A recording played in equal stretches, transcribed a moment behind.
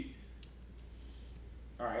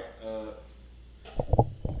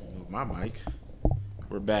My mic.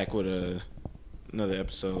 We're back with another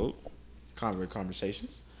episode, Convert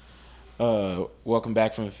Conversations. Welcome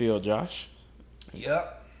back from the field, Josh.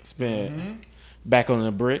 Yep. It's been back on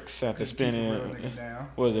the bricks after spending,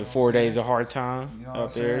 what was it, 4 days of hard time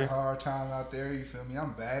out there. Hard time out there, you feel me?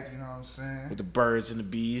 I'm back, you know what I'm saying? With the birds and the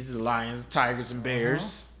bees, the lions, tigers, and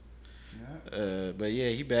bears. Yeah. But yeah,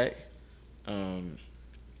 he back. What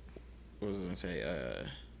was I going to say?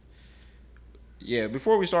 Yeah,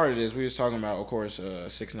 before we started this, we was talking about, of course,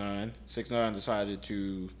 6ix9ine. 6ix9ine decided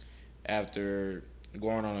to, after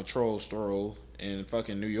going on a troll stroll in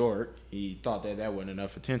fucking New York, he thought that wasn't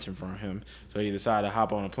enough attention from him, so he decided to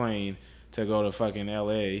hop on a plane to go to fucking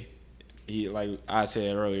L.A. He, like I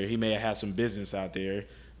said earlier, he may have had some business out there,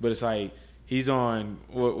 but it's like he's on,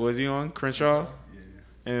 what was he on? Crenshaw? Yeah.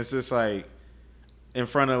 And it's just like in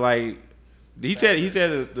front of like, he said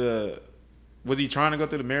the was he trying to go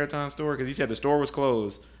to the Marathon store? Because he said the store was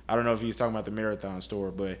closed. I don't know if he was talking about the Marathon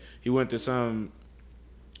store, but he went to some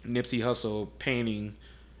Nipsey Hussle painting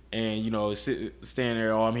and, you know, standing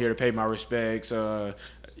there, oh, I'm here to pay my respects. I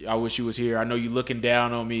wish you was here. I know you looking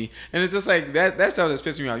down on me. And it's just like, that stuff that's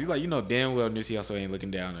pissing me off. You're like, you know damn well Nipsey Hussle ain't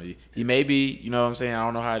looking down on you. He may be, you know what I'm saying? I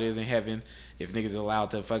don't know how it is in heaven if niggas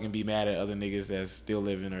allowed to fucking be mad at other niggas that's still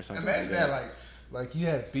living or something. Imagine that, like you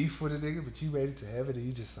had beef with a nigga, but you made it to heaven and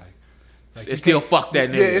you just like it's still fuck that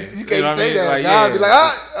nigga. Yeah, you can't say that. Like, God be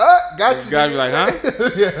like, got you. God be like,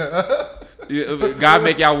 huh? Yeah. God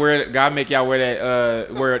make y'all wear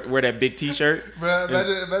that wear that big T-shirt. Bro,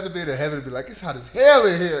 imagine being in heaven and be like, it's hot as hell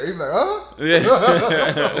in here. He's like, huh?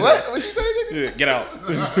 Yeah. What you say, nigga? Yeah, get out.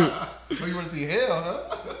 Well, you want to see hell,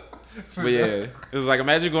 huh? But yeah, it was like,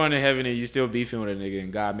 imagine going to heaven and you still beefing with a nigga,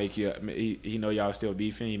 and God make you, he know y'all still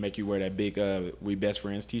beefing. He make you wear that big "We Best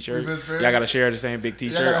Friends" T-shirt. Y'all gotta share the same big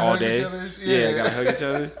T-shirt all day. Yeah, gotta hug each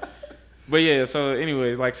other. But yeah, so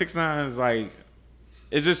anyways, like 6ix9ine is like,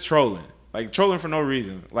 it's just trolling, like trolling for no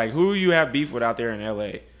reason. Like, who you have beef with out there in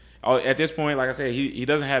L.A.? At this point, like I said, he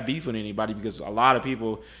doesn't have beef with anybody because a lot of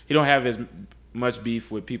people, he don't have as much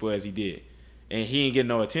beef with people as he did, and he ain't getting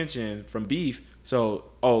no attention from beef. So,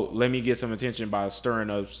 let me get some attention by stirring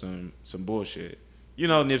up some bullshit. You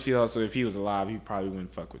know, Nipsey Hussle, if he was alive, he probably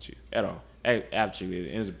wouldn't fuck with you at all. Actually,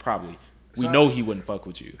 it's probably, we know he wouldn't fuck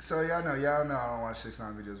with you. So y'all know I don't watch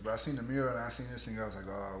 6ix9ine videos, but I seen the Mirror and I seen this thing. I was like,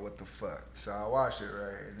 oh, what the fuck? So I watched it,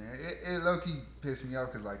 right, and it low key pissed me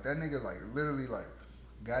off because like that nigga like literally like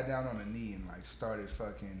got down on a knee and like started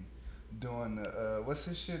fucking doing the what's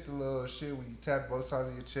this shit, the little shit when you tap both sides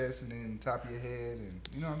of your chest and then top of your head, and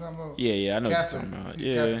you know what I'm talking about? Yeah, I know what you're talking about.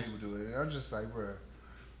 Yeah, people do it, and I'm just like, bro,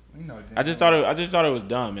 you know. I just thought it was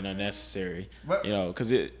dumb and unnecessary. But, you know,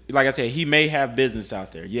 because like I said, he may have business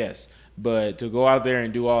out there, yes, but to go out there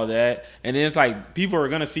and do all that, and then it's like people are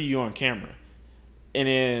gonna see you on camera, and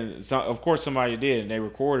then of course somebody did, and they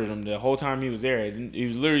recorded him the whole time he was there. He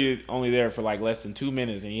was literally only there for like less than 2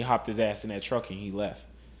 minutes, and he hopped his ass in that truck and he left.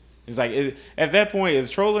 It's like, at that point,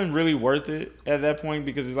 is trolling really worth it at that point?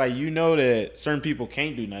 Because it's like, you know that certain people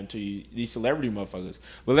can't do nothing to you, these celebrity motherfuckers.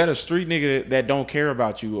 But let a street nigga that don't care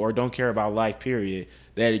about you or don't care about life, period,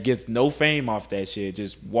 that it gets no fame off that shit,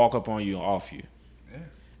 just walk up on you and off you. yeah.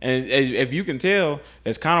 And if you can tell,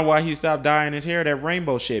 that's kind of why he stopped dyeing his hair that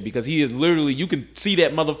rainbow shit. Because he is literally, you can see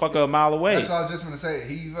that motherfucker a mile away. That's what I was just going to say.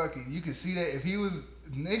 You can see that if he was...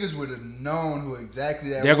 Niggas would have known who exactly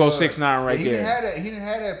that was. There goes 6ix9ine right there. He didn't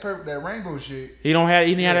have that rainbow shit. He didn't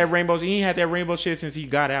have that rainbow. He ain't had that rainbow shit since he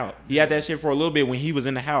got out. He had that shit for a little bit when he was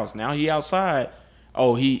in the house. Now he outside.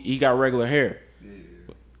 Oh, he got regular hair. Yeah.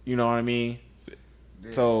 You know what I mean?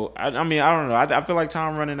 Yeah. So I mean, I don't know. I feel like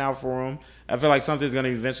time running out for him. I feel like something's gonna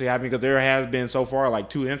eventually happen because there has been so far like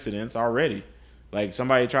 2 incidents already. Like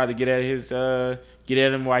somebody tried to get at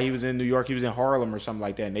him while he was in New York. He was in Harlem or something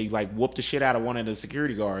like that, and they like whooped the shit out of one of the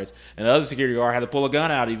security guards, and the other security guard had to pull a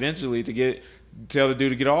gun out eventually to tell the dude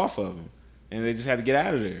to get off of him, and they just had to get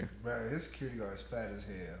out of there. Bro, his security guard is fat as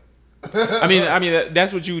hell. I mean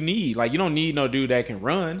that's what you need. Like, you don't need no dude that can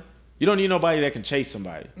run. You don't need nobody that can chase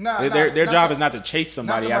somebody. Their job is not to chase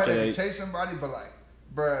somebody after they chase somebody, but like,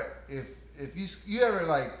 bro, if you ever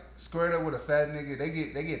like squared up with a fat nigga,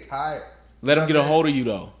 they get tired. Let them get a hold of you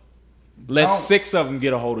though. Let 6 of them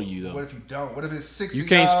get a hold of you though. What if you don't? What if it's 6? You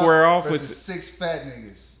can't square off with 6 fat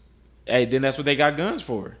niggas. Hey, then that's what they got guns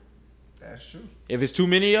for. That's true. If it's too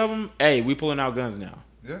many of them, hey, we pulling out guns now.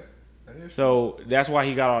 Yeah, that is true. So that's why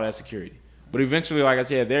he got all that security. But eventually, like I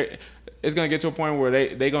said, it's gonna get to a point where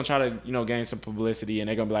they gonna try to gain some publicity, and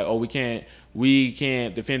they're gonna be like, oh, we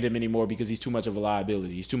can't defend him anymore because he's too much of a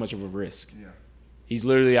liability. He's too much of a risk. Yeah. He's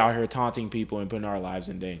literally out here taunting people and putting our lives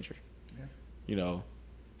in danger. Yeah. You know,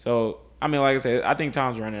 so I mean, like I said, I think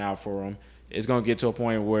time's running out for him. It's gonna get to a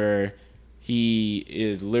point where he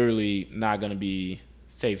is literally not gonna be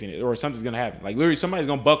safe in it, or something's gonna happen. Like literally, somebody's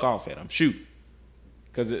gonna buck off at him, shoot.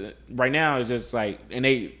 Because right now it's just like, and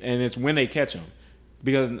it's when they catch him,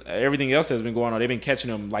 because everything else that's been going on, they've been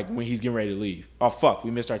catching him like when he's getting ready to leave. Oh fuck,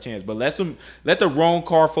 we missed our chance. But let the wrong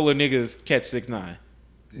car full of niggas catch 6ix9ine,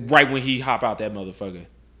 right when he hop out that motherfucker.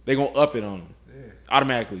 They gonna up it on him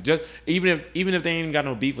automatically. Just even if they ain't got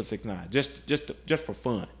no beef with 6ix9ine, just for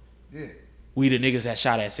fun. Yeah, we the niggas that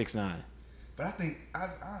shot at 6ix9ine. But I think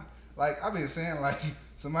I've been saying like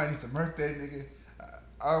somebody needs to murk that nigga.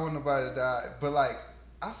 I don't want nobody to die, but like.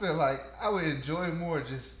 I feel like I would enjoy more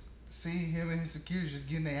just seeing him and his security just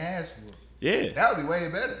getting their ass whooped. Yeah. That would be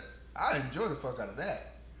way better. I enjoy the fuck out of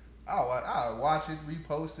that. I'll watch it,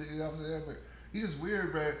 repost it, you know what I'm saying? But he's just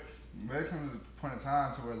weird, bro. There comes a point in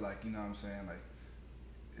time to where, like, you know what I'm saying? Like,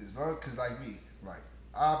 as long, cause like me, like,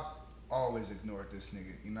 I've always ignored this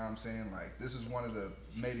nigga, you know what I'm saying? Like, this is one of the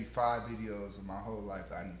maybe 5 videos of my whole life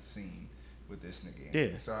that I need seen with this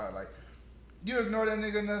nigga. Yeah. So, like, you ignore that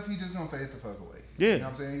nigga enough, he just gonna fade the fuck away. Yeah. You know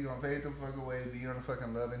what I'm saying? He gonna fade the fuck away, be on a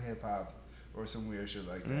fucking Love and Hip Hop or some weird shit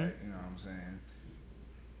like that. You know what I'm saying?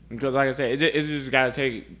 Because like I said, it's just gotta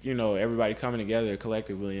take, you know, everybody coming together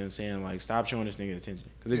collectively and saying like, stop showing this nigga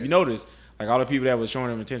attention. Because if you notice, like all the people that was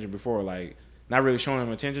showing him attention before, like not really showing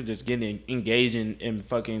him attention, just getting engaged in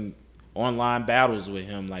fucking online battles with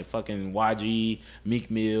him, like fucking YG,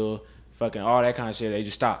 Meek Mill, fucking all that kind of shit. They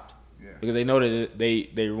just stopped. Yeah. Because they know that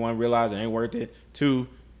they one, realize it ain't worth it. 2,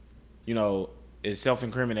 you know, it's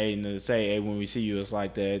self-incriminating to say, hey, when we see you, it's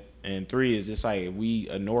like that. And 3, is just like, if we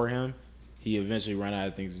ignore him, he eventually run out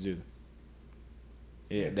of things to do.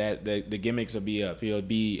 Yeah, that the gimmicks will be up. He'll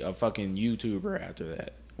be a fucking YouTuber after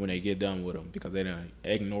that when they get done with him because they done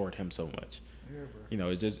ignored him so much. Yeah, bro. You know,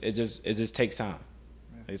 it just takes time.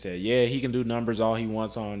 Yeah. They said, yeah, he can do numbers all he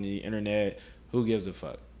wants on the internet. Who gives a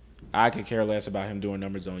fuck? I could care less about him doing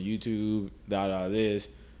numbers on YouTube, this,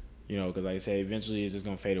 you know, because like I say, eventually it's just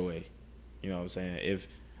gonna fade away. You know what I'm saying? If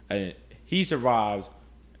he survived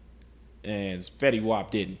and Fetty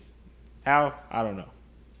Wap didn't, how? I don't know.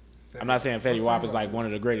 I'm not saying Fetty Wap is like one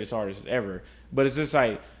of the greatest artists ever, but it's just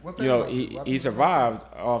like, you know, he survived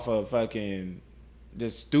off of fucking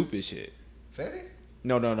just stupid shit. Fetty?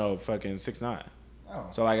 No, fucking 6ix9ine. Oh.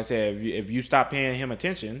 So like I said, if you stop paying him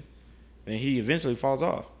attention, then he eventually falls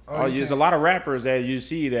off. There's a lot of rappers that you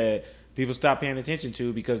see that people stop paying attention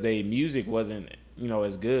to because their music wasn't, you know,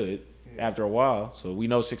 as good after a while. So we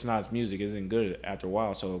know 6ix9ine's music isn't good after a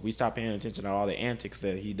while. So if we stop paying attention to all the antics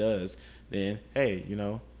that he does, then hey, you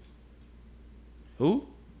know, who?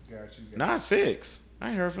 Got you. Not 6. I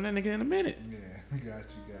ain't heard from that nigga in a minute. Yeah, got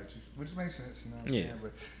you. Which makes sense, you know what I'm saying?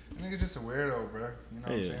 But that nigga's just a weirdo, bro. You know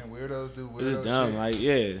what I'm saying? Weirdos do weirdo shit. It's dumb, like,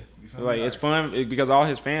 like it's fun because all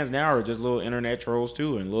his fans now are just little internet trolls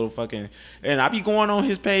too, and little fucking. And I be going on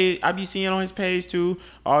his page. I be seeing on his page too.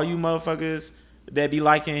 All you motherfuckers that be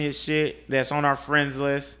liking his shit that's on our friends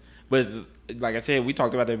list. But it's, like I said, we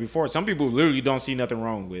talked about that before. Some people literally don't see nothing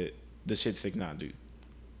wrong with the shit 6ix9ine do.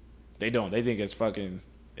 They don't. They think it's fucking.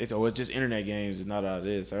 It's just internet games. It's not all it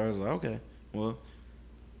is. So I was like, okay, well.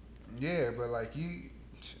 Yeah, but like you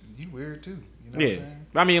weird too. You know what I'm saying?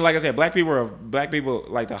 I mean, like I said, black people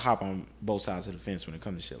like to hop on both sides of the fence when it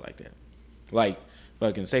comes to shit like that. Like,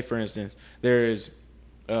 fucking, say for instance, there's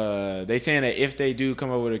they saying that if they do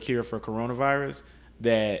come up with a cure for coronavirus,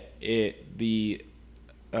 that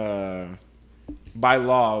by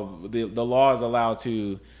law the law is allowed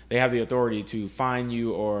to, they have the authority to fine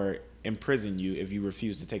you or imprison you if you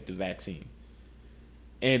refuse to take the vaccine.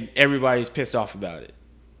 And everybody's pissed off about it.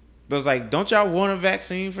 But it's like, don't y'all want a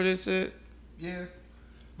vaccine for this shit? Yeah.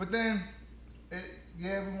 But then,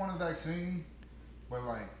 we want a vaccine. But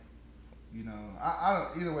like, you know, I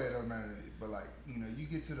don't, either way it don't matter to me. But like, you know, you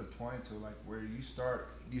get to the point to like where you start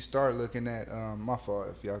looking at, my fault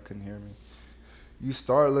if y'all couldn't hear me. You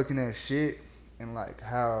start looking at shit and like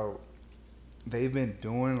how they've been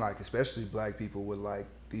doing, like, especially black people with like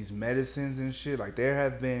these medicines and shit. Like there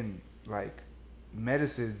have been like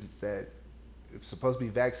medicines that it's supposed to be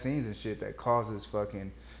vaccines and shit that causes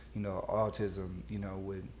fucking, you know, autism, you know,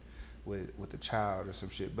 with the child or some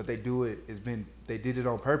shit. But they did it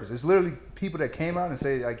on purpose. It's literally people that came out and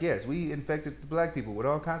say like, yes, we infected the black people with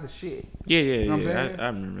all kinds of shit. Yeah. You know what I'm saying? I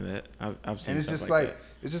remember that. I've seen. And it's just like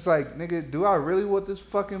it's just like, nigga, do I really want this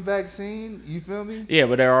fucking vaccine? You feel me? Yeah,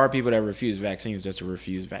 but there are people that refuse vaccines just to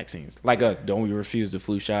refuse vaccines. Like us, don't we refuse the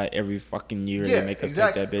flu shot every fucking year? Yeah, they make us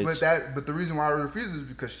take that bitch. But the reason why I refuse is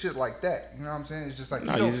because shit like that. You know what I'm saying? It's just like,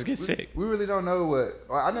 no, you just get sick. We really don't know what.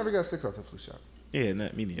 I never got sick off the flu shot. Yeah,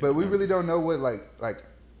 not me neither. But we really don't know what like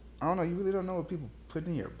I don't know. You really don't know what people put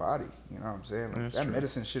in your body. You know what I'm saying? Like, that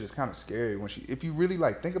medicine shit is kind of scary. If you really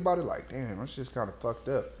like think about it, like, damn, that's just kind of fucked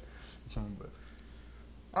up. But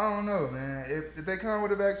I don't know, man. If they come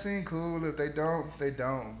with a vaccine, cool. If they don't, they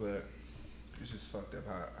don't. But it's just fucked up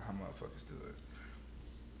how motherfuckers do it.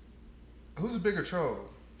 Who's a bigger troll,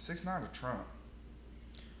 6ix9ine or Trump?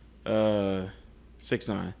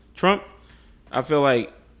 6ix9ine. Trump, I feel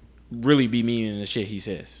like really be meaning the shit he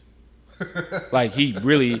says. Like he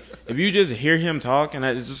really, if you just hear him talk, and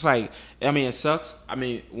it's just like, I mean, it sucks. I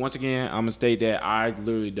mean, once again, I'm gonna state that I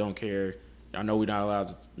literally don't care. I know we're not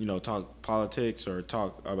allowed to, talk politics or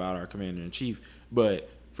talk about our commander in chief,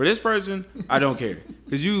 but for this person, I don't care,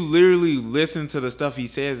 because you literally listen to the stuff he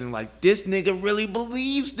says and like, this nigga really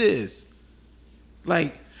believes this.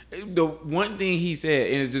 Like the one thing he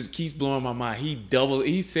said, and it just keeps blowing my mind.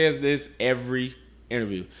 He says this every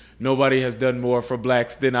interview. Nobody has done more for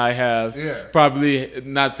blacks than I have. Yeah. Probably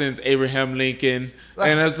not since Abraham Lincoln.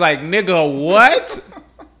 And it's like, nigga, what?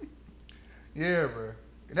 Yeah, bro.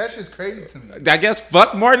 That shit's crazy to me. I guess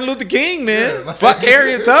fuck Martin Luther King, man. Yeah, like, fuck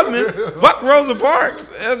Harriet Tubman. Fuck Rosa Parks.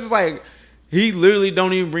 It's just like, he literally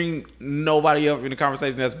don't even bring nobody up in the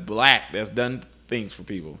conversation that's black, that's done things for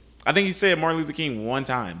people. I think he said Martin Luther King one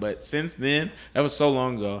time, but since then, that was so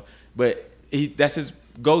long ago. But that's his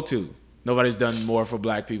go-to. Nobody's done more for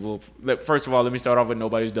black people. First of all, let me start off with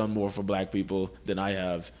nobody's done more for black people than I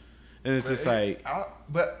have. And it's just like...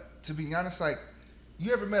 But to be honest, like,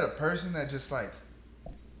 you ever met a person that just, like,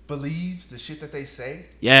 believes the shit that they say?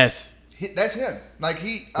 Yes. That's him. Like,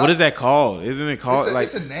 what is that called? Isn't it called...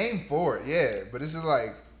 It's a name for it, yeah. But this is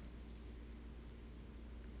like...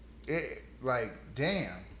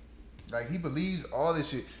 damn. Like, he believes all this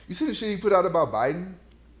shit. You see the shit he put out about Biden?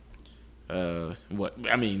 What?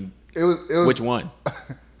 I mean... It was which one?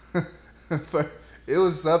 It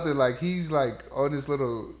was something like he's like on this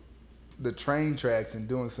the train tracks and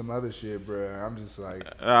doing some other shit, bro. I'm just like,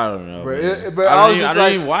 I don't know, bro. I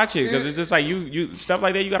don't even watch it because it's just like you stuff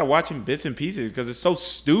like that. You gotta watch in bits and pieces because it's so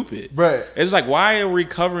stupid, bro. It's like, why are we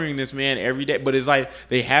covering this man every day? But it's like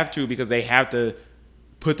they have to, because they have to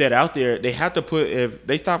put that out there. They have to put, if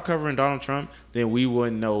they stop covering Donald Trump, then we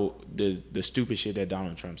wouldn't know the stupid shit that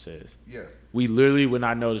Donald Trump says. Yeah. We literally would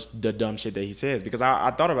not know the dumb shit that he says, because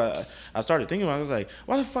I thought about it. I started thinking about it. I was like,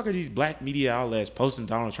 why the fuck are these black media outlets posting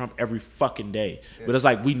Donald Trump every fucking day? Yeah. But it's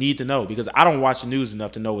like, we need to know, because I don't watch the news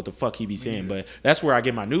enough to know what the fuck he be saying. But that's where I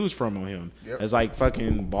get my news from on him. Yep. It's like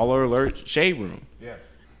fucking Baller Alert Shade Room. Yeah.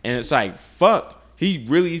 And it's like, fuck, he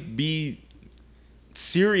really be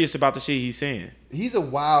serious about the shit he's saying. He's a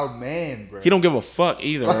wild man, bro. He don't give a fuck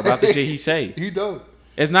either about the shit he say. He don't.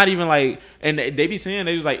 It's not even like, and they be saying,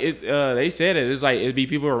 they was like, they said it's like, it'd be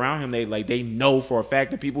people around him, they know for a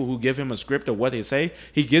fact that people who give him a script of what they say,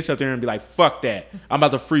 he gets up there and be like, fuck that. I'm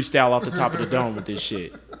about to freestyle off the top of the dome with this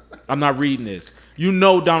shit. I'm not reading this. You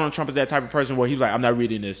know Donald Trump is that type of person where he's like, I'm not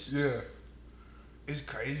reading this. Yeah. It's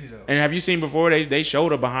crazy though. And have you seen before, they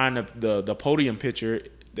showed up behind the podium picture,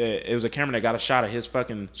 that it was a camera that got a shot of his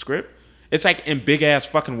fucking script. It's like in big ass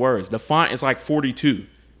fucking words. The font is like 42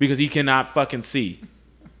 because he cannot fucking see.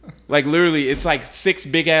 Like literally, it's like 6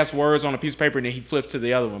 big ass words on a piece of paper, and then he flips to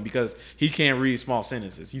the other one because he can't read small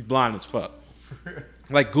sentences. He's blind as fuck.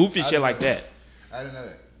 Like goofy shit like that. I didn't know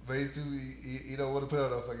that, but he don't want to put on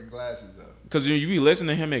no fucking glasses though. Because you be listening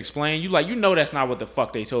to him explain, you know that's not what the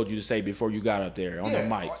fuck they told you to say before you got up there on the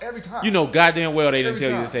mics. Every time. You know goddamn well they didn't tell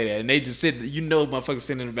you to say that, and they just sit. Motherfuckers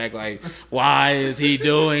sitting in the back like, why is he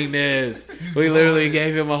doing this? We literally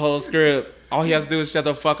gave him a whole script. All he has to do is shut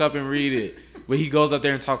the fuck up and read it. But he goes up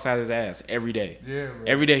there and talks out his ass every day. Yeah, bro.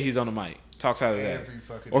 Every day he's on the mic. Talks out his ass.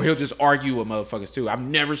 Or he'll just argue with motherfuckers too. I've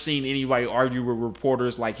never seen anybody argue with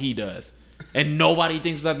reporters like he does. And nobody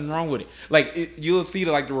thinks nothing wrong with it. Like, you'll see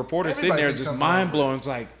the reporter sitting there just mind blowing. It's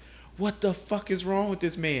like, what the fuck is wrong with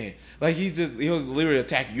this man? Like, he'll literally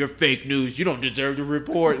attack you. You're fake news. You don't deserve to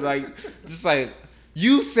report. Like, just like,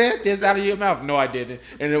 you said this out of your mouth. No, I didn't.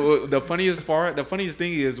 And the funniest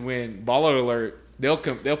thing is when Baller Alert, they'll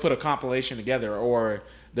put a compilation together, or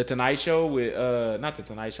the Tonight Show with not the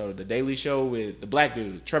Tonight Show, the Daily Show with the black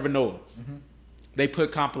dude Trevor Noah. Mm-hmm. They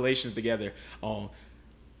put compilations together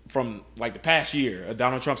from like the past year of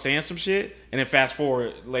Donald Trump saying some shit, and then fast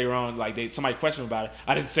forward later on, like somebody questioned about it.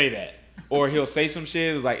 I didn't say that. Or he'll say some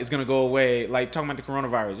shit, it's like, it's going to go away. Like, talking about the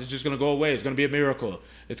coronavirus. It's just going to go away. It's going to be a miracle.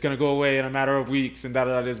 It's going to go away in a matter of weeks. And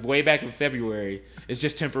da-da-da. This way back in February. It's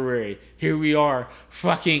just temporary. Here we are,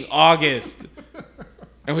 fucking August.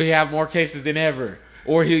 And we have more cases than ever.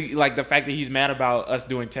 Or he like the fact that he's mad about us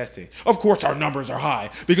doing testing. Of course our numbers are high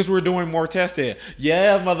because we're doing more testing.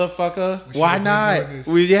 Yeah, motherfucker. Why not?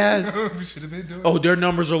 Yes. We should have been doing it. Their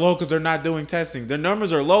numbers are low because they're not doing testing. Their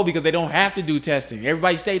numbers are low because they don't have to do testing.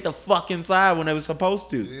 Everybody stayed the fuck inside when they was supposed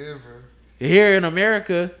to. Yeah, bro. Here in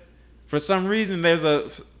America, for some reason, there's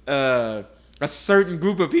a certain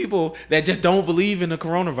group of people that just don't believe in the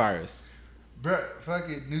coronavirus. Bro,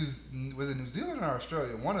 fucking was it New Zealand or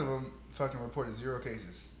Australia? One of them fucking reported 0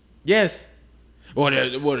 cases. Yes.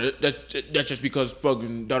 That's just because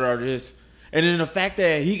fucking this. And then the fact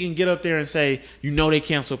that he can get up there and say, they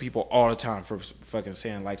cancel people all the time for fucking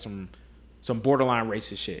saying like some borderline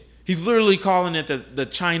racist shit. He's literally calling it the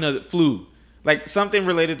China flu. Like something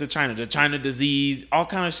related to China, the China disease, all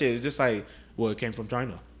kind of shit. It's just like, it came from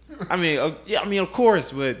China. I mean, of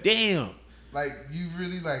course, but damn. Like, you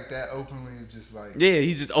really like that openly just like... Yeah,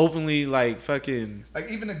 he's just openly like fucking...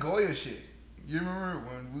 Like even the Goya shit. You remember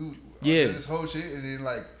when we did this whole shit and then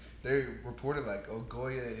like they reported like,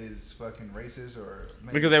 Goya is fucking racist or...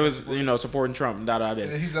 Because they was, supporting Trump,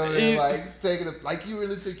 And he's over there like taking it... Like you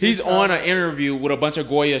really took... He's on an interview with a bunch of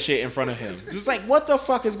Goya shit in front of him. Just like, what the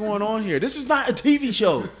fuck is going on here? This is not a TV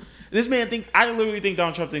show. This man I literally think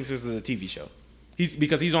Donald Trump thinks this is a TV show.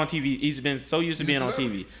 Because he's on TV. He's been so used to being on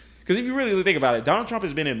TV. Because if you really think about it, Donald Trump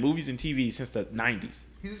has been in movies and TV since the 90s.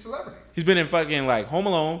 He's a celebrity. He's been in fucking like Home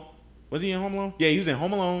Alone. Was he in Home Alone? Yeah, he was in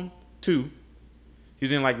Home Alone 2. He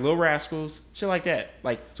was in like Little Rascals, shit like that.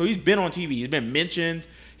 Like, so he's been on TV. He's been mentioned.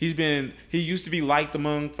 He used to be liked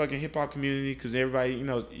among fucking hip hop community because everybody,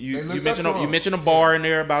 you mentioned a bar in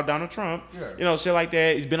there about Donald Trump. Yeah. Shit like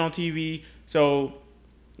that. He's been on TV. So,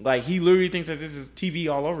 like, he literally thinks that this is TV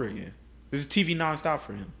all over again. This is TV nonstop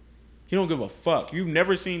for him. He don't give a fuck. You've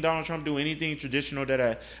never seen Donald Trump do anything traditional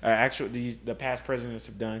that the past presidents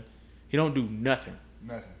have done. He don't do nothing.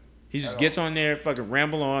 Nothing. He just gets on there, fucking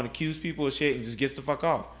ramble on, accuse people of shit, and just gets the fuck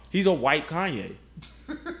off. He's a white Kanye.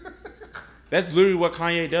 That's literally what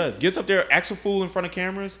Kanye does. Gets up there, acts a fool in front of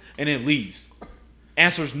cameras, and then leaves.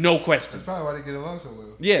 Answers no questions. That's probably why they get along so well.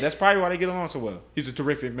 Yeah, that's probably why they get along so well. He's a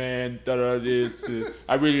terrific man.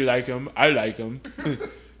 I really like him. I like him.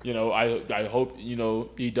 I hope,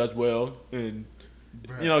 he does well. And,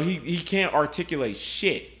 he can't articulate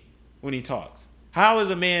shit when he talks. How is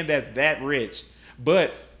a man that's that rich?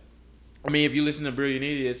 But, I mean, if you listen to Brilliant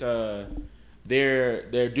Idiots,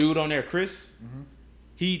 their dude on there, Chris,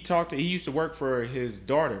 he used to work for his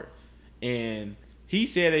daughter. And he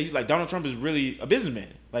said that Donald Trump is really a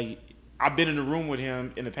businessman. Like, I've been in the room with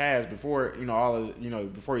him in the past before,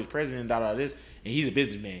 before he was president, this. And he's a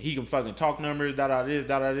businessman. He can fucking talk numbers, this.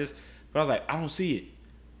 But I was like, I don't see it.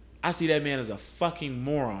 I see that man as a fucking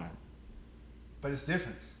moron. But it's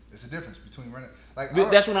different. It's a difference between running.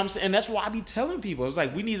 That's what I'm saying. And that's why I be telling people. It's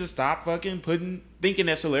like, we need to stop fucking thinking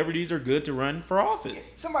that celebrities are good to run for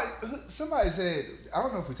office. Somebody said, I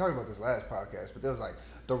don't know if we talked about this last podcast, but there was like,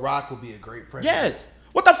 The Rock will be a great president. Yes.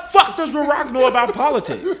 What the fuck does The Rock know about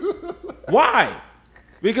politics? Why?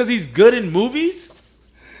 Because he's good in movies?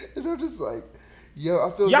 And I'm just like,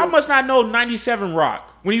 I feel y'all must not know 97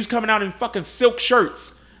 Rock when he was coming out in fucking silk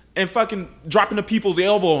shirts and fucking dropping the people's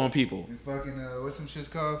elbow on people. And fucking, what's some shit's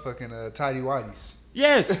called? Fucking tidy whities.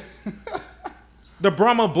 Yes. The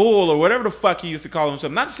Brahma Bull or whatever the fuck he used to call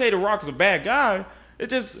himself. Not to say The Rock is a bad guy. It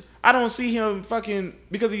just, I don't see him fucking,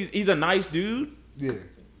 because he's a nice dude. Yeah.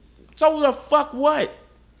 So the fuck what?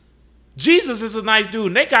 Jesus is a nice dude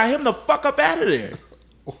and they got him the fuck up out of there.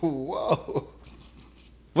 Whoa.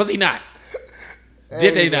 Was he not?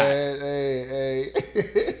 Did they not? Hey.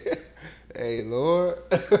 Hey, Lord.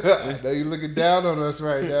 I know you're looking down on us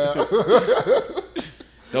right now.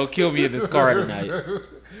 Don't kill me in this car tonight.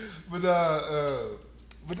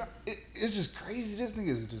 But it's just crazy. This nigga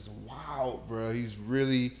is just wild, bro. He's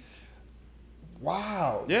really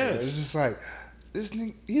wild. Yeah. It's just like, this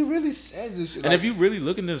nigga, he really says this shit. And if you really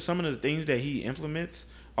look into some of the things that he implements,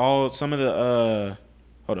 some of the,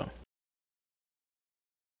 hold on.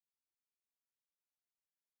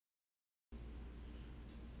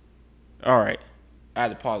 All right. I had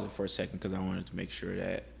to pause it for a second because I wanted to make sure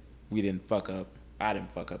that we didn't fuck up. I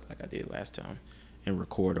didn't fuck up like I did last time and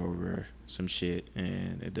record over some shit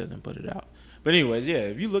and it doesn't put it out. But anyways, yeah,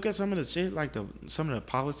 if you look at some of the shit, like some of the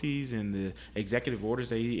policies and the executive orders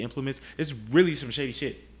that he implements, it's really some shady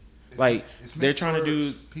shit. It's they're trying to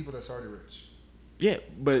do people that's already rich. Yeah,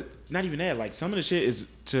 but not even that. Like, some of the shit is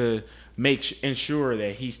to ensure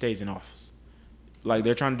that he stays in office. Like,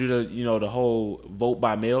 they're trying to do the whole vote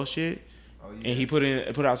by mail shit. Oh, yeah. And he put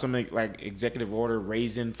out something like executive order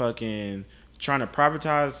raising fucking trying to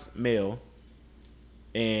privatize mail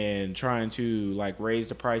and trying to like raise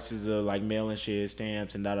the prices of like mailing shit,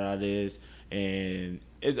 stamps, and this, and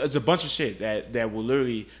it's a bunch of shit that will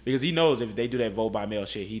literally, because he knows if they do that vote by mail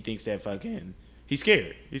shit, he thinks that fucking he's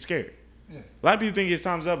scared. Yeah. A lot of people think his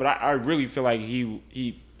time's up, but I really feel like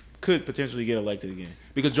he could potentially get elected again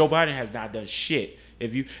because Joe Biden has not done shit.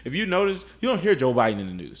 If you notice, you don't hear Joe Biden in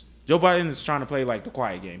the news. Joe Biden is trying to play like the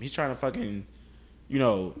quiet game. He's trying to fucking,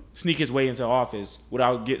 sneak his way into office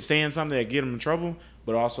without saying something that get him in trouble,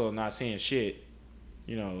 but also not saying shit.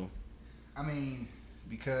 I mean,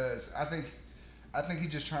 because I think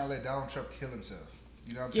he's just trying to let Donald Trump kill himself.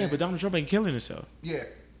 You know what I'm saying? Yeah, but Donald Trump ain't killing himself. Yeah,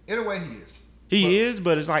 in a way he is.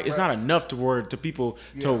 But it's like it's not enough to people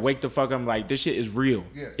to wake the fuck up. Like, this shit is real.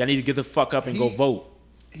 Yeah. Y'all need to get the fuck up and go vote.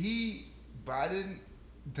 Biden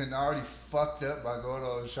done already fucked up by going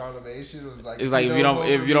on Charlamagne shit. It was like, it's like if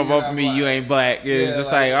you don't vote for me, you ain't black. It's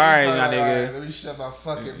just like all right, my nigga. Let me shut my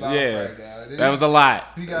fucking mouth right now. That was a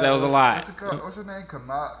lot. That was a lot. What's it called? What's her name?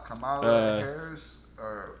 Kamala Harris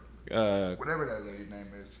or whatever that lady name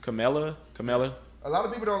is. Kamala. A lot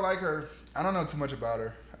of people don't like her. I don't know too much about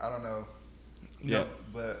her. I don't know. Yeah,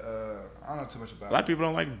 but I don't know too much about her. A lot of people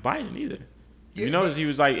don't like Biden either. Yeah, you notice he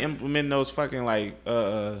was like implementing those fucking like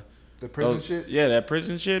the prison shit. Yeah, that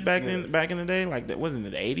prison shit back in the day. Like that wasn't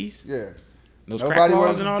in the 80s. Yeah, those crack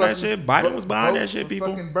laws and all that shit. Biden was behind that shit. People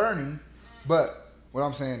fucking Bernie. But what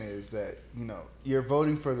I'm saying is that you're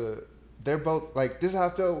voting for they're both like this. Is how I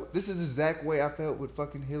felt. This is the exact way I felt with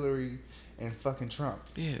fucking Hillary and fucking Trump.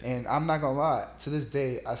 Yeah, and I'm not gonna lie. To this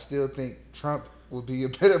day, I still think Trump will be a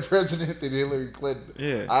better president than Hillary Clinton.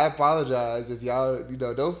 Yeah. I apologize if y'all,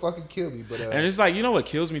 don't fucking kill me. But and it's like, what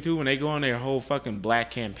kills me too? When they go on their whole fucking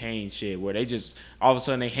black campaign shit, where they just, all of a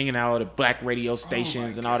sudden they hanging out at black radio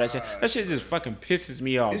stations and all that shit. That shit just fucking pisses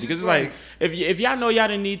me off. Because it's like if y'all know y'all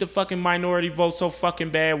didn't need the fucking minority vote so fucking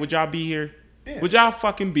bad, would y'all be here? Yeah. Would y'all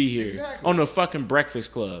fucking be here on the fucking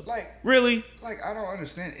Breakfast Club? Like, really? Like, I don't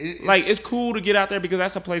understand. It's cool to get out there because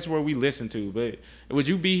that's a place where we listen to. But would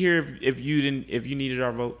you be here if you needed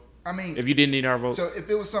our vote? I mean, if you didn't need our vote. So if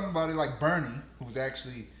it was somebody like Bernie, who was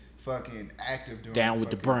actually fucking active during down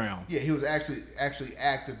with the Brown. Yeah, he was actually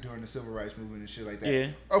active during the civil rights movement and shit like that. Yeah.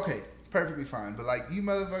 Okay, perfectly fine. But like you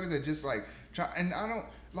motherfuckers that just like try, and I don't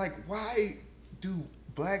like, why do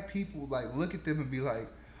black people like look at them and be like,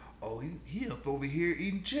 oh, he up over here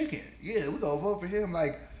eating chicken. Yeah, we gonna vote for him.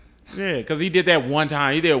 Like, yeah, because he did that one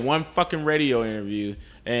time. He did one fucking radio interview,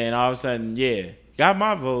 and all of a sudden, got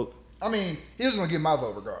my vote. I mean, he was gonna get my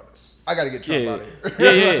vote regardless. I gotta get Trump out of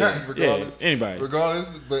here. Yeah. Regardless, anybody.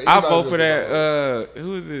 Regardless, but I vote for that.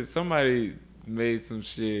 Who is it? Somebody made some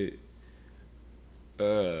shit.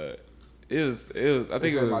 It was. I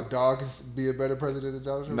think it was my dog be a better president than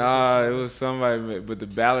Donald Trump. Nah, it was somebody, but the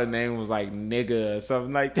ballot name was like nigga or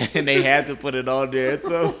something like that, and they had to put it on there.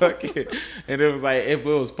 So fucking, and it was like if it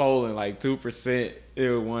was polling like 2%, it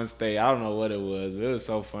was one state. I don't know what it was, but it was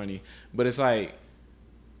so funny. But it's like,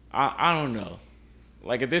 I don't know.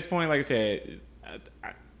 Like at this point, like I said,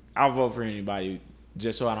 I'll vote for anybody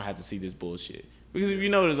just so I don't have to see this bullshit. Because if you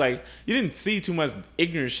notice, like, you didn't see too much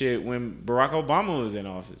ignorant shit when Barack Obama was in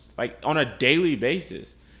office. Like, on a daily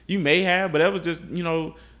basis. You may have, but that was just,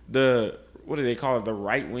 the, what do they call it, the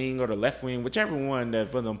right wing or the left wing, whichever one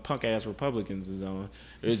that them punk-ass Republicans is on.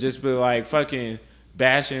 It's just been, like, fucking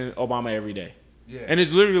bashing Obama every day. Yeah. And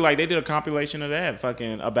it's literally, like, they did a compilation of that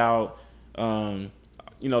fucking about,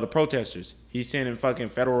 the protesters. He's sending fucking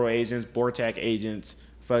federal agents, BORTAC agents,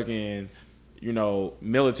 fucking...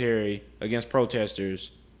 military against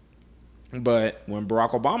protesters. But when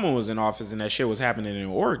Barack Obama was in office and that shit was happening in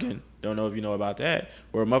Oregon, don't know if you know about that,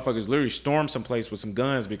 where motherfuckers literally stormed some place with some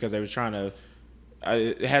guns because they was trying to,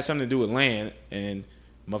 it had something to do with land, and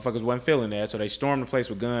motherfuckers wasn't feeling that, so they stormed the place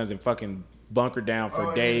with guns and fucking bunkered down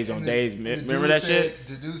for days on days. Remember that shit?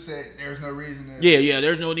 The dude said there's no reason to... Yeah,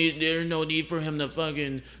 there's no need for him to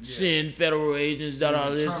fucking send federal agents,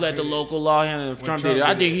 all this, let the local law handle it. Trump did it.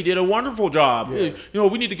 I think he did a wonderful job. Yeah.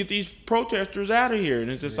 We need to get these protesters out of here.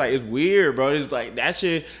 And it's just like, it's weird, bro. It's like, that's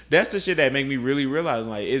the shit that make me really realize,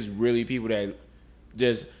 like, it's really people that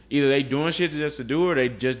just, either they doing shit just to do it, or they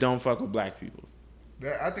just don't fuck with black people.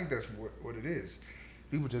 I think that's what it is.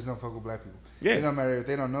 People just don't fuck with black people. Yeah. It don't matter if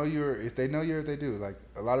they don't know you or if they know you or if they do. Like,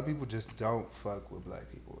 a lot of people just don't fuck with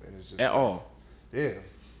black people. And it's just at all. Yeah.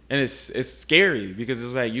 And it's scary because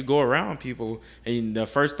it's like you go around people and the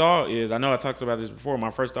first thought is, I know I talked about this before,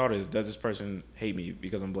 my first thought is, does this person hate me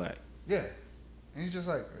because I'm black? Yeah. And he's just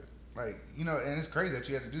like, and it's crazy that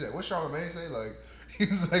you have to do that. What Charlamagne say? Like, he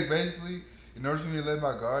was like, basically, in order for me to let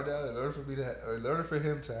my guard down, in order for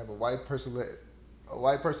him to have a white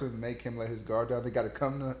person make him let his guard down, they got to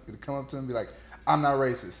come up to him and be like, I'm not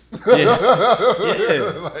racist.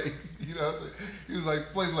 Yeah. Like, you know, he was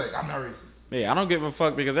like, Blake, I'm not racist. Yeah, I don't give a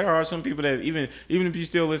fuck because there are some people that even if you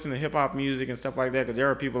still listen to hip hop music and stuff like that, because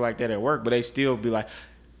there are people like that at work, but they still be like,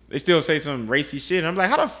 they still say some racy shit. And I'm like,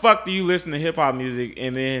 how the fuck do you listen to hip hop music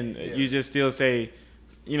and then you just still say,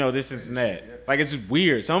 you know, this and that? Yeah. Like, it's just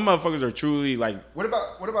weird. Some motherfuckers are truly like. What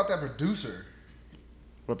about that producer?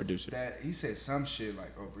 What producer? That he said some shit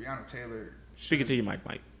like, oh, Breonna Taylor. Speaking to you, Mike.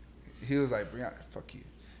 He was like, Breonna, fuck you.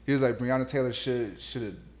 He was like, Breonna Taylor should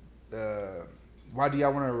have. Why do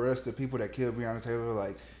y'all want to arrest the people that killed Breonna Taylor?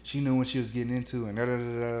 Like, she knew what she was getting into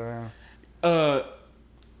and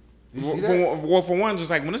Well, for one, just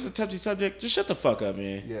like when it's a touchy subject, just shut the fuck up,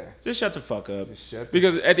 man. Yeah. Just shut the fuck up.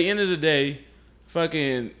 Because at the end of the day,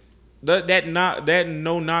 fucking that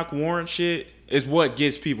no knock warrant shit is what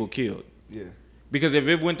gets people killed. Yeah. Because if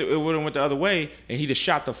it would have went the other way and he just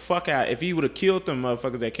shot the fuck out, if he would have killed them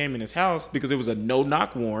motherfuckers that came in his house because it was a no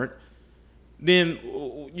knock warrant, then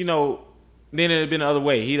you know. Then it'd have been the other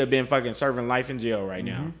way. He'd have been fucking serving life in jail right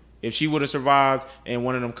now. If she would have survived and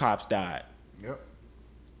one of them cops died. Yep.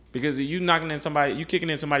 Because you kicking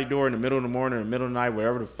in somebody's door in the middle of the morning or the middle of the night,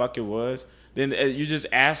 wherever the fuck it was, then you're just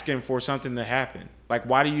asking for something to happen. Like,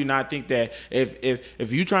 why do you not think that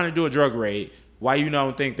if you trying to do a drug raid, why you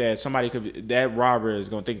don't think that that robber is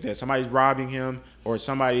going to think that somebody's robbing him or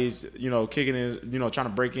somebody's, you know, kicking in, you know, trying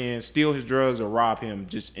to break in, steal his drugs or rob him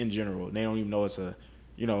just in general. They don't even know it's a,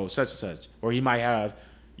 you know, such and such. Or he might have,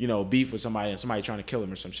 you know, beef with somebody and somebody trying to kill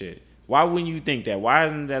him or some shit. Why wouldn't you think that? Why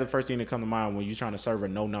isn't that the first thing that come to mind when you're trying to serve a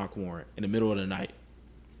no-knock warrant in the middle of the night?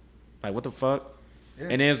 Like, what the fuck? Yeah.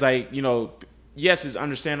 And then it's like, you know, yes, it's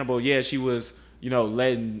understandable. Yeah, she was, you know,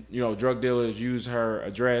 letting, you know, drug dealers use her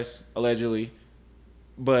address, allegedly.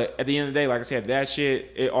 But at the end of the day, like I said, that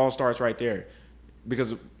shit, it all starts right there.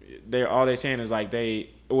 Because all they're saying is like it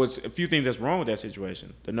was a few things that's wrong with that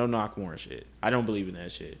situation. The no-knock warrant shit. I don't believe in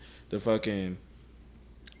that shit. I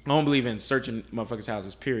don't believe in searching motherfuckers'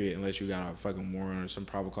 houses, period, unless you got a fucking warrant or some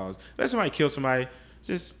probable cause. Let somebody kill somebody,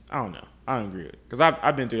 just, I don't know. I don't agree with it. Because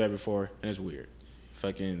I've been through that before, and it's weird.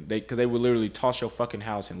 Because they would literally toss your fucking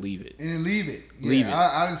house and leave it. And leave it. Yeah, leave it.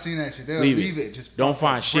 I didn't see that shit. They'll leave it. Just don't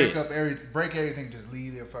find shit. Break everything. Just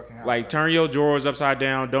leave their fucking house. Like, turn your drawers upside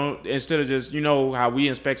down. Don't, instead of just, you know how we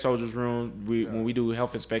inspect soldiers' room when we do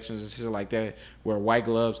health inspections and shit like that, wear white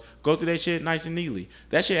gloves. Go through that shit nice and neatly.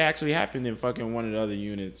 That shit actually happened in fucking one of the other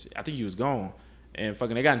units. I think he was gone. And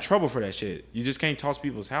fucking they got in trouble for that shit. You just can't toss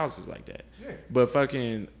people's houses like that. Yeah. But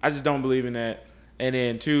fucking, I just don't believe in that. And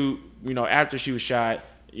then two, you know, after she was shot,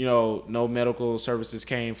 you know, no medical services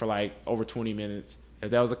came for like over 20 minutes.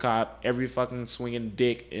 If that was a cop, every fucking swinging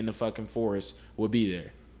dick in the fucking forest would be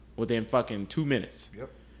there within fucking 2 minutes.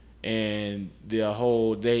 Yep. And the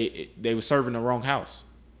whole day, they were serving the wrong house.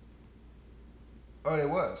 Oh, it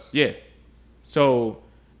was? Yeah. So,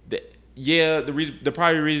 the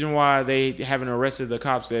probably reason why they haven't arrested the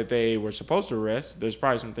cops that they were supposed to arrest, there's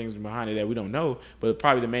probably some things behind it that we don't know, but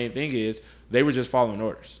probably the main thing is they were just following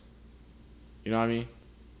orders. You know what I mean?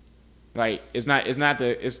 Like, it's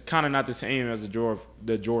kind of not the same as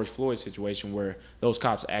the George Floyd situation where those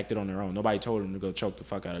cops acted on their own. Nobody told them to go choke the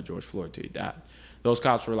fuck out of George Floyd till he died. Those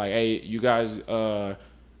cops were like, hey, you guys, I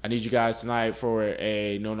need you guys tonight for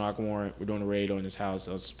a no-knock warrant. We're doing a raid on this house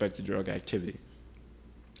of suspected drug activity.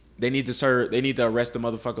 They need to arrest the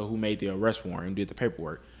motherfucker who made the arrest warrant and did the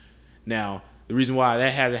paperwork. Now, the reason why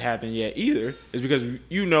that hasn't happened yet either is because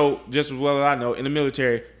you know just as well as I know, in the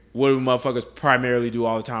military, what do motherfuckers primarily do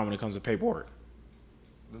all the time when it comes to paperwork?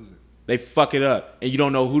 Lose it. They fuck it up, and you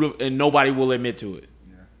don't know and nobody will admit to it.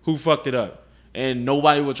 Yeah. Who fucked it up, and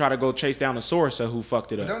nobody will try to go chase down the source of who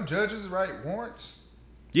fucked it up. Don't judges write warrants?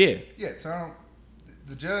 Yeah. Yeah. So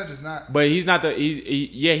the judge is not. But he's not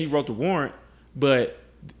he wrote the warrant, but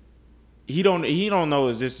he don't know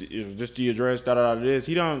is this the address this.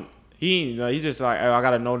 He's just like, oh, I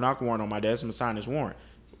got a no knock warrant on my desk. I'm gonna sign this warrant.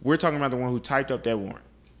 We're talking about the one who typed up that warrant.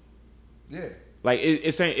 Yeah. Like,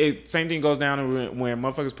 same thing goes down when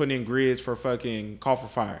motherfuckers put in grids for fucking call for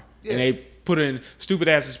fire. Yeah. And they stupid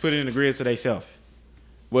asses put it in the grids to themselves.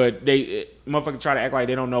 But motherfuckers try to act like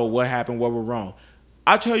they don't know what happened, what went wrong.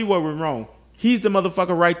 I'll tell you what went wrong. He's the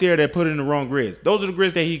motherfucker right there that put in the wrong grids. Those are the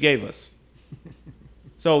grids that he gave us.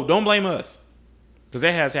 So don't blame us. Because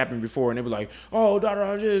that has happened before, and they were like, oh,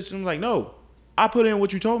 this. And I'm like, no, I put in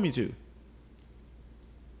what you told me to.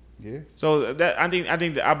 Yeah. So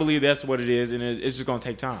I believe that's what it is, and it's just gonna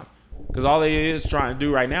take time, because all they is trying to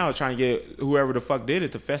do right now is trying to get whoever the fuck did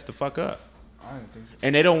it to fess the fuck up. I don't think so.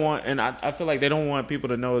 And they don't want, and I feel like they don't want people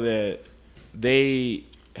to know that they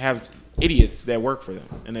have idiots that work for them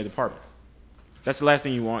in their department. That's the last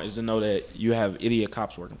thing you want, is to know that you have idiot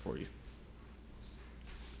cops working for you.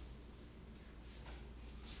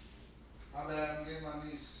 My bad, I'm getting my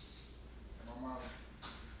niece and my mom.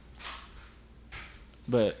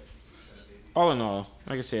 But all in all,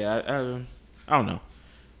 like I said, I don't know.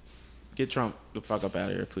 Get Trump the fuck up out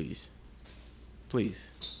of here, please. Please.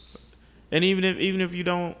 And even if you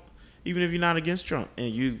don't, even if you're not against Trump and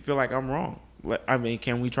you feel like I'm wrong, I mean,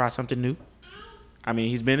 can we try something new? I mean,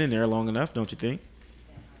 he's been in there long enough, don't you think?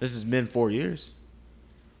 This has been 4 years.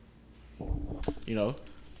 You know,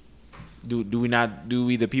 do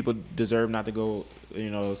we the people deserve not to go,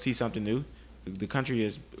 see something new? The country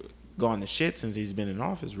has gone to shit since he's been in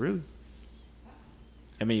office, really.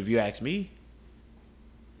 I mean, if you ask me,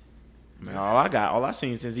 I mean, all I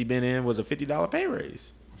seen since he been in was a $50 pay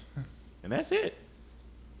raise, and that's it.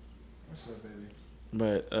 What's up, baby?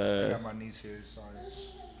 But I got my niece here. Sorry.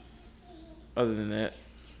 Other than that,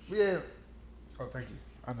 yeah. Oh, thank you.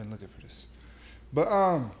 I've been looking for this. But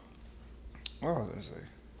what was I gonna say?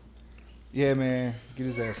 Yeah, man, get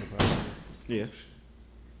his ass up out of here.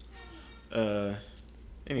 Yeah.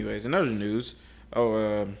 Anyways, in other news. Go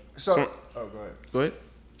ahead. Go ahead.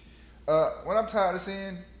 What I'm tired of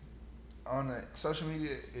seeing on the social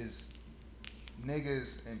media is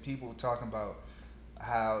niggas and people talking about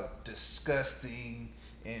how disgusting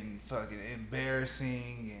and fucking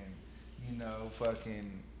embarrassing and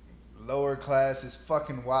fucking lower class this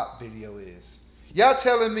fucking WAP video is. Y'all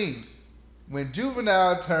telling me when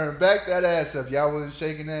Juvenile turned back that ass up, y'all wasn't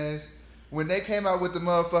shaking ass? When they came out with the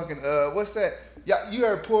motherfucking what's that? Y'all, you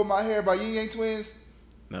heard Pull My Hair by Ying Yang Twins?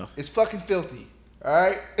 No. It's fucking filthy.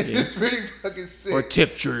 Alright? Yeah. It's pretty fucking sick. Or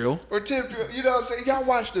Tip Drill. You know what I'm saying? Y'all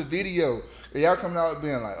watch the video and y'all coming out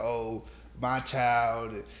being like, oh, my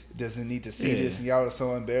child doesn't need to see this, and y'all are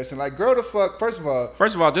so embarrassing. Like, grow the fuck. First of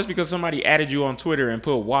all, just because somebody added you on Twitter and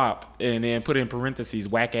put WAP and then put in parentheses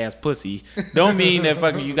whack ass pussy, don't mean that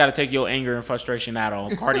fucking you got to take your anger and frustration out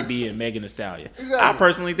on Cardi B and Megan Thee Stallion. Exactly. I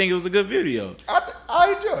personally think it was a good video.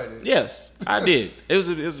 I enjoyed it. Yes, I did. It was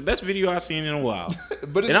the best video I've seen in a while.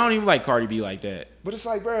 And I don't even like Cardi B like that. But it's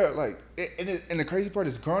like, bro, like, and the crazy part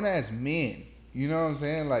is grown ass men. You know what I'm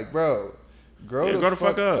saying? Like, bro. Grow the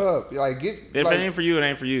fuck up. Like, if it ain't for you, it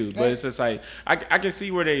ain't for you. But it's just like I can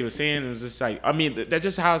see where they were saying it was just like, I mean, that's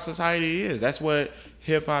just how society is. That's what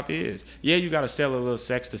hip hop is. Yeah, you gotta sell a little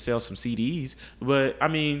sex to sell some CDs, but I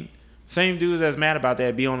mean, same dudes that's mad about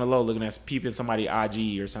that be on the low looking at peeping somebody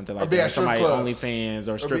IG or something like that, or somebody OnlyFans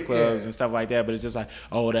or strip clubs and stuff like that. But it's just like,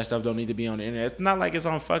 oh, that stuff don't need to be on the internet. It's not like it's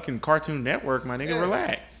on fucking Cartoon Network, my nigga. Yeah.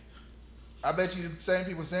 Relax. I bet you the same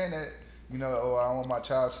people saying that. I don't want my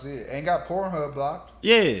child to see it. Ain't got Pornhub blocked.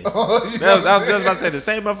 Yeah. I was just about to say, the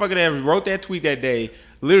same motherfucker that wrote that tweet that day,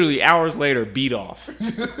 literally hours later, beat off.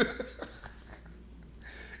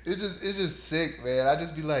 It's just sick, man. I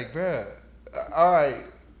just be like, bruh, all right.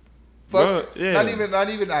 Fuck. Bro, yeah. Not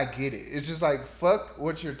even I get it. It's just like, fuck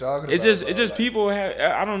what you're talking about. It's just people have,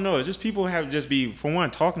 I don't know. It's just people have just be, for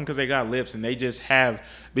one, talking because they got lips, and they just have,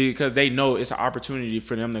 because they know it's an opportunity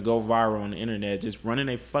for them to go viral on the internet, just running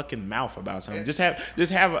a fucking mouth about something. Just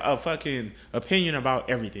have a fucking opinion about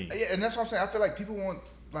everything. Yeah, and that's what I'm saying. I feel like people want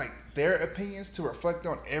like their opinions to reflect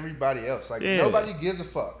on everybody else. Like nobody gives a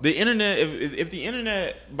fuck. The internet, if the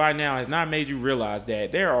internet by now has not made you realize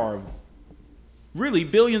that there are really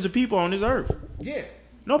billions of people on this earth. Yeah.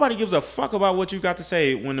 Nobody gives a fuck about what you got to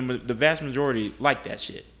say when the vast majority like that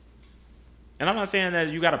shit. And I'm not saying that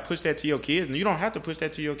you got to push that to your kids. And you don't have to push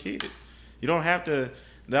that to your kids. You don't have to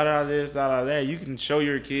this, that. You can show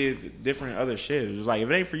your kids different other shit. It's just like, if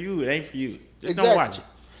it ain't for you, it ain't for you. Just don't watch it.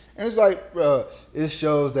 And it's like, it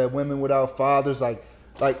shows that women without fathers, like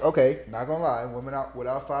okay, not gonna lie, women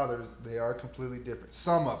without fathers, they are completely different.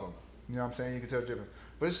 Some of them, you know what I'm saying? You can tell different.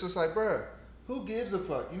 But it's just like, bruh, who gives a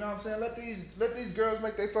fuck? You know what I'm saying? Let these girls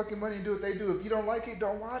make their fucking money and do what they do. If you don't like it,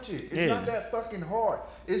 don't watch it. It's not that fucking hard.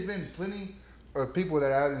 It's been plenty of people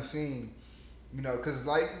that I haven't seen, because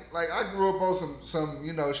like I grew up on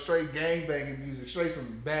some straight gang banging music, straight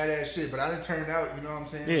some badass shit, but I didn't turn out, you know what I'm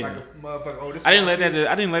saying? Yeah. Like a motherfucker. Oh, this. I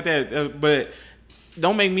didn't let that. But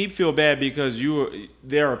don't make me feel bad because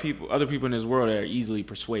there are other people in this world that are easily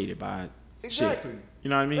persuaded by exactly. Shit. You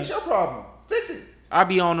know what I mean? That's your problem. Fix it. I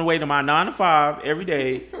be on the way to my 9 to 5 every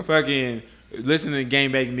day, fucking listening to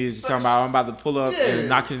game banging music, talking about I'm about to pull up and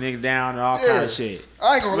knock the nigga down and all kind of shit.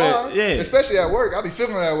 I ain't gonna lie. Yeah. Especially at work, I be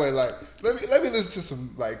feeling that way. Like, let me listen to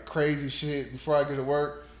some like crazy shit before I get to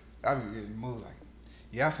work. I be getting moved like,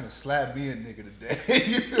 yeah, I'm finna slap me a nigga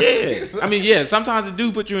today. Yeah. I mean, yeah, sometimes it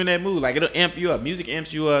do put you in that mood. Like, it'll amp you up. Music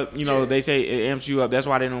amps you up. You know, they say it amps you up. That's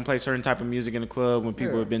why they don't play certain type of music in the club when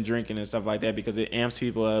people have been drinking and stuff like that, because it amps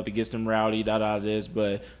people up. It gets them rowdy, this.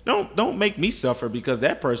 But don't make me suffer because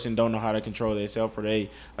that person don't know how to control themselves, or they,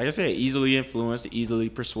 like I said, easily influenced, easily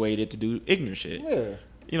persuaded to do ignorant shit. Yeah.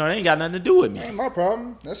 You know, they ain't got nothing to do with me. Ain't my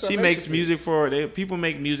problem. She makes music for, people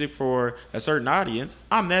make music for a certain audience.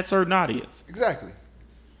 I'm that certain audience. Exactly.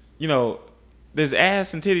 You know, there's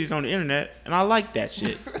ass and titties on the internet, and I like that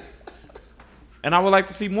shit. And I would like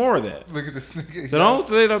to see more of that. Look at this nigga. So don't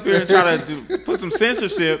sit up here and try to put some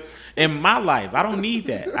censorship in my life. I don't need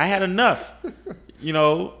that. I had enough. You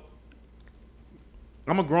know,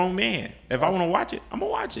 I'm a grown man. If I want to watch it, I'm going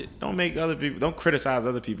to watch it. Don't criticize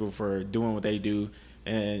other people for doing what they do.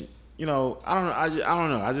 And, you know, I don't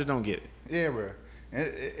know. I just don't get it. Yeah, bro.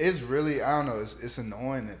 It's really, I don't know. It's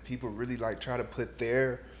annoying that people really like try to put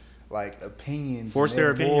their like opinions, force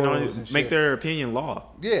their opinion on it, make their opinion law.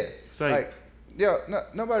 Yeah, it's like yeah,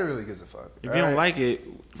 nobody really gives a fuck. If you don't like it,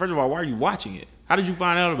 first of all, why are you watching it? How did you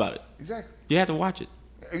find out about it? Exactly. You have to watch it.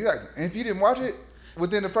 Exactly. And if you didn't watch it,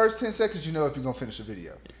 within the first 10 seconds, you know if you're gonna finish the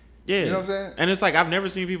video. Yeah. You know what I'm saying? And it's like I've never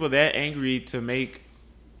seen people that angry to make,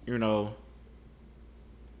 you know,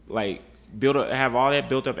 like have all that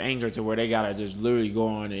built up anger to where they gotta just literally go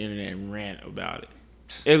on the internet and rant about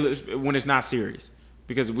it. When it's not serious.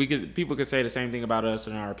 Because people could say the same thing about us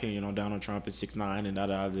and our opinion on Donald Trump is 6ix9ine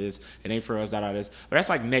and this. It ain't for us, this. But that's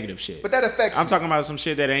like negative shit. But that affects I'm talking about some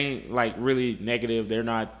shit that ain't like really negative. They're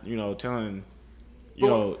not, you know, telling, you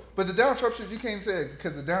know. But the Donald Trump shit, you can't say it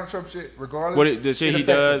because the Donald Trump shit, regardless. The shit he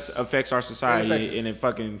does affects our society, and it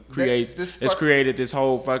fucking creates. It's created this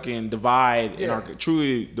whole fucking divide in our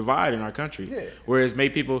divide in our country. Yeah. Whereas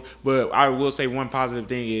made people, but I will say one positive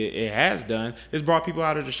thing it has done is brought people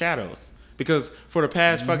out of the shadows. Because for the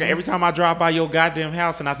past fucking every time I drive by your goddamn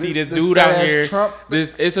house and I see this dude out here,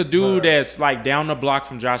 it's a dude that's like down the block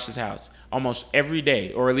from Josh's house almost every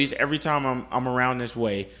day, or at least every time I'm around this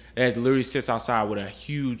way, that literally sits outside with a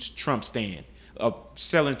huge Trump stand,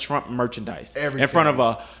 selling Trump merchandise in front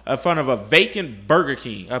of a vacant Burger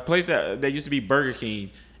King, a place that used to be Burger King,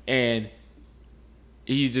 and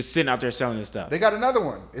he's just sitting out there selling this stuff. They got another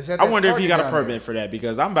one. I wonder if he got a permit for that,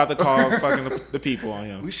 because I'm about to call fucking the people on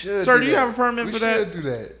him. We should. Sir, do you have a permit for that? We should do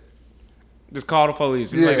that. Just call the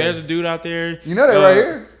police. Like, there's a dude out there. You know that right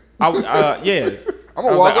here? Yeah.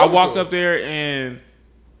 I walked up there, and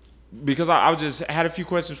because I just had a few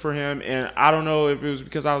questions for him, and I don't know if it was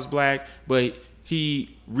because I was black, but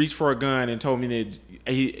he reached for a gun and told me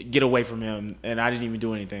to get away from him, and I didn't even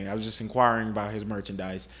do anything. I was just inquiring about his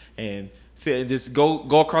merchandise, and sit and just go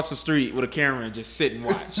across the street with a camera and just sit and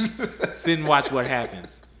watch. Sit and watch what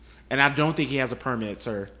happens. And I don't think he has a permit,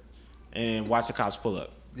 sir. And watch the cops pull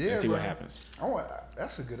up and see what happens.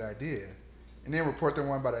 That's a good idea. And then report the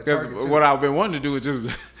one by that Because Target. what I've been wanting to do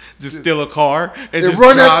is just steal a car and just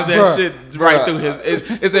drive that shit right through his.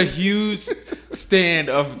 It's a huge stand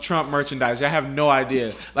of Trump merchandise. I have no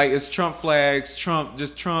idea. Like, it's Trump flags,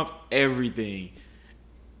 Trump everything.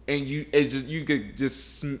 And you could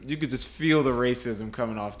just feel the racism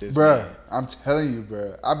coming off this. Bruh, man. I'm telling you,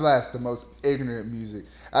 bruh. I blast the most ignorant music.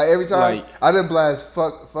 Every time I done blast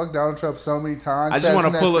fuck Donald Trump so many times. I just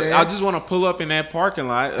want to pull up in that parking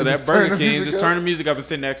lot of that Burger King, just turn the music up and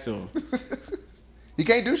sit next to him. He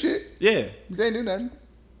can't do shit. Yeah, he can't do nothing.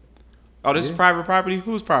 Oh, this is private property?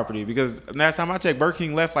 Whose property? Because last time I checked, Burger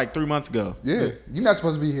King left like 3 months ago. Yeah, you're not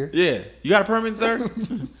supposed to be here. Yeah. You got a permit, sir?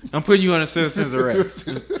 I'm putting you on a citizen's arrest.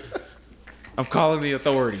 I'm calling the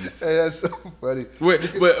authorities. Hey, that's so funny.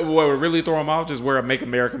 What would really throw him off, just wear a Make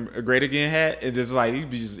America Great Again hat, and just like,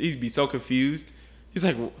 he'd be so confused. He's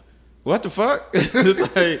like, what the fuck?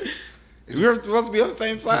 It's like, we're supposed to be on the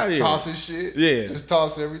same side here. Just tossing shit. Yeah. Just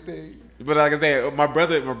toss everything. But like I said, my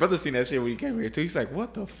brother seen that shit when he came here too. He's like,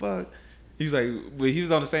 what the fuck? He's like, but he was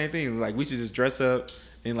on the same thing. Like, we should just dress up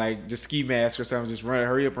and like just ski mask or something, just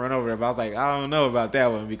hurry up and run over there. But I was like, I don't know about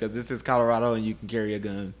that one, because this is Colorado and you can carry a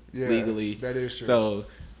gun legally. That is true. So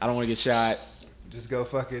I don't want to get shot. Just go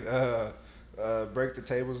fucking break the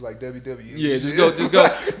tables like WWE. Yeah,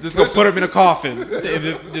 just go put him in a coffin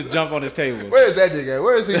and just jump on his tables. Where is that nigga at?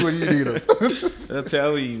 Where is he when you need him? I'm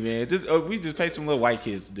telling you, man. We just pay some little white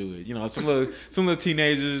kids to do it. You know, some little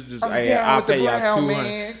teenagers. Just I'll pay y'all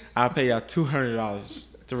 $200. I'll pay y'all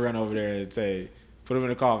 $200 to run over there and say, put him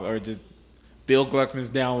in a coffin, or just Bill Gluckman's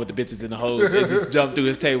down with the bitches in the hose and just jump through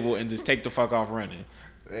his table and just take the fuck off running.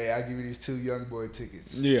 Hey, I'll give you these 2 young boy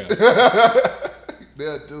tickets. Yeah.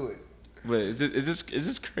 They'll do it. But it's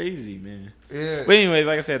just crazy, man. Yeah. But anyways,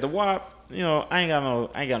 like I said, the WAP, I ain't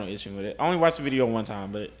got no issue with it. I only watched the video one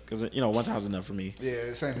time, but because one time's enough for me.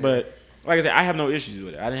 Yeah, same here. But like I said, I have no issues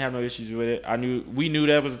with it. I didn't have no issues with it. We knew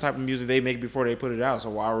that was the type of music they make before they put it out.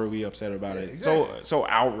 So why were we upset about it? Exactly. So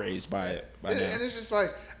outraged by it. By now. And it's just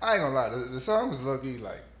like, I ain't gonna lie, the song was low key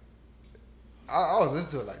like, I was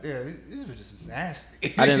listening to it like, damn, this bitch is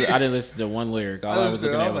nasty. I didn't listen to one lyric. All I was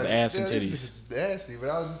looking at was ass and titties. This bitch is nasty, but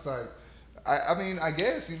I was just like, I mean, I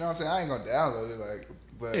guess, you know what I'm saying? I ain't gonna download it, like,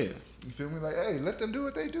 but you feel me? Like, hey, let them do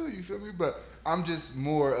what they do, you feel me? But I'm just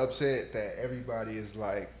more upset that everybody is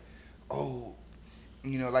like, oh,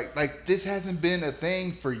 like this hasn't been a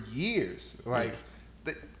thing for years. Like,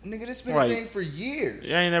 nigga, this been a thing for years.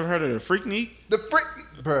 Yeah, I ain't never heard of the Freaknik? The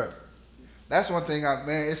bruh. That's one thing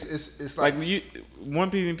it's like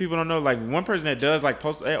one thing people don't know, like one person that does like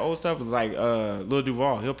post old stuff is like Lil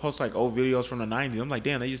Duval. He'll post like old videos from the 90s. I'm like,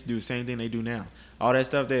 damn, they used to do the same thing they do now. All that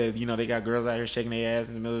stuff that they got girls out here shaking their ass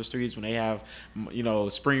in the middle of the streets when they have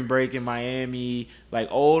spring break in Miami, like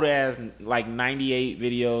old ass like 98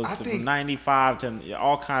 videos from 95 to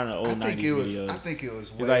all kind of old 90s videos. I think it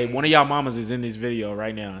was it's like one of y'all mamas is in this video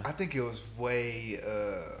right now. I think it was way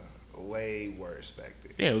worse back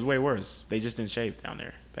then. Yeah, it was way worse. They just didn't shave down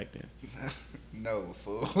there back then. No,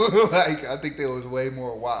 fool. Like, I think there was way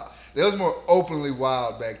more wild. There was more openly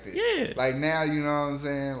wild back then. Yeah. Like, now, you know what I'm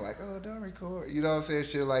saying? Like, oh, don't record. You know what I'm saying?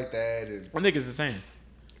 Shit like that. And I think it's the same.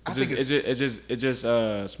 It's just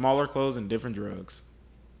smaller clothes and different drugs.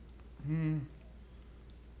 I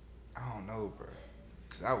don't know, bro.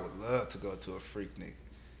 Because I would love to go to a Freaknik.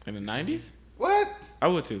 In the 90s? What? I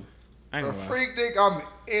would too. I ain't gonna lie. Freaknik, I'm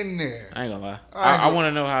in there. I ain't gonna lie. I want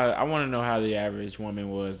to know how. I want to know how the average woman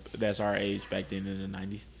was. That's our age back then in the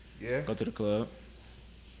 90s. Yeah. Go to the club.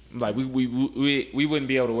 Like we wouldn't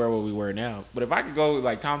be able to wear what we wear now. But if I could go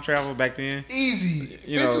like time travel back then, easy.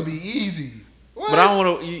 This would be easy. What? But I don't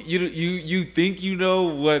want to. You think you know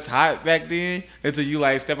what's hot back then until you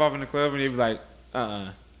like step off in the club and they be like,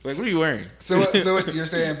 Like, what are you wearing? So what you're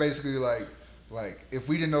saying basically like if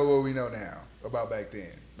we didn't know what we know now about back then,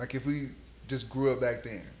 like if we just grew up back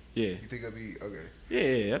then, you think it'd be okay?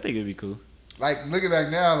 Yeah, I think it'd be cool. Like looking back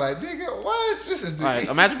now, like nigga, what? This is like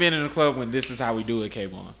imagine being in a club when this is how we do it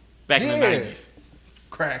came on back in the 90s.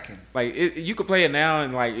 Cracking. Like you could play it now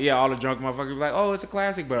and like all the drunk motherfuckers be like, oh, it's a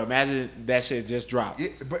classic, but imagine that shit just dropped. Yeah,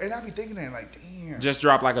 but and I be thinking that like, damn. Just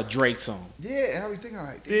dropped like a Drake song. Yeah, and I be thinking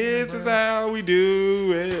like, damn, this is how we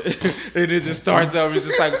do it, and it just starts up. It's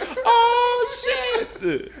just like, oh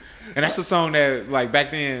shit. And that's a song that like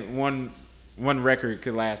back then one record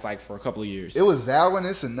could last like for a couple of years. It was that one.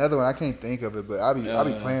 It's another one. I can't think of it, but I be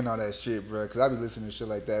playing all that shit, bro, because I be listening to shit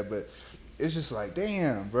like that, but. It's just like,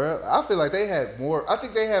 damn, bro. I feel like they had more. I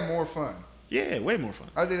think they had more fun. Yeah, way more fun.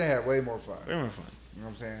 I think they had way more fun. Way more fun. You know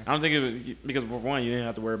what I'm saying? I don't think it was because for one, you didn't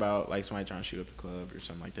have to worry about like somebody trying to shoot up the club or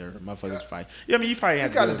something like that, or motherfuckers fight. Yeah, I mean, you probably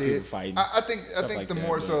had to deal with people fighting. I think like the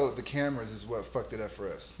more so the cameras is what fucked it up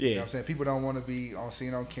for us. Yeah, you know what I'm saying? People don't want to be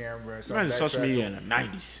seen on camera. Imagine social media in the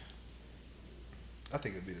 90s. I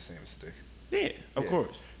think it'd be the same as today. Yeah, of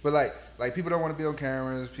course. But like people don't want to be on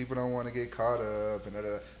cameras. People don't want to get caught up and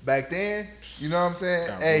back then, you know what I'm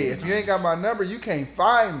saying? Hey, if you ain't got my number, you can't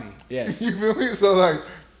find me. Yes. You feel me? So like,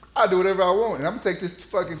 I do whatever I want, and I'm gonna take this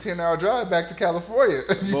fucking 10-hour drive back to California.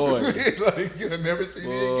 Boy, like you'll never see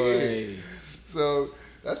me again. So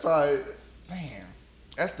that's probably, man.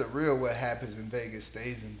 That's the real what happens in Vegas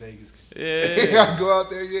stays in Vegas. Yeah. I go out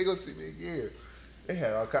there, you ain't gonna see me again. They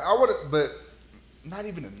had all kinds. I would, but not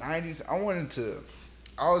even the 90s. I wanted to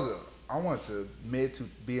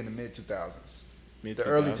be in the mid 2000s, the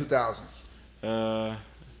early 2000s.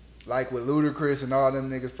 Like with Ludacris and all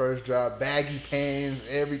them niggas first drop, baggy pants,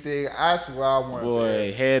 everything. I swear I wanted.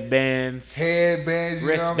 Boy, headbands,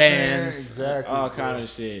 wristbands, exactly, all kind of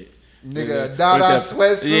shit. Nigga, Dada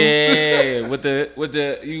sweatsuit. Yeah, with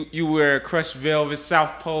the you wear a crushed velvet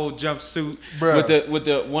South Pole jumpsuit. Bruh. with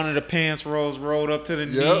the one of the pants rolled up to the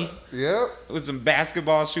knee. Yep. With some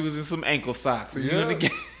basketball shoes and some ankle socks. And you in the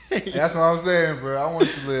game. That's what I'm saying, bro. I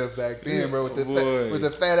wanted to live back then, bro, with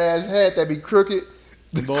the fat ass hat that be crooked.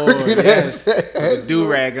 Yes. With the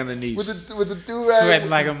do-rag underneath. With the do-rag. Sweating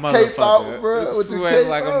like a motherfucker. Out, bro. Sweating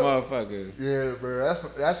like a motherfucker. Yeah, bro.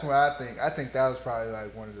 That's what I think. I think that was probably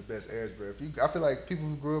like one of the best eras, bro. I feel like people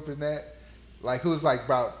who grew up in that, like who was like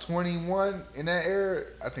about 21 in that era,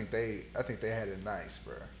 I think they had it nice,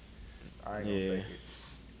 bro. I ain't gonna fake it.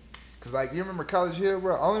 Cause like you remember College Hill,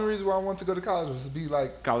 bro. Only reason why I wanted to go to college was to be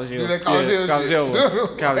like College Hill. Do that College Hill College shit. Hill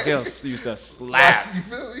was College Hill used to slap. Like, you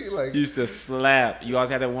feel me? Like used to slap. You always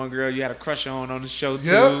had that one girl you had a crush on the show too.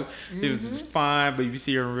 Yep. It was just fine, but you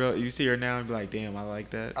see her in real, you see her now and be like, damn, I like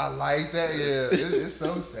that. I like that. Yeah, it's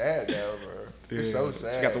so sad though, bro. It's so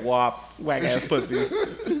sad. She got the wop, whack ass pussy.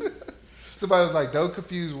 Somebody was like, "Don't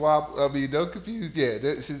confuse WAP." I mean, don't confuse. Yeah,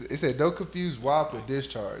 it said, "Don't confuse WAP with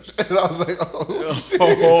discharge." And I was like, "Oh shit!"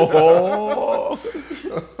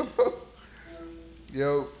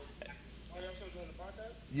 Yo.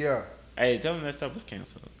 Yeah. Hey, tell them that stuff was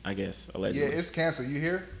canceled. I guess allegedly. Yeah, it's canceled. You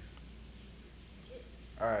here?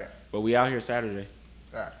 All right. But we out here Saturday.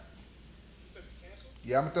 All right.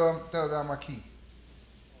 Yeah, I'm gonna throw down my key.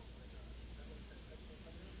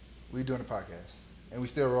 We doing a podcast. And we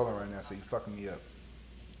still rolling right now, so you fucking me up.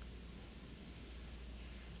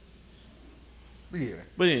 But yeah.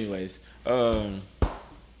 But anyways, what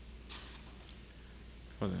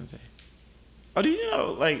was I gonna say? Oh, do you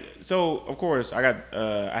know, like, so of course I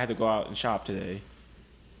had to go out and shop today,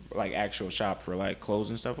 like actual shop for like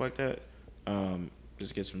clothes and stuff like that.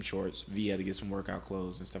 Just get some shorts. V had to get some workout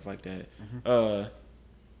clothes and stuff like that. Mm-hmm.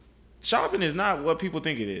 Shopping is not what people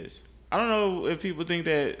think it is. I don't know if people think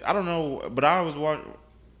that. I don't know, but I was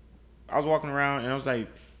walking around and I was like,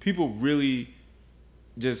 people really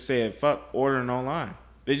just said fuck ordering online.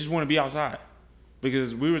 They just want to be outside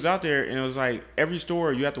because we was out there and it was like every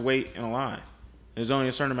store you have to wait in a line. There's only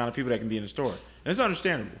a certain amount of people that can be in the store, and it's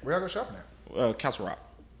understandable. Where y'all go shopping at? Castle Rock.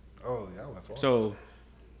 Oh yeah, I went far. So,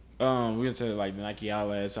 we went to like the Nike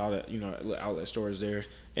outlets, all that outlet stores there,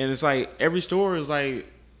 and it's like every store is like.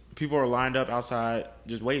 People are lined up outside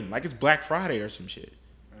just waiting. Like it's Black Friday or some shit.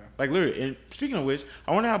 Yeah. Like literally. And speaking of which,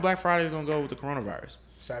 I wonder how Black Friday is going to go with the coronavirus.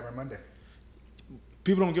 Cyber Monday.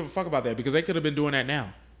 People don't give a fuck about that because they could have been doing that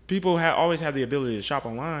now. People always have the ability to shop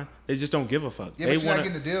online. They just don't give a fuck. Yeah, but you're not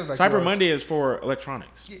getting the deals like Cyber Monday is for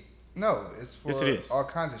electronics. Yeah, no, it's for yes, it is. All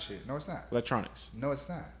kinds of shit. No, it's not. Electronics. No, it's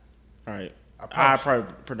not. All right. I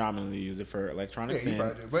probably predominantly use it for electronics,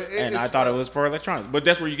 and I thought it was for electronics. But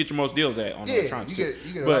that's where you get your most deals at on electronics. You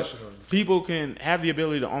get but people can have the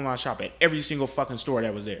ability to online shop at every single fucking store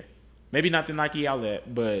that was there. Maybe not the Nike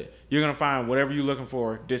outlet, but you're gonna find whatever you're looking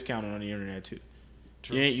for discounted on the internet too.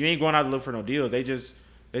 True. You ain't going out to look for no deals. They just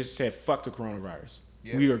said fuck the coronavirus.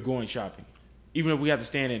 Yeah. We are going shopping, even if we have to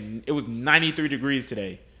stand in. It was 93 degrees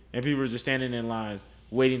today, and people were just standing in lines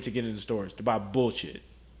waiting to get in the stores to buy bullshit.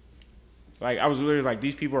 Like, I was literally like,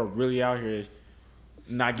 these people are really out here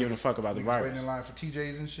not giving a fuck about the virus. Waiting in line for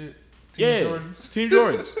TJs and shit? Team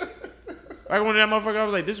Jordans. Like, when that motherfucker, I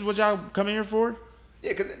was like, this is what y'all coming here for?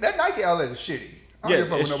 Yeah, because that Nike outlet is shitty. I don't give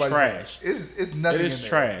a fuck it's trash. It's nothing in there. It is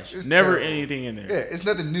trash. It's never anything in there. Yeah, it's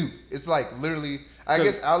nothing new. It's like literally, I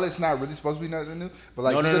guess outlet's not really supposed to be nothing new, but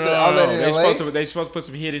like you go to the outlet in LA. They're supposed to put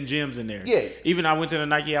some hidden gems in there. Yeah. Even I went to the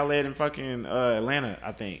Nike outlet in fucking Atlanta,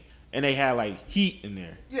 I think, and they had like heat in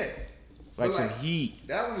there. Yeah. Like some heat.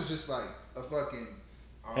 That one was just like a fucking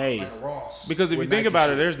like a Ross. Because if you think about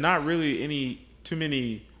it, there's not really too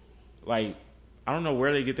many, like, I don't know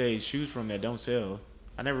where they get their shoes from that don't sell.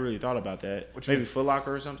 I never really thought about that. Maybe Foot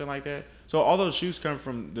Locker or something like that. So all those shoes come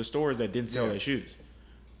from the stores that didn't sell their shoes.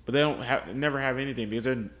 But they never have anything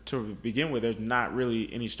because to begin with, there's not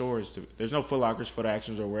really any stores. There's no Foot Lockers, Foot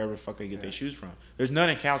Actions, or wherever the fuck they get their shoes from. There's none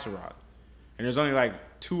in Castle Rock. And there's only like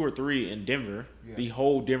 2 or 3 in Denver, the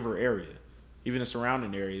whole Denver area, even the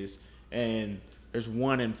surrounding areas. And there's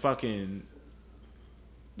one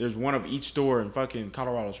of each store in fucking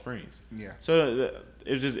Colorado Springs. Yeah. So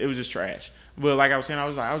it was just trash. But like I was saying, I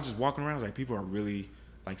was just walking around. I was like, people are really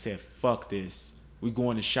like saying, fuck this. We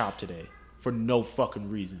going to shop today for no fucking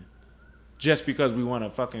reason, just because we want to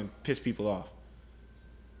fucking piss people off.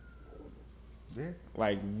 Yeah.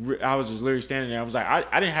 Like, I was just literally standing there. I was like,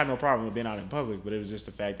 I didn't have no problem with being out in public, but it was just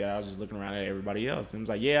the fact that I was just looking around at everybody else. And I was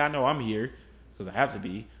like, yeah, I know I'm here because I have to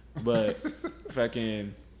be. But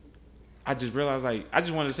fucking, I just realized, like, I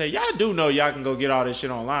just wanted to say, y'all do know y'all can go get all this shit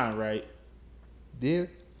online, right? Yeah.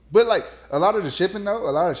 But, like, a lot of the shipping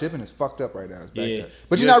is fucked up right now. It's backed up.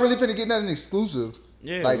 But you're not really finna get nothing exclusive.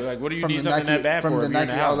 Yeah, like what do you need something that bad for? From the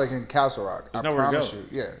Nike outlet in Castle Rock. I promise you.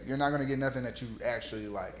 Yeah, you're not gonna get nothing that you actually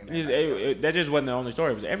like. That just wasn't the only store.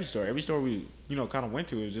 It was every store. Every store we kind of went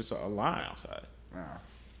to, it was just a line outside.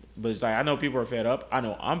 But it's like, I know people are fed up. I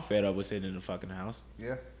know I'm fed up with sitting in the fucking house.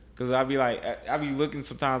 Yeah. Cause I be looking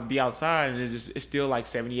sometimes, be outside, and it's still like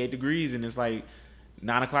 78 degrees, and it's like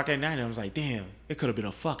 9 o'clock at night, and I was like, damn, it could have been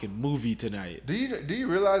a fucking movie tonight. Do you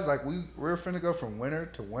realize, like, we're finna go from winter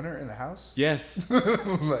to winter in the house? Yes.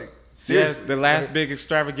 Like, seriously. Yes, the last big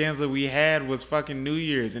extravaganza we had was fucking New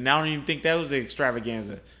Year's, and I don't even think that was an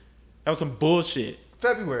extravaganza. That was some bullshit.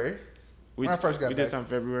 February. When I first got back. We did something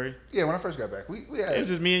February? Yeah, when I first got back. We had... It was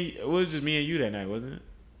just me and you that night, wasn't it?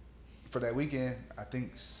 For that weekend, I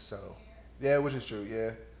think so. Yeah, which is true,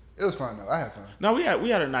 yeah. It was fun, though. I had fun. No, we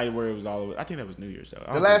had a night where it was all over. I think that was New Year's, though.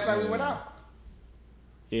 The last night we went out.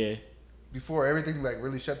 Yeah. Before everything, like,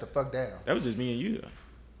 really shut the fuck down. That was just me and you,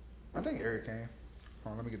 though. I think Eric came.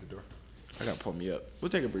 Hold on, let me get the door. I gotta pull me up. We'll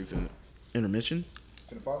take a brief intermission.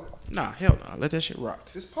 Finna pause it? Nah, hell no. Let that shit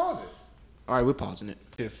rock. Just pause it. All right, we're pausing it.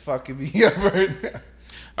 Shit fucking me up right now.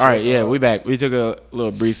 All right, yeah, we back. We took a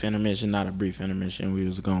little brief intermission, not a brief intermission. We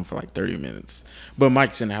was gone for like 30 minutes. But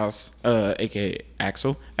Mike's in the house, a.k.a.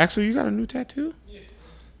 Axel. Axel, you got a new tattoo?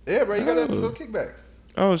 Yeah, bro, you got a little kickback.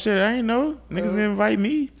 Oh, shit, I ain't know. Niggas didn't invite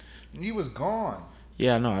me. You was gone.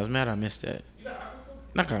 Yeah, I know. I was mad I missed that.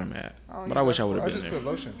 Not kind of mad, but I wish I would have been there. I just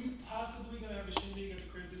put lotion. Are you possibly going to have a shindig at the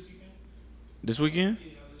crib this weekend? This weekend?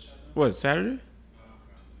 Yeah, I'll let y'all know. What, Saturday?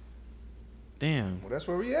 Damn. Well, that's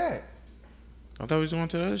where we at. I thought we was going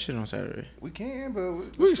to the other shit on Saturday. We can, but...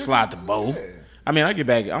 We can slide the boat. Yeah. I mean, I get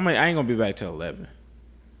back. I ain't going to be back till 11.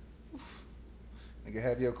 Nigga,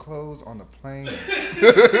 have your clothes on the plane. Get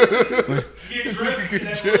dressed in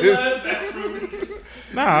that bathroom.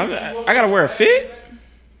 Nah, I got to wear a fit.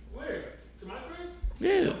 Where? To my crib?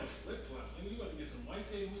 Yeah. Flip-flops. Nigga, you got to get some white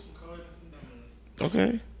tape with some cards and some...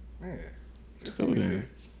 Okay. Yeah. Let's go then.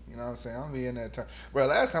 You know what I'm saying? I'll be in that time. Bro,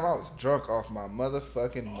 last time I was drunk off my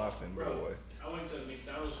motherfucking muffin, boy. I went to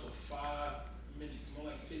McDonald's for 5 minutes, more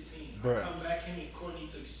like 15. Bruh. I come back, him and Courtney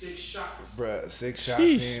took 6 shots. Bruh, 6 shots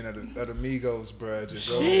Sheesh. in of the Migos, bruh.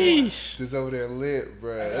 Sheesh. Just over there lit,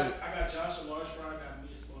 bruh. I got Josh a large fry, I got me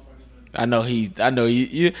a small fry. I know he ain't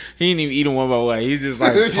even eating one by one. He's just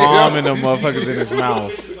like palming them motherfuckers in his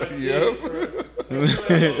mouth.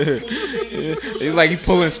 He's like he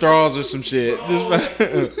pulling straws or some shit. He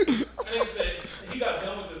got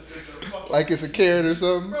done with the fucking... Like it's a carrot or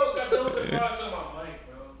something? Bro, got done with the fries on my mic,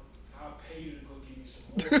 bro. I'll pay you to go give me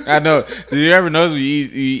some more. I know. Do you ever notice when you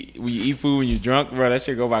eat food when you're drunk, bro? That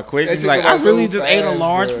shit go by quick. That He's shit like, go by I really so just fast, ate a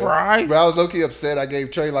large bro. fry. Bro, I was low-key upset. I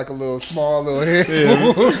gave Trey like a small little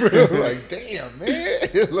handful. Bro. Like, damn, man.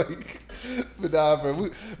 Like, but nah, bro.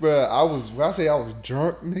 When I say I was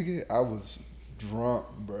drunk, nigga, I was drunk,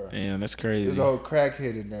 bro. Damn, that's crazy. There's a whole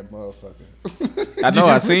crackhead in that motherfucker. I know.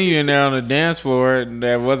 I seen you in there on the dance floor. And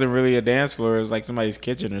that wasn't really a dance floor. It was like somebody's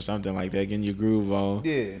kitchen or something like that, getting your groove on.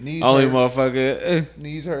 Yeah, knees Only hurt. Motherfucker.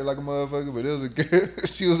 Knees hurt like a motherfucker, but it was a girl.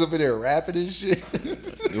 She was up in there rapping and shit.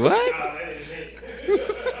 What?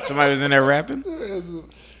 Somebody was in there rapping? It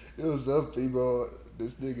was some female.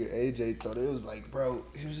 This nigga AJ thought it was like, bro,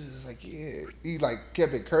 he was just like, yeah. He like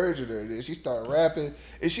kept encouraging her. Then she started rapping,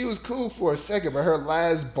 and she was cool for a second, but her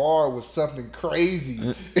last bar was something crazy.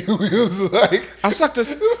 It was like, I sucked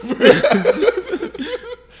this. Bro,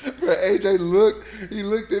 AJ looked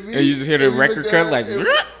at me. And you just hear the record cut like, it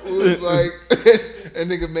was like, and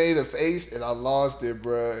nigga made a face, and I lost it,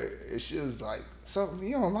 bro. And she was like, something,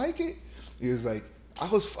 you don't like it? He was like, I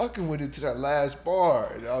was fucking with it to that last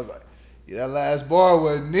bar, and I was like, yeah, that last bar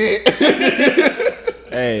wasn't it.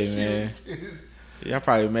 Hey man, y'all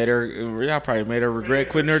probably made her regret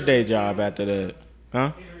quitting her day job after that,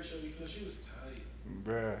 huh? She was tight.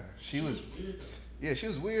 Bruh, she was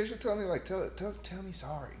weird. She told me like, tell me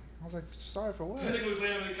sorry. I was like, sorry for what? That nigga was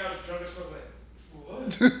laying on the couch drunk as fuck, like, for what? I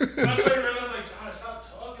turned around, I'm like, Josh, stop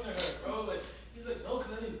talking to her, bro. Like, he's like, no,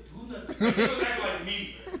 because I didn't do nothing. Like, he was acting like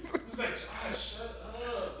me. He was like, Josh, shut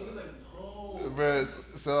up. He was like, no. Bruh,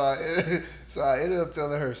 so I ended up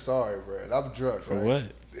telling her sorry, bruh. And I'm drunk, For right? what?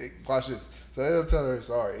 Watch this. So I ended up telling her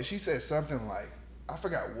sorry. And she said something like, I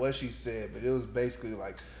forgot what she said, but it was basically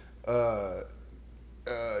like,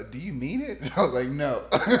 do you mean it? And I was like, no.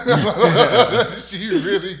 She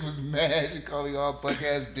really was mad. She called me all fuck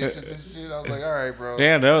ass bitches and shit. I was like, all right, bro.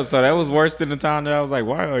 Damn, that was worse than the time that I was like,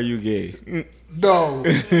 why are you gay? No.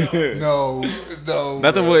 Nothing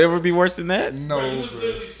will ever be worse than that. No, Bro, he was bro.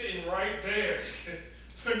 literally sitting right there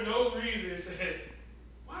for no reason. Said,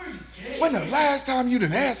 "Why are you gay?" When the last time you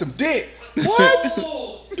done had some dick? What?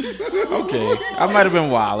 Oh. Okay, I might have been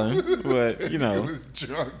wilding, but you He know. was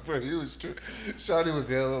drunk, bro. He was drunk. Shawty was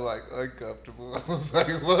hella like uncomfortable. I was like,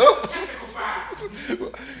 well, Technical foul.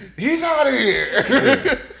 he's out of here.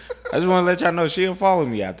 I just want to let y'all know she'll follow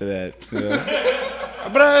me after that. But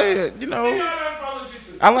Yeah, I followed you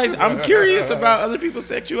too. I'm curious about other people's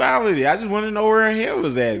sexuality. I just want to know where her head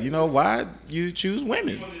was at. You know, why you choose You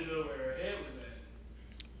women wanted to know where her head was at.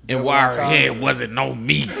 and why her head wasn't on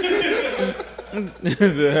me.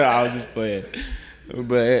 I was just playing.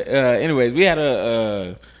 But anyways, we had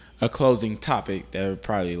a closing topic that would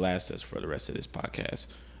probably last us for the rest of this podcast.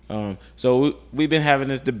 So we've been having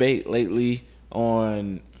this debate lately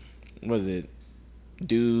on, what is it,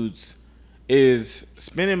 dudes, is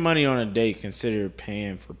spending money on a date considered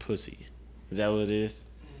paying for pussy? Is that what it is?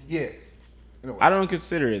 Yeah. I don't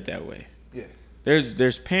consider it that way. Yeah.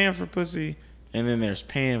 There's paying for pussy, and then there's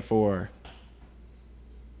paying for,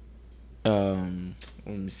 let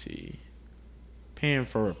me see, paying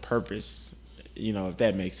for a purpose, if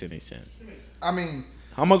that makes any sense. I mean,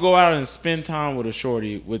 I'm going to go out and spend time with a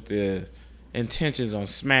shorty with the intentions on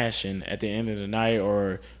smashing at the end of the night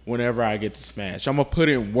or whenever I get to smash. I'm going to put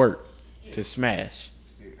in work to smash.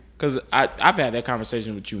 Because I've had that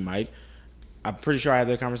conversation with you, Mike. I'm pretty sure I had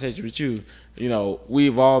that conversation with you.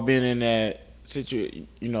 We've all been in that situation,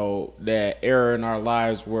 that era in our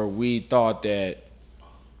lives where we thought that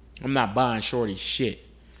I'm not buying shorty shit.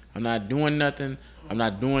 I'm not doing nothing. I'm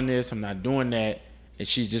not doing this. I'm not doing that. And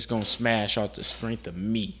she's just going to smash off the strength of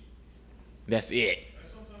me. That's it.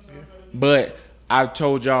 Yeah. But I've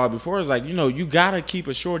told y'all before, it's like, you got to keep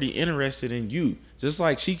a shorty interested in you. Just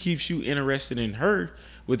like she keeps you interested in her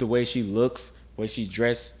with the way she looks, the way she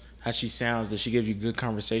dressed, how she sounds. Does she give you good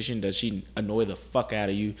conversation? Does she annoy the fuck out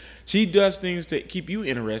of you? She does things to keep you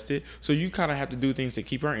interested, so you kind of have to do things to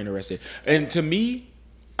keep her interested. And to me,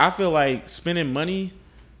 I feel like spending money,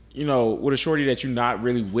 with a shorty that you're not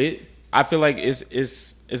really with, I feel like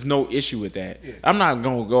it's no issue with that. Yeah. I'm not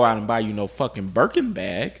gonna go out and buy you no fucking Birkin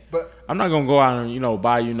bag. But I'm not gonna go out and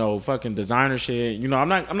buy you no fucking designer shit.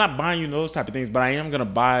 I'm not buying you those type of things. But I am gonna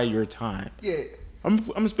buy your time. Yeah. I'm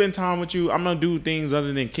gonna spend time with you. I'm gonna do things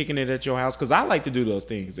other than kicking it at your house because I like to do those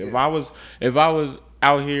things. Yeah. If I was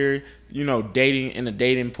out here, dating in a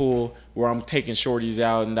dating pool where I'm taking shorties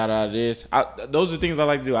out and this, those are things I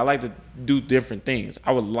like to do. I like to do different things.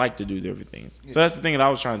 I would like to do different things. Yeah. So that's the thing that I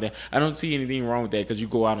was trying to do. I don't see anything wrong with that because you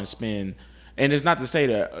go out and spend. And it's not to say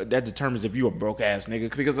that determines if you a broke ass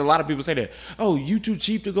nigga, because a lot of people say that, oh, you too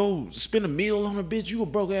cheap to go spend a meal on a bitch. You a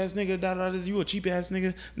broke ass nigga. You a cheap ass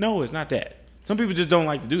nigga. No, it's not that. Some people just don't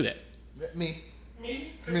like to do that. Me.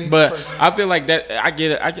 But I feel like that I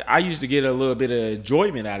get it. I used to get a little bit of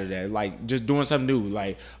enjoyment out of that, like just doing something new.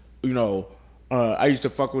 Like, I used to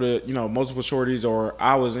fuck with multiple shorties, or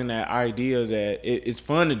I was in that idea that it's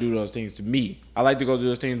fun to do those things. To me, I like to go do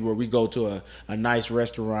those things where we go to a nice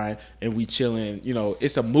restaurant and we chilling.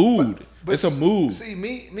 It's a mood. But it's a mood. See,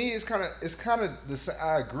 me, it's kind of the same.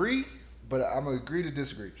 I agree, but I'm gonna agree to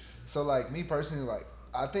disagree. So, like me personally,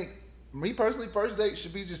 I think first date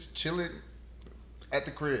should be just chilling at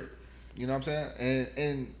the crib. You know what I'm saying?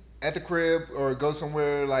 And at the crib, or go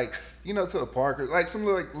somewhere to a park, or like some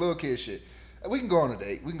little kid shit. We can go on a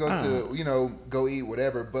date. We can go to go eat,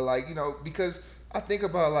 whatever. But because I think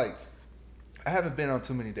about I haven't been on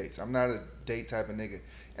too many dates. I'm not a date type of nigga.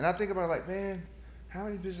 And I think about man, how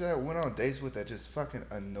many bitches I went on dates with that just fucking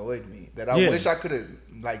annoyed me? That I wish I could have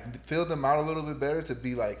filled them out a little bit better to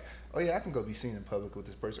be oh yeah, I can go be seen in public with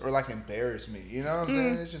this person, or embarrass me. You know what I'm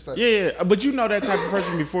saying? It's just yeah, but that type of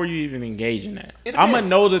person before you even engage in that. I'm gonna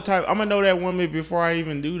know I'm gonna know that woman before I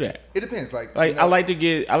even do that. It depends. I like to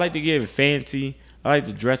get fancy. I like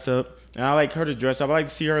to dress up, and I like her to dress up. I like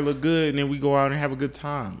to see her look good, and then we go out and have a good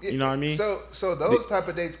time. You know what I mean? So those type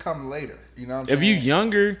of dates come later. You know what I'm saying? If you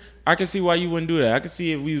younger, I can see why you wouldn't do that. I can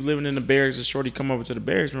see if we was living in the barracks, a shorty come over to the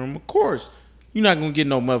barracks room. Of course, you're not gonna get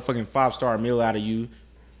no motherfucking 5-star meal out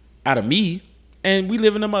of me, and we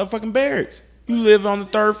live in the motherfucking barracks. You live on the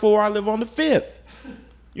 3rd floor, I live on the 5th.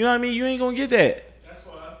 You know what I mean? You ain't gonna get that. That's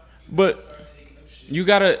why. But you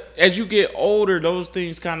gotta, as you get older, those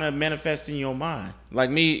things kind of manifest in your mind.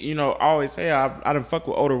 Like me, I always say I done fuck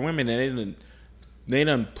with older women, and they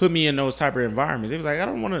done put me in those type of environments. They was like, I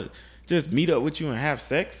don't want to just meet up with you and have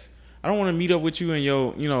sex. I don't want to meet up with you in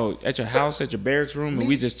your, at your house, at your barracks room, and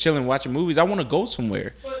we just chilling watching movies. I want to go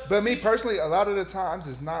somewhere. But me personally, a lot of the times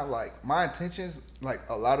it's not my intentions.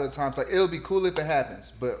 A lot of the times, it'll be cool if it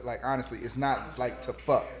happens, but honestly, it's not to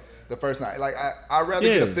fuck the first night. I'd rather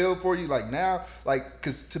get a feel for you now,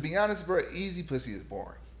 because to be honest, bro, easy pussy is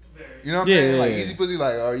boring. You know what I'm saying? Easy pussy,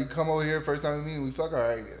 oh, you come over here first time with me and we fuck, all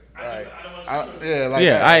right.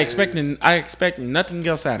 I expect nothing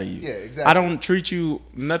else out of you. Yeah, exactly. I don't treat you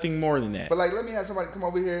nothing more than that. But let me have somebody come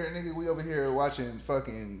over here and nigga, we over here watching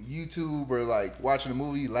fucking YouTube or watching a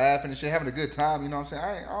movie, laughing and shit, having a good time. You know what I'm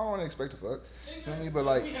saying? I don't want to expect to fuck. Feel me?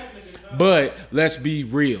 But let's be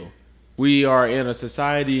real. We are in a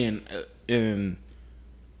society and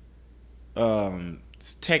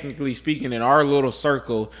technically speaking, in our little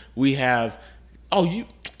circle, we have. Oh,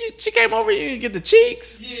 she came over here and get the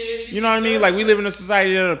cheeks. Yeah, you know what I mean? We live in a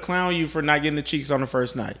society that'll clown you for not getting the cheeks on the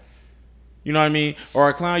first night. You know what I mean? Or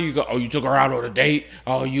a clown, you go, oh, you took her out on a date.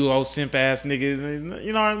 Oh, you old simp ass nigga.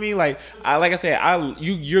 You know what I mean? Like I said,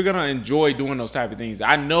 you're gonna enjoy doing those type of things.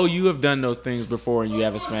 I know you have done those things before, and you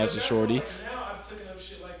haven't smashed a shorty. Like now I've taken up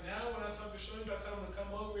shit. Like now when I talk to shorties, I tell them to come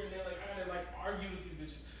over, and they're like, I gotta like argue with these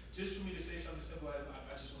bitches just for me to say something simple as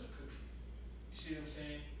I just want to cook for you. You see what I'm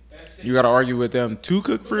saying? That's it. You gotta argue with them to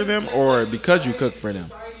cook for them, or because you cook for them.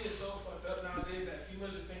 Society is so fucked up nowadays that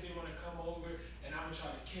females just think they want to come over and I'm gonna try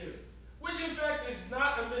to kill it. Which in fact is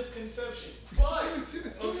not a misconception. But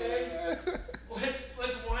okay, let's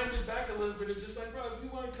wind it back a little bit. It's just like, bro, if you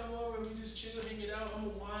want to come over and we just chill, hang it out, I'm a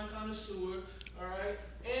wine connoisseur, all right?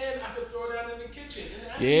 And I could throw down in the kitchen.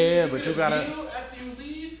 Yeah, but you gotta. After you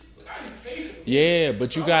leave, look, I didn't pay for it. Yeah,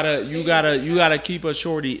 but you gotta keep a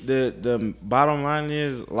shorty. The bottom line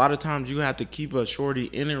is a lot of times you have to keep a shorty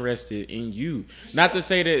interested in you. Not to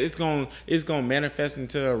say that it's gonna manifest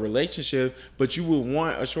into a relationship, but you would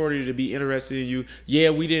want a shorty to be interested in you.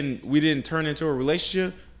 Yeah, we didn't turn into a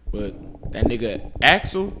relationship, but that nigga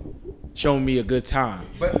Axel showed me a good time.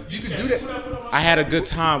 But you can do that. I had a good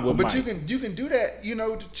time with But Mike. you can do that,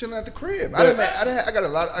 chilling at the crib. I got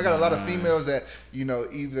a lot of females that,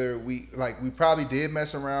 either we probably did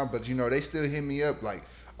mess around, but they still hit me up like,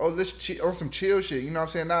 oh, let's chill on some chill shit. You know what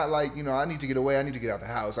I'm saying? Not like, I need to get away, I need to get out the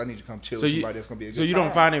house, I need to come chill with somebody that's gonna be a good time. So you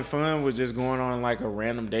don't find it fun with just going on like a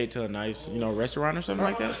random date to a nice, restaurant or something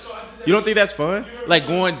like that? You don't think that's fun? Like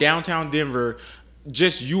going downtown Denver,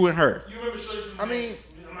 just you and her. You remember Shorty from the mansion?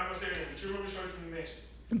 I'm not gonna say anything, but you remember Shorty from the mansion?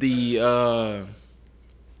 The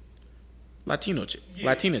Latina chick.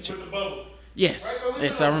 With the bubble. Yes. Right,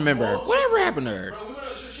 Yes, I remember her. Whatever happened to her? Bro,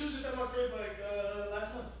 she was just at my crib like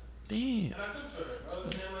last month. Damn. And I cooked for her, bro.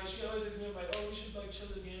 And then like she always hits me up like, oh, we should like chill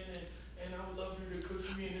again, and I would love for you to cook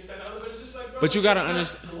for me and this, that, and the other. But it's just like, bro, But you gotta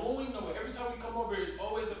understand. Going nowhere. Every time we come over, it's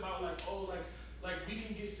always about like, oh, like we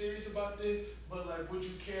can get serious about this, but like, would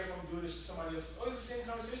you care if I'm doing this to somebody else? It's always the same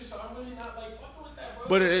conversation. So I'm really not like fucking with that, bro.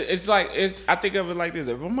 But it's like I think of it like this: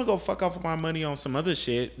 if I'm gonna go fuck off my money on some other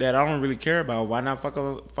shit that I don't really care about, why not fuck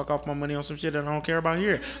off my money on some shit that I don't care about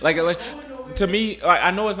here? Like to me, like I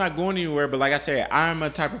know it's not going anywhere, but like I said, I'm a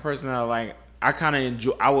type of person that like I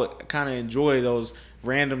would kind of enjoy those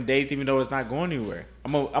random dates, even though it's not going anywhere.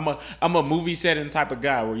 I'm a movie setting type of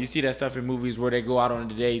guy where you see that stuff in movies where they go out on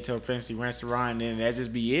a date to a fancy restaurant and that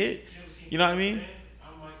just be it. You know what I mean?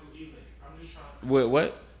 I'm Michael Ealy. I'm just trying to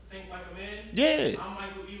What? think like a man. Yeah. I'm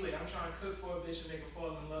Michael Ealy. I'm trying to cook for a bitch and make her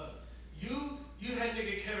fall in love. You had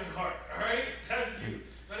nigga Kevin Hart, all right? That's you.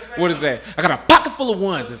 What is that? I got a pocket full of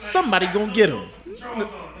ones and somebody gonna get them.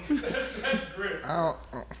 That's grip. I'm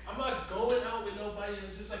not going out with nobody.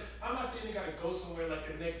 It's just like, I'm not saying you gotta go somewhere like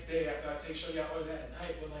the next day after I take show y'all or that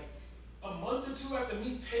night, but like a month or two after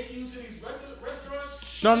me taking you to these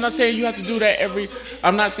restaurants. No, I'm not saying you have to do that every.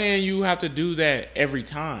 I'm not saying you have to do that every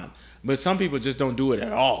time, but some people just don't do it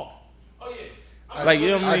at all. Oh yeah. Like you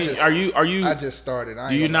know what I mean? Are you? I just started.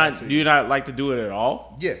 Do you not like to do it at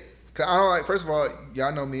all? Yeah, cause I don't like. First of all,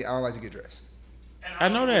 y'all know me. I don't like to get dressed. I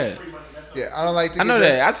know that. Yeah, I don't like to. I know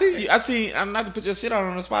that. I see. I'm not to put your shit out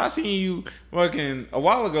on the spot. I seen you working a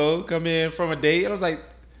while ago come in from a date. I was like,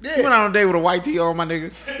 yeah. You went out on a date with a white tee on, my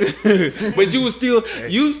nigga. But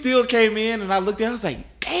you still came in, and I looked at. I was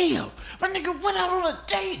like, damn, my nigga went out on a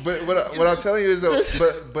date. But what I'm telling you is though,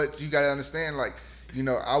 but you gotta understand, like,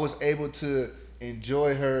 I was able to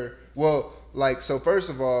enjoy her. Well, like, so first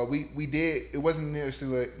of all, we did. It wasn't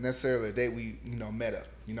necessarily a date. We met up.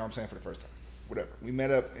 You know what I'm saying, for the first time. Whatever. We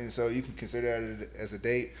met up, and so you can consider that as a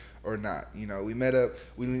date or not. We met up,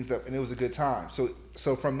 we linked up, and it was a good time.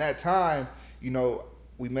 So from that time,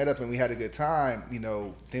 we met up and we had a good time.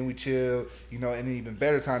 Then we chilled, and an even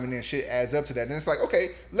better time, and then shit adds up to that. And it's like,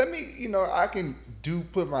 okay, let me, I can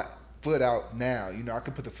put my foot out now. I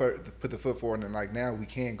can put the foot forward, and like now we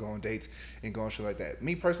can go on dates and go on shit like that.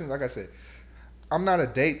 Me personally, like I said, I'm not a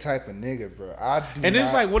date type of nigga, bro.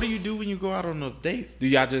 It's like, what do you do when you go out on those dates? Do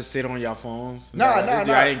y'all just sit on your phones? No.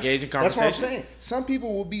 Do y'all engage in conversation? That's what I'm saying. Some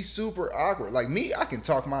people will be super awkward. Like me, I can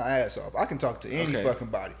talk my ass off. I can talk to any fucking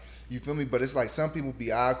body. You feel me? But it's like some people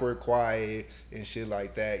be awkward, quiet, and shit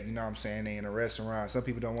like that. You know what I'm saying? They in a restaurant. Some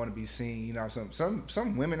people don't want to be seen.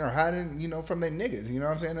 Some women are hiding, from their niggas. You know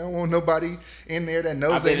what I'm saying? They don't want nobody in there that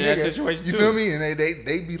knows their nigga. You feel me? And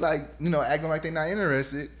they be like, acting like they not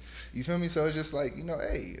interested. You feel me? So it's just like,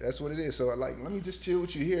 hey, that's what it is. So like, let me just chill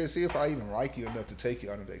with you here and see if I even like you enough to take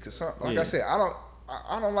you on a date. Cause I said, I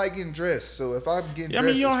don't like getting dressed. So if I'm getting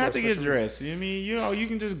dressed, you don't have to get dressed. You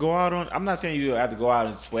can just go out on. I'm not saying you have to go out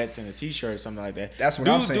in sweats and a t-shirt or something like that. That's what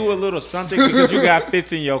I'm saying. Do a little something because you got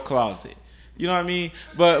fits in your closet. You know what I mean?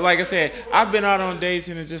 But like I said, I've been out on dates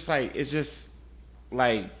and it's just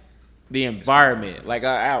like the environment. Like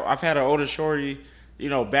I've had an older shorty, you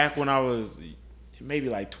know, back when I was maybe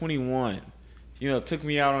like 21. You know, took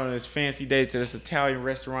me out on this fancy day to this Italian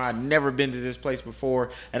restaurant. I'd never been to this place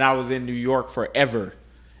before, and I was in New York forever.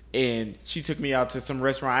 And she took me out to some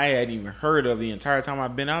restaurant I hadn't even heard of the entire time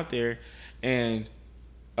I've been out there. And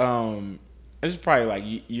this is probably like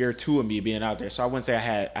year 2 of me being out there. So I wouldn't say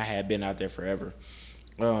I had been out there forever.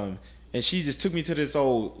 And she just took me to this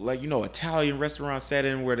old, like, you know, Italian restaurant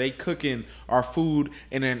setting where they cooking our food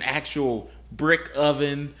in an actual brick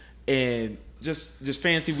oven and just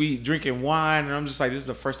fancy. We drinking wine, and I'm just like, this is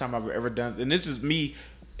the first time I've ever done. And this is me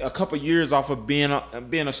a couple years off of being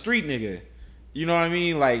a street nigga. You know what I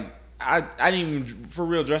mean? Like I didn't even for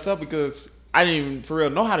real dress up because I didn't even for real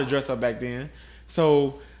know how to dress up back then.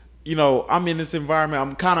 So, you know, I'm in this environment.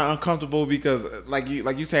 I'm kind of uncomfortable because, like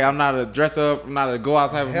you say, I'm not a dress up, I'm not a go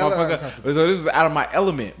out type of motherfucker. So this is out of my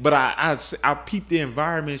element. But I peeped the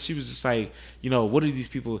environment. She was just like, you know, what are these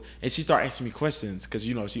people? And she started asking me questions because,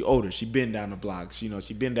 you know, she older. She been down the blocks. You know,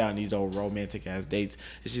 she been down these old romantic ass dates.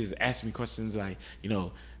 And she just asking me questions like, you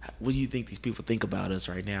know, what do you think these people think about us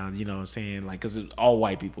right now? You know what I'm saying? Like, because it's all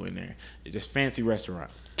white people in there. It's just fancy restaurant.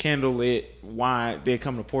 Candlelit, wine. They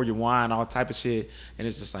come to pour your wine, all type of shit. And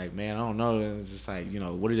it's just like, man, I don't know. And it's just like, you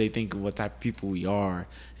know, what do they think of what type of people we are?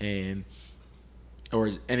 And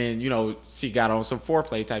then, you know, she got on some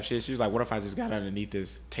foreplay type shit. She was like, what if I just got underneath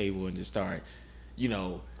this table and just started, you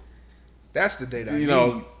know. That's the date I need.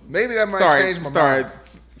 Know, maybe that might change my mind.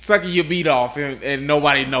 Sucking your meat off and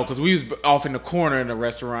nobody know because we was off in the corner in the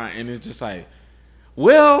restaurant and it's just like,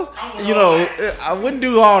 well, you know, I wouldn't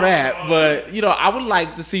do all that, but you know, I would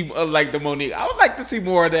like to see like the Monique. I would like to see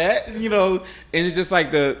more of that, you know. And it's just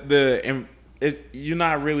like you're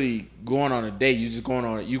not really going on a date. You're just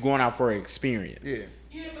going out for an experience. Yeah.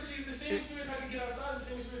 Yeah, but the same experience I could get outside, the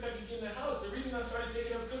same experience I could get in the house. The reason I started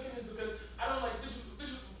taking up cooking is because I don't like bitch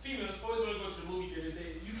females always want to go to the movie theaters.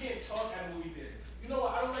 You can't talk at a movie theater. You know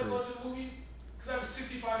what? I don't like going to the movies because I have a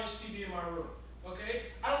 65-inch TV in my room. Okay?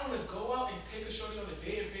 I don't want to go out and take a shorty on a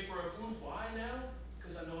date and pay for her food. Why now?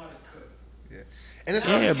 Because I know how to cook. Yeah. And it's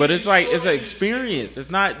but it's like it's an experience. It's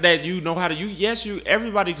not that you know how to.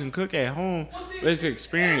 Everybody can cook at home, but it's an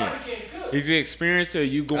experience. It's an experience of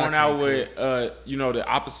you going out with you know, the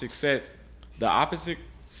opposite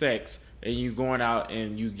sex, and you going out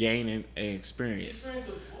and you gaining an experience. Experience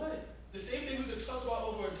of what? The same thing we could talk about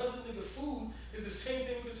over another nigga food is the same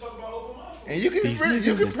thing we could talk about over my food. And you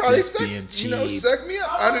can probably suck me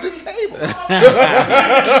up under this table.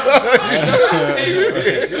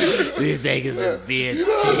 These niggas is being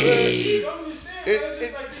cheap. I'm just saying, it's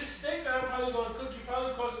just like this steak that I'm probably gonna cook. You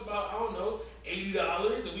probably cost about, I don't know,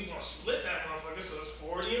 $80, and we gonna split that motherfucker. So it's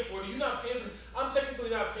 40 and 40. You're not paying for. I'm technically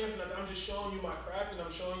not paying for nothing. I'm just showing you my craft and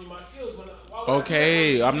I'm showing you my skills.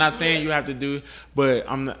 Okay, I'm not saying you have to do, but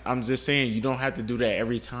I'm just saying you don't have to do that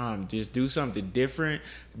every time. Just do something different.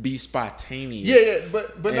 Be spontaneous. Yeah,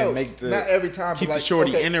 but no, not every time. Keep but the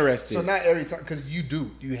shorty interested. So not every time, because you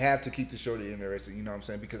have to keep the shorty interested. You know what I'm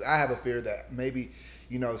saying? Because I have a fear that maybe,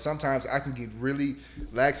 you know, sometimes I can get really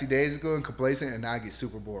lackadaisical and complacent, and I get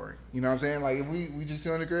super boring. You know what I'm saying? Like if we just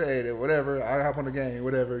sit on the grid, hey, whatever. I hop on the game,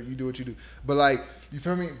 whatever. You do what you do. But like, you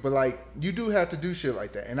feel me? But like, you do have to do shit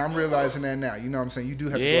like that, and I'm realizing that now. You know what I'm saying? You do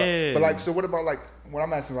have to go out. But like, so what about like when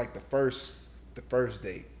I'm asking like the first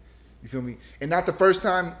date? You feel me? And not the first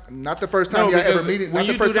time y'all ever meeting. Not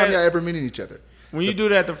the first time y'all ever meeting each other. When you do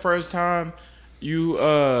that the first time, you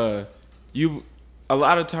a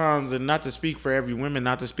lot of times, and not to speak for every woman,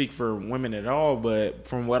 not to speak for women at all, but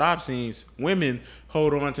from what I've seen, women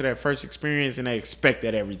hold on to that first experience and they expect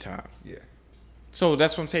that every time. Yeah. So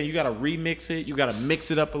that's what I'm saying. You gotta remix it. You gotta mix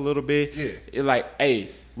it up a little bit. Yeah. It's like, hey,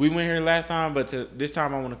 we went here last time, but this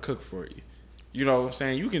time I want to cook for you. You know what I'm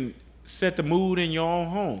saying? You can set the mood in your own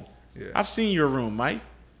home. Yeah. I've seen your room, Mike.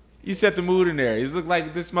 You set the mood in there. It look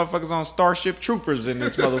like this motherfucker's on Starship Troopers in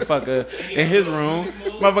this motherfucker in his room.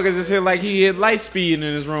 Motherfuckers just here like he had light speeding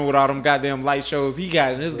in his room with all them goddamn light shows he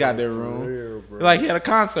got in his goddamn room. Real, like he had a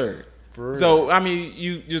concert. So I mean,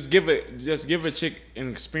 you just give a chick an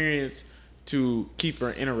experience to keep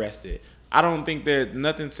her interested. I don't think that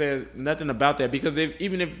nothing says nothing about that because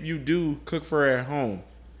even if you do cook for her at home,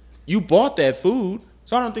 you bought that food,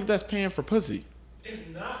 so I don't think that's paying for pussy. It's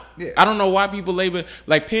not. Yeah. I don't know why people label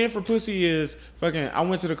like paying for pussy is fucking. I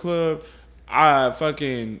went to the club. I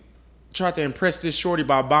fucking tried to impress this shorty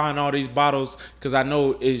by buying all these bottles because I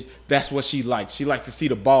know that's what she likes. She likes to see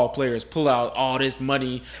the ball players pull out all this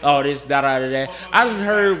money, all this da da da da. I done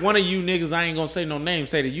heard one of you niggas, I ain't gonna say no name,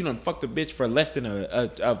 say that you done fucked a bitch for less than a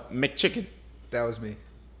McChicken. That was me.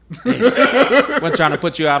 Wasn't trying to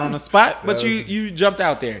put you out on the spot, but you jumped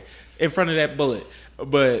out there. in front of that bullet.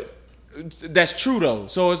 But that's true though.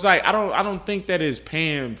 So it's like I don't think that is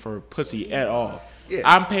paying for pussy at all. Yeah.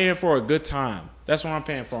 I'm paying for a good time. That's what I'm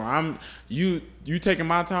paying for. You taking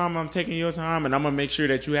my time, I'm taking your time, and I'm gonna make sure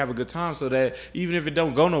that you have a good time so that even if it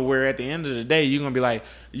don't go nowhere, at the end of the day, you're gonna be like,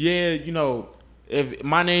 yeah, you know, if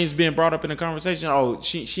my name's being brought up in the conversation, oh,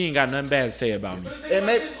 she ain't got nothing bad to say about me. But the thing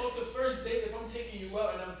about this, off the first date, if I'm taking you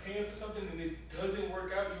out and I'm paying for something and it doesn't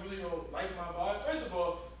work out, you really don't like my vibe. First of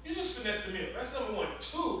all, you just finesse the meal. That's number one.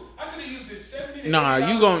 Two, I could have used this $70. Nah,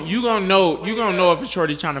 you gonna know if a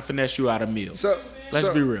shorty trying to finesse you out of meal. So let's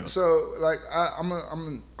be real. So like I'm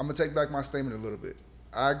gonna take back my statement a little bit.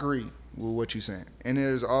 I agree with what you're saying, and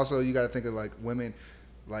there's also you got to think of like women,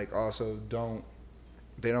 like also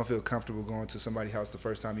they don't feel comfortable going to somebody's house the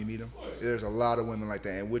first time you meet them. There's a lot of women like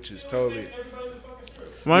that, and which is totally,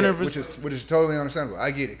 which is totally understandable.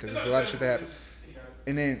 I get it because there's a lot of shit that happens.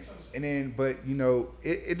 And then, but you know,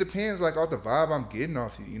 it depends like off the vibe I'm getting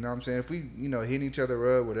off you. You know what I'm saying? If we, you know, hitting each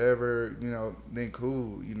other up, whatever, you know, then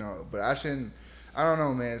cool. You know, but I shouldn't. I don't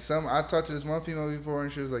know, man. I talked to this one female before,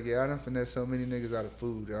 and she was like, "Yeah, I done finessed so many niggas out of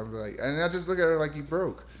food." And I'm like, and I just look at her like you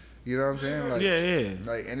broke. You know what I'm saying? Like, yeah.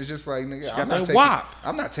 Like, and it's just like, nigga,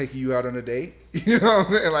 I'm not taking you out on a date. You know what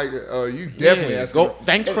I'm saying? Like, oh, you definitely asking.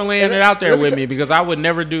 Thanks for laying it out there with me because I would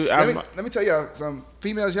never do. Let me tell y'all, some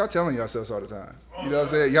females, y'all telling yourselves all the time. You know what I'm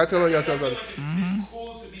saying? Y'all telling yourselves all the time. It's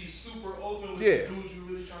cool to be super open with the dude you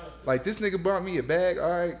really trying to. Like, this nigga bought me a bag.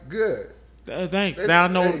 All right, good. Thanks. Now I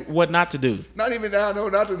know what not to do. Not even now I know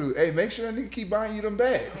what not to do. Hey, make sure a nigga keep buying you them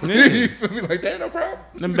bags. You feel me? Like, that ain't no problem.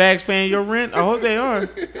 Them bags paying your rent? I hope they are.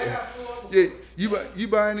 Yeah, you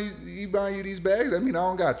buying you these bags? I mean, I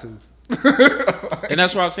don't got to. And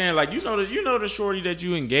that's what I'm saying. Like, you know the shorty that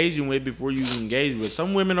you engaging with before you engage with.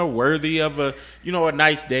 Some women are worthy of a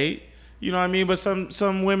nice date. You know what I mean? But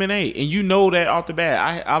some women ain't. And you know that off the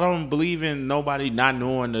bat. I don't believe in nobody not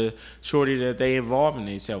knowing the shorty that they involving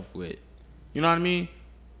themselves with. You know what I mean?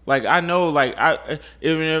 Like, I know, like,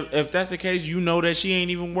 even if that's the case, you know that she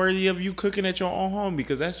ain't even worthy of you cooking at your own home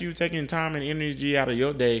because that's you taking time and energy out of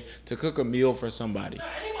your day to cook a meal for somebody. Nah,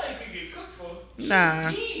 anybody can get cooked for. Nah.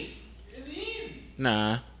 It's easy.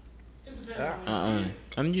 Nah. It depends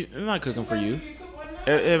I'm not cooking for you.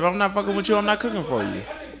 If I'm not fucking with you, I'm not cooking for you.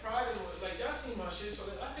 I take pride in, like, y'all see my shit,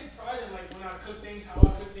 so I take pride in, like, when I cook things, how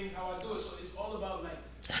I do it. So it's all about, like,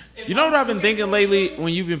 you know what I've been thinking lately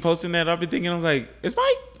when you've been posting that? I've been thinking, I was like,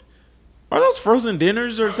 are those frozen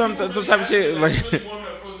dinners or some type of shit? Like,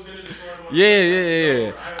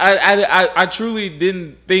 yeah. I truly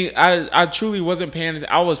didn't think. I truly wasn't paying attention.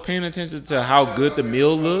 I was paying attention to how good the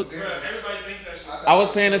meal looks. I was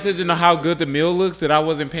paying attention to how good the meal looks that I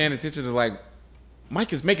wasn't paying attention to, like,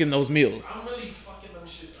 Mike is making those meals. I'm really fucking them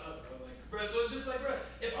shits up, bro. Like, bro, so it's just like, bro,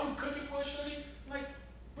 if I'm cooking for a shorty, like,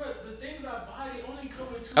 bro, the things I buy, they only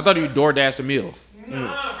come with 2 I thought you DoorDashed a meal.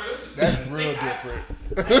 Nah, bro. It's just that's real different.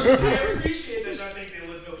 I appreciate that y'all think they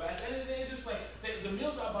look good, but at the end of the day, it's just like, the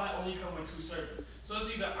meals I buy only come with 2 servings. So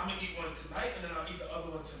it's either I'm going to eat one tonight, and then I'll eat the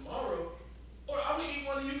other one tomorrow, or I'm going to eat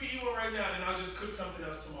one, and you can eat one right now, and I'll just cook something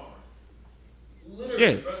else tomorrow.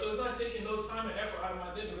 Literally, bro. So it's not taking no time and effort out of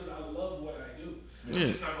my day because I love what I do. I'm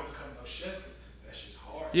just not going to become no chef because that shit's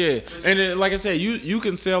hard. Yeah, and then, like I said, you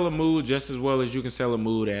can sell a mood just as well as you can sell a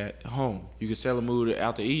mood at home. You can sell a mood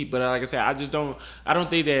out to eat, but like I said, I don't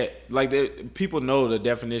think that, like, people know the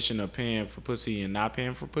definition of paying for pussy and not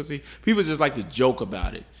paying for pussy. People just like to joke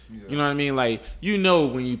about it. Yeah. You know what I mean? Like, you know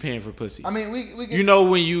when you paying for pussy. I mean, we can, you know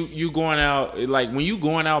when you going out, like when you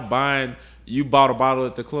going out buying, you bought a bottle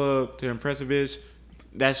at the club to impress a bitch,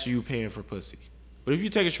 that's you paying for pussy. But if you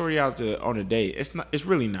take a shorty out on a date, it's not. It's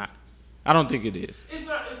really not. I don't think it is. It's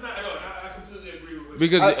not at all. I completely agree with you.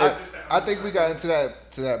 Because I think we got into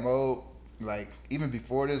that mode, like, even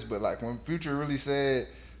before this, but like when Future really said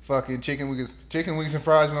fucking chicken wings and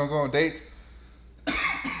fries, we don't go on dates.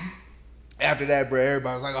 After that, bro,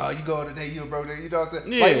 everybody was like, "Oh, you go on a date, you a bro date," you know what I'm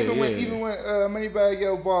saying? Yeah, like even when Moneybagg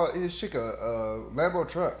Yo bought his chick a Lambo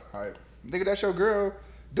truck, all right, nigga, that's your girl.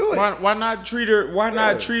 Do it. Why not treat her? Why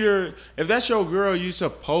not treat her? If that's your girl, you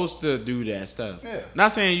supposed to do that stuff. Yeah.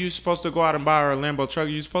 Not saying you supposed to go out and buy her a Lambo truck.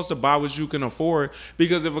 You supposed to buy what you can afford.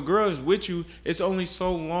 Because if a girl is with you, it's only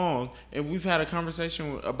so long. And we've had a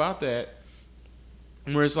conversation about that,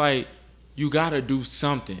 where it's like you gotta do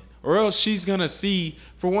something, or else she's gonna see.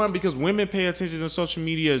 For one, because women pay attention to social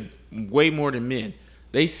media way more than men.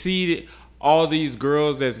 They see all these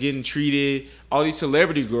girls that's getting treated, all these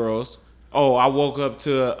celebrity girls. Oh, I woke up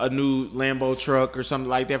to a new Lambo truck or something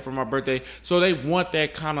like that for my birthday. So they want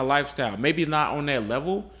that kind of lifestyle. Maybe not on that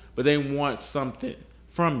level, but they want something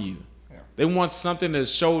from you. They want something to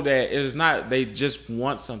show that it's not. They just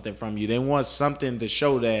want something from you. They want something to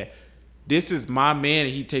show that this is my man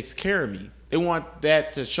and he takes care of me. They want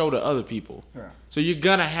that to show to other people. Yeah. So you're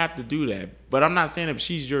gonna have to do that. But I'm not saying if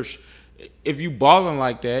she's your, if you balling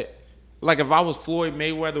like that, like if I was Floyd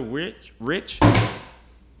Mayweather rich.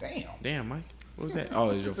 Damn, Mike. What was that? Oh,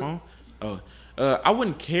 is your phone? Oh. I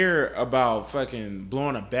wouldn't care about fucking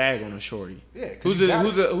blowing a bag on a shorty. Yeah, who's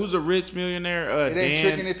a rich millionaire? It ain't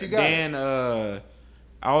tricking if you got it.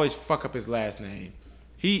 I always fuck up his last name.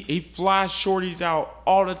 He flies shorties out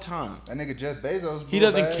all the time. That nigga Jeff Bezos. He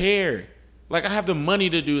doesn't care. Like I have the money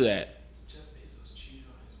to do that. Jeff Bezos cheated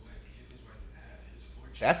on his wife. He gave his wife half his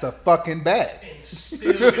fortune. That's a fucking bag. And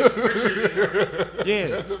still is richer.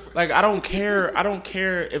 Yeah, like I don't care. I don't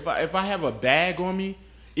care if I have a bag on me,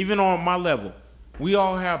 even on my level. We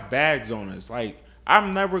all have bags on us. Like,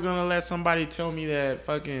 I'm never going to let somebody tell me that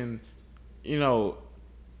fucking, you know,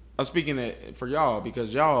 I'm speaking for y'all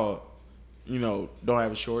because y'all, you know, don't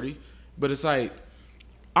have a shorty. But it's like,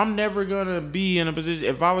 I'm never going to be in a position,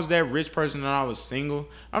 if I was that rich person and I was single,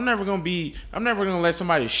 I'm never going to let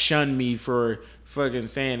somebody shun me for fucking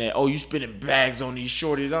saying that, oh, you spending bags on these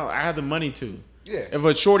shorties. I have the money to. Yeah. If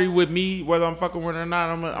a shorty with me, whether I'm fucking with her or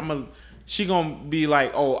not, she gonna be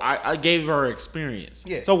like, oh, I gave her experience.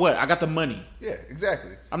 Yeah. So what? I got the money. Yeah,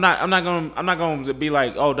 exactly. I'm not gonna be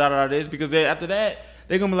like, oh, this because after that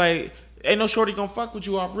they're gonna be like, ain't no shorty gonna fuck with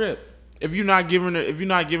you off rip. If you're not giving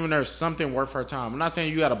her something worth her time. I'm not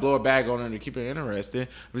saying you gotta blow a bag on her to keep her interested.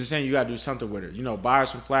 I'm just saying you gotta do something with her. You know, buy her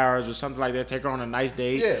some flowers or something like that. Take her on a nice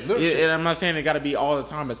date. Yeah, little shit. And I'm not saying it gotta be all the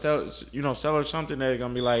time, but sell her something that's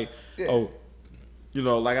gonna be like, oh, you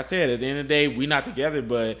know, like I said, at the end of the day, we not together,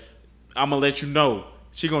 but I'm gonna let you know.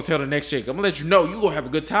 She gonna tell the next chick, I'm gonna let you know you gonna have a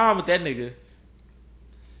good time with that nigga.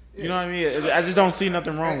 You know what I mean? I just don't see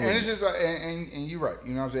nothing wrong with it. And it's just like, and you're right.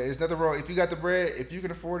 You know what I'm saying? There's nothing wrong. If you got the bread, if you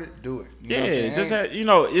can afford it, do it. You know what I'm just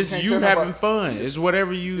it's you having fun. It's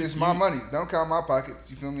whatever you. It's my money. Don't count my pockets.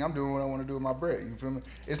 You feel me? I'm doing what I want to do with my bread. You feel me?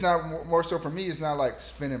 It's not more so for me. It's not like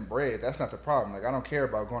spending bread. That's not the problem. Like I don't care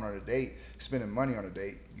about going on a date, spending money on a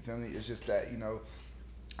date. You feel me? It's just that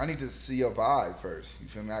I need to see your vibe first. You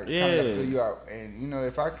feel me? I kind of got to feel you out. And, you know,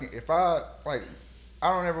 if I I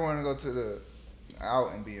don't ever want to go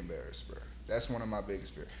out and be embarrassed, bro. That's one of my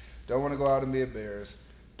biggest fears. Don't want to go out and be embarrassed.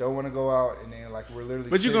 Don't want to go out and then, like, we're literally.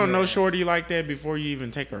 But you going to know shorty like that before you even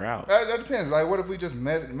take her out. That depends. Like, what if we just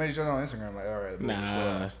met each other on Instagram? Like, all right.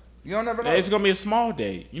 Nah. You don't never know. It's going to be a small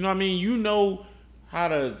date. You know what I mean? You know how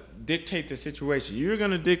to dictate the situation. You're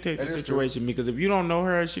gonna dictate the situation because if you don't know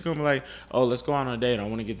her, she gonna be like, "Oh, let's go on a date. I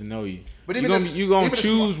want to get to know you." But you gonna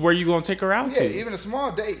choose where you gonna take her out to. Yeah, even a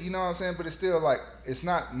small date, you know what I'm saying. But it's still like it's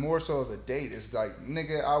not more so of a date. It's like,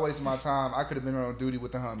 nigga, I wasted my time. I could have been on duty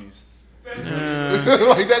with the homies.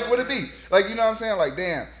 Like that's what it be. Like, you know what I'm saying? Like,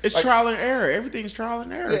 damn. It's like, trial and error. Everything's trial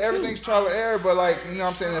and error. Yeah, everything's trial and error. But like, you know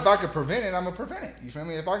what I'm saying? If I could prevent it, I'm gonna prevent it. You feel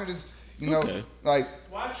me? If I can just, like.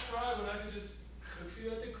 Why try when I can just cook for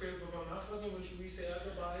you at the crib? If I'm not fucking with you, we say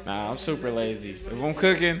goodbye. Nah, I'm super lazy. If I'm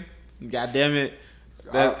cooking, goddamn it.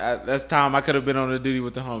 That's time I could have been on the duty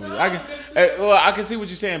with the homies. I can see what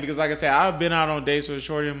you're saying because, like I said, I've been out on dates with a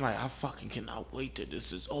shorty. I'm like, I fucking cannot wait till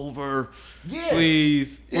this is over. Yeah,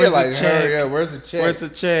 please. Where's the check? Yeah, where's the check? Where's the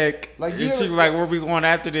check? Like, she was like, where we going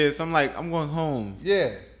after this? I'm like, I'm going home.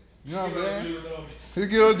 Yeah, you know what I'm saying?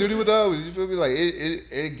 Get on duty with the homies. You feel me? Like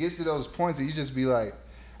it gets to those points that you just be like,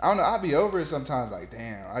 I don't know. I'll be over it sometimes. Like,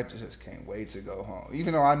 damn, I just can't wait to go home.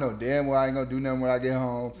 Even though I know damn well I ain't gonna do nothing when I get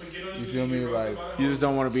home. You feel me? Like, you just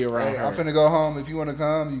don't want to be around her. I'm finna go home. If you want to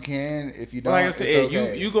come, you can. If you don't, like I said, it's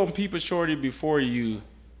okay. you gonna peep a shorty before you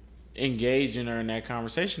engage in her in that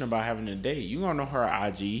conversation about having a date. You gonna know her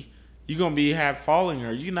IG. You gonna be following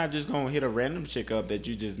her. You're not just gonna hit a random chick up that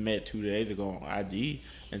you just met 2 days ago on IG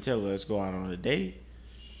and tell her let's go out on a date.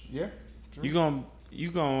 Yeah. True. You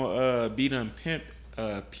gonna be them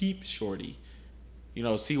peep shorty,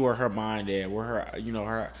 see where her mind at, where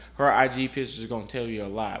her IG pictures is gonna tell you a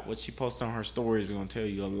lot. What she posts on her stories is gonna tell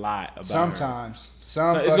you a lot about sometimes.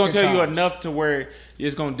 her. It's gonna tell you enough to where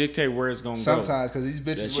it's gonna dictate where it's gonna go. Sometimes, because these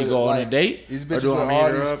bitches Does she go on a date? These bitches with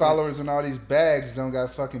all these followers and all these bags don't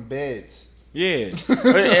got fucking beds. Yeah,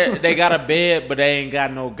 they got a bed, but they ain't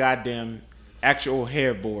got no goddamn actual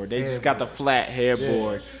headboard. They just got the flat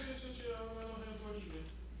headboard. Yeah.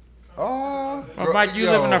 Oh, Mike, you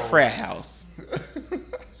live in a frat house.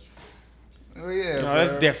 Well, yeah,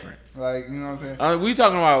 that's different. Like, you know what I'm saying? We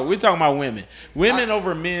talking about women. Women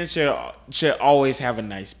over men should always have a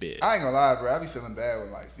nice bed. I ain't gonna lie, bro. I be feeling bad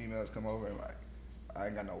when like females come over and like, I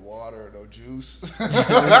ain't got no water or no juice. Yeah.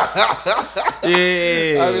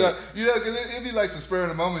 I mean, like, you know, because it'd be like some spur of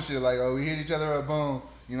the moment shit. Like, oh, we hit each other up, boom.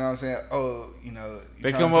 You know what I'm saying? Oh, you know.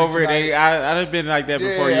 They come over. I've been like that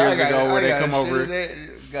before years ago where they come over.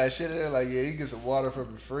 Got shit in there. Like, yeah, you get some water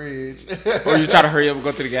from the fridge. Or you try to hurry up and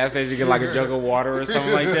go to the gas station, get like a jug of water or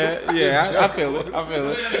something like that. Yeah, I feel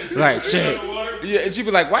it. Like, shit. Yeah, and she'd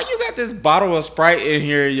be like, why you got this bottle of Sprite in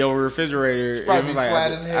here in your refrigerator? Sprite be like,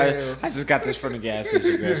 flat as hell. I just got this from the gas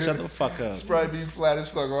station, girl. Shut the fuck up. Sprite be flat as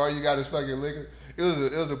fuck, or all you got is fucking liquor. It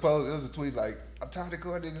was a tweet like, I'm tired of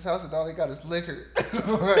going to niggas' house and all they got is liquor.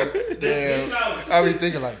 Like, damn. I be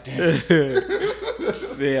thinking like, damn.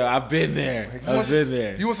 Yeah, I've been there. I've been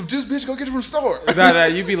there. You want some juice, bitch? Go get it from the store. Nah,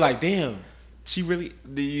 you be like, damn. She really?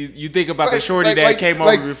 You think about the shorty that came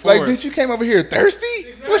over before? Like, bitch, you came over here thirsty?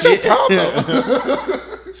 Exactly. What's your problem?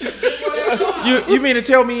 You mean to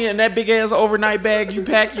tell me in that big ass overnight bag you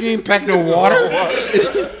packed, you ain't packed no water?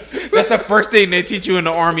 That's the first thing they teach you in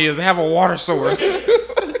the Army is have a water source. Bro, I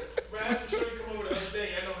had some shorty come over the other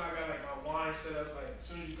day. I know how I got like my wine set up. Like as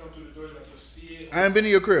soon as you come through the door, like you'll see it. I ain't been to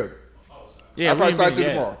your crib. Oh, sorry. Yeah, I'll probably slide through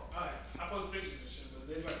tomorrow. Alright, I post pictures and shit, but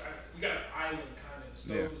there's like we got an island kind of. The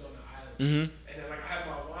stove is on the island. Mm-hmm. And then like I had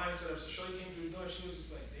my wine set up, so shorty came through the door. She was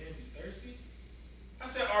just like, "Damn, you thirsty?" I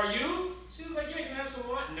said, "Are you?" She was like, "Yeah, can I have some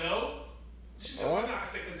wine?" No. She said, "Why not?" I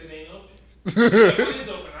said, "Cause it ain't open." Like, what is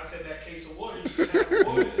open? I said, "That case of water. You just have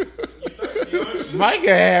water. You thirsty, aren't you?"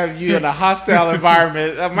 Micah have you in a hostile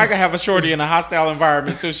environment. Micah have a shorty in a hostile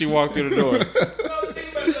environment soon she walked through the door. No, the thing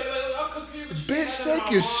about it, like, I'll cook for you, but you Bitch, can't have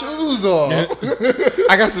take your my shoes off.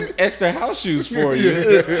 I got some extra house shoes for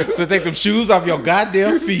you. So take them shoes off your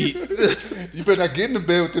goddamn feet. You better not get in the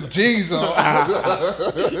bed with them jeans on.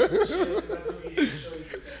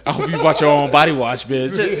 I hope you bought your own body wash,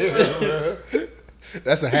 bitch.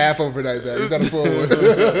 That's a half overnight bag. It's not a full one.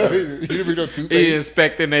 You didn't bring no toothpaste. He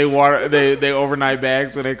inspecting they overnight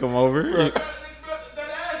bags when they come over. That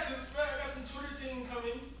ass, cause I got some Twitter team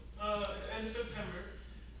coming at the end of September,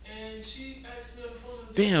 and she asked me on the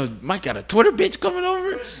phone. Damn, Mike got a Twitter bitch coming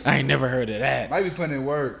over? I ain't never heard of that. Might be putting in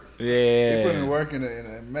work. Yeah. They putting in work in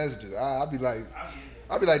the messages. I'll be like,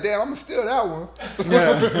 damn, I'm gonna steal that one.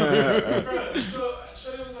 So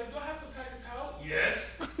Shorty was like, "Do I have to pack a towel?"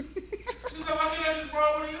 Yes. She's like, "Why can't I just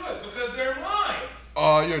borrow one of yours? Because they're mine."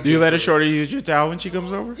 Oh, you're. Do you let a shorty use your towel when she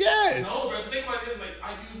comes over? Yes. No, bro. The thing about it is, like,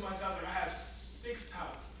 I use my towels. Like, I have 6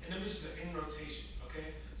 towels, and them bitches are in rotation. Okay,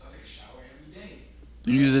 so I take a shower every day.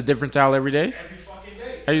 You use a different towel every day? Every fucking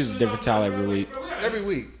day. I use a different towel every week. Every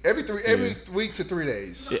week. Every week to 3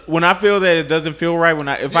 days. When I feel that it doesn't feel right,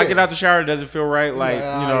 if I get out the shower, it doesn't feel right. Like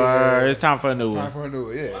it's time for a new one. Time for a new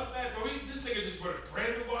one. Yeah. Fuck that, bro. This nigga just bought a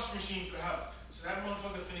brand new washing machine for the house, so that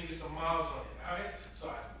motherfucker finna get some miles on it. All right, so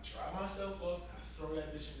I dry myself up, I throw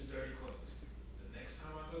that bitch in the dirty clothes. The next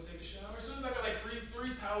time I go take a shower, as soon as I got like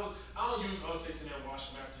three towels, I don't use all 6 and then wash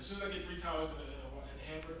them after. As soon as I get 3 towels in the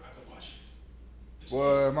hamper, I can wash it.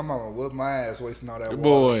 Boy, my mama whooped my ass wasting all that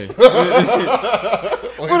water. Boy.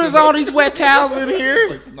 What is all these wet towels in here?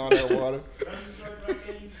 Wasting all that water.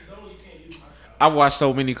 I washed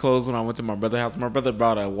so many clothes when I went to my brother's house. My brother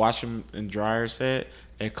brought a washer and dryer set.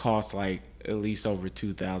 It cost like at least over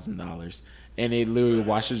 $2,000. And it literally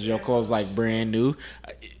washes your clothes like brand new.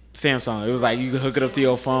 Samsung. It was like you can hook it up to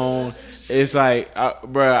your phone. It's like,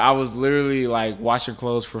 bro, I was literally like washing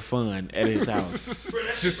clothes for fun at his house.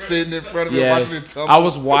 Just sitting in front of it watching it tumble. I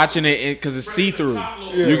was watching it because it's see through.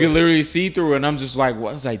 Yeah. You can literally see through, and I'm just like, what?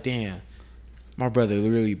 I was like, damn, my brother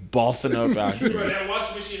literally bossing up out here. Bro, that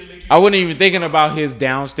washing machine make you I wasn't even thinking about his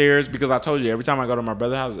downstairs because I told you every time I go to my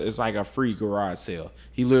brother's house, it's like a free garage sale.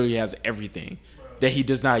 He literally has everything that he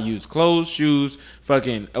does not use: clothes, shoes,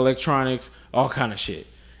 fucking electronics, all kind of shit.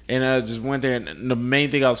 And I just went there, and the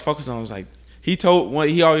main thing I was focused on was like, he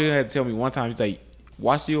always had to tell me one time, he's like,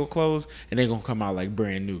 wash your clothes, and they're gonna come out like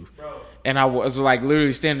brand new. Bro. And I was like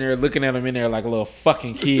literally standing there looking at them in there like a little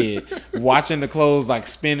fucking kid, watching the clothes like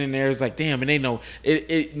spinning there. It's like, damn, and they know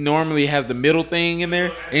it normally has the middle thing in there.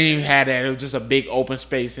 It didn't even have that. It was just a big open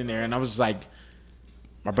space in there. And I was just like,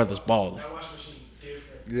 my brother's balling. That washing machine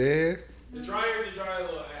different. Yeah. The dryer a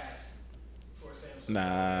little ass for a Samsung.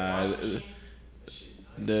 Nah. The washing machine,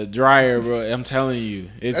 The dryer, bro, I'm telling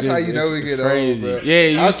you. It's That's just, how you know we get crazy. old, bro.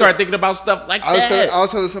 Yeah, you start thinking about stuff like that. I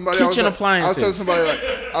was telling somebody. Kitchen appliances.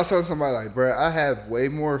 I was telling somebody like, bro, I have way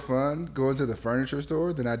more fun going to the furniture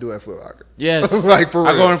store than I do at Foot Locker. Yes. Like, for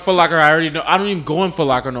real. I go in Foot Locker. I already know. I don't even go in Foot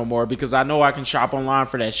Locker no more because I know I can shop online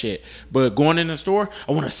for that shit. But going in the store,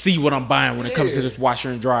 I want to see what I'm buying when it comes to this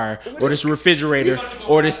washer and dryer or this refrigerator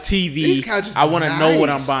or this TV. I want to know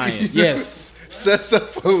what I'm buying. Yes.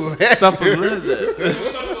 Stuff for leather. Stuff for leather.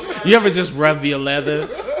 You ever just rub your leather?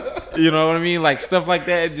 You know what I mean? Like stuff like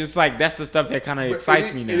that. Just like that's the stuff that kind of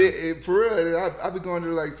excites me now. For real, I be going to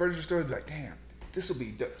like furniture stores, be like, damn, this will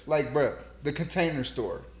be like, bro, the Container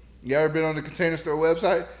Store. You ever been on the Container Store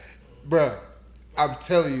website, bro? I'm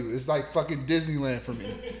telling you, it's like fucking Disneyland for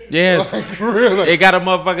me. Yes. Like, for real. Like, it got a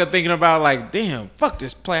motherfucker thinking about like, damn, fuck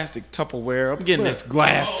this plastic Tupperware. I'm getting this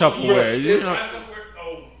glass Tupperware. You know?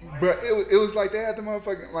 Bro, it was like they had the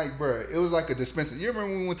motherfucking, like, bro, it was like a dispenser. You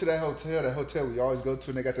remember when we went to that hotel we always go to,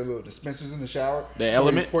 and they got the little dispensers in the shower? The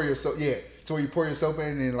Element? Pour your soap, yeah. So where you pour your soap in,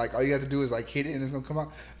 and then, like, all you have to do is, like, hit it, and it's going to come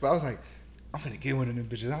out. But I was like, I'm going to get one of them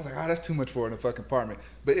bitches. I was like, oh, that's too much for in a fucking apartment.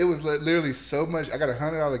 But it was literally so much. I got a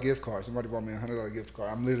 $100 gift card. Somebody bought me a $100 gift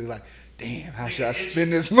card. I'm literally like, damn, how should I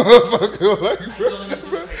spend this motherfucker? Like, bro,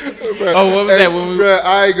 oh, what was that? When bro,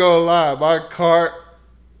 I ain't going to lie. My cart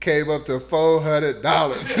came up to $400.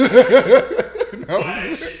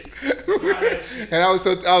 And I was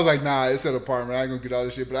like, nah, it's an apartment. I ain't gonna get all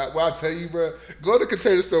this shit. But I'll tell you, bro, go to the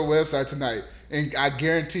Container Store website tonight, and I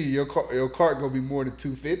guarantee you, your cart gonna be more than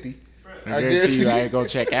 $250. I guarantee you, I ain't gonna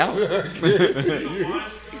check out. Wine store in Manitou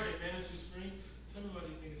Springs. Tell me why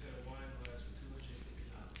these niggas had a wine glass for $250.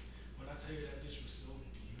 When I tell you that bitch was so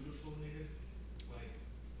beautiful, nigga, like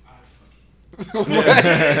I'd fucking.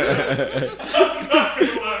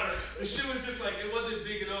 The shit was just like, it wasn't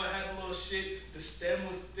big at all. It had a little shit. The stem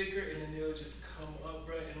was thicker, and then it would just come up,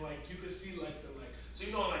 bro. And like you could see like so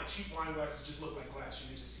you know like cheap wine glasses just look like glass. You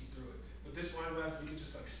could just see through it. But this wine glass, you could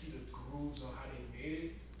just like see the grooves on how they made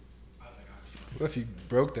it. I was like, what if you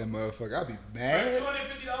broke that motherfucker? I'd be mad. $250 for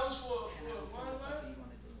a wine glass?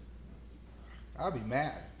 I'd be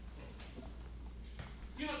mad.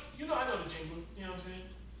 You know, I know the jingle. You know what I'm saying?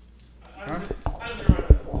 I've been around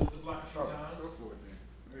the block a few times. Go for it, then.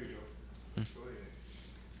 There you go. Go ahead.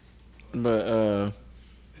 But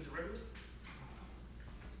Is it regular?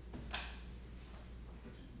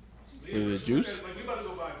 is it juice? Like we about to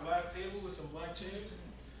go buy a glass table with some black chairs.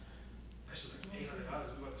 That shit like $800. We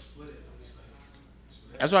about to split it. I'm just like,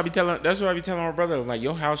 That's what I be telling my brother. Like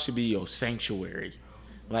your house should be your sanctuary.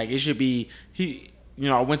 Like it should be. I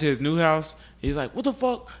went to his new house. He's like, what the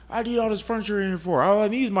fuck? I need all this furniture in here for? All I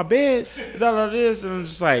need is my bed. This and I'm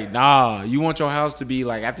just like, nah. You want your house to be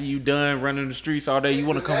like after you done running the streets all day, you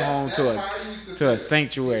want to come home to a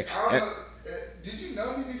sanctuary. Did you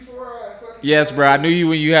know me before? Yes, bro. I knew you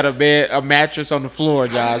when you had a mattress on the floor,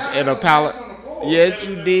 Josh, and a pallet. Yes,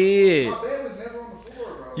 you did. My bed was never on the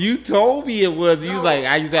floor, bro. You told me it was. You like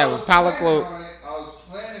I used to have a pallet cloth. I was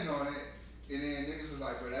planning on it, and then niggas was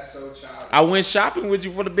like, bro, that's so childish. I went shopping with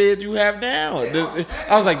you for the bed you have now.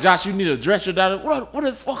 I was like, Josh, you need a dresser down there. What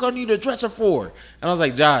the fuck I need a dresser for? And I was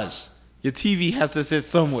like, Josh, your TV has to sit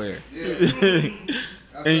somewhere. Yeah.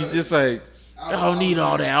 And he's just like, I don't need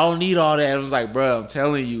all that. I don't need all that. I was like, bro, I'm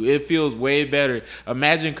telling you, it feels way better.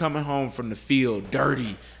 Imagine coming home from the field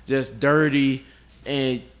dirty,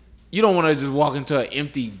 and you don't want to just walk into an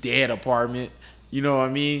empty, dead apartment. You know what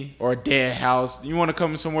I mean? Or a dead house. You want to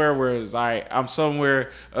come somewhere where it's like, I'm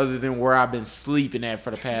somewhere other than where I've been sleeping at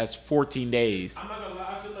for the past 14 days. I'm not gonna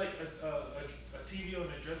lie. I feel like a TV on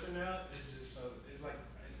the dresser now is just it's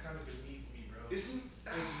kind of beneath me, bro. It's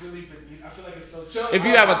really beneath. I feel like it's so. If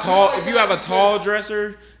you have a tall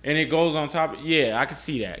dresser and it goes on top, yeah, I can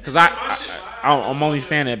see that. Because I'm only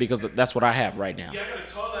saying that because that's what I have right now. Yeah, I got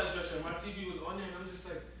a tall ass dresser. And my TV was on there, and I'm just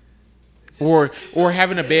like. Or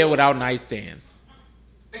having a bed without nightstands.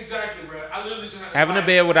 Exactly, bro. I literally just having a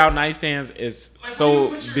bed without nightstands is like,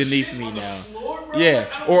 so beneath me now. Floor, yeah,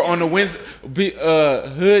 or on the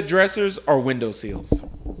hood dressers or window seals.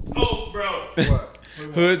 Oh, bro. What?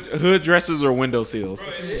 Hood dressers or window seals.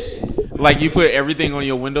 Bro, it is. Like you put everything on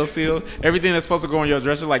your window seal. Everything that's supposed to go on your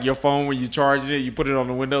dresser, like your phone when you charge it, you put it on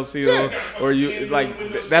the window seal. Or you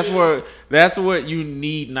like that's what you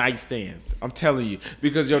need nightstands. I'm telling you,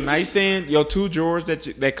 because your nightstand, your 2 drawers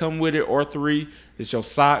that come with it or 3. It's your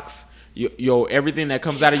socks, your everything that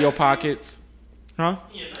comes out of your pockets, huh?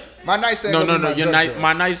 My nightstand. No.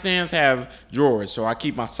 My nightstands have drawers, so I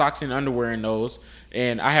keep my socks and underwear in those.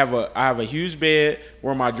 And I have a huge bed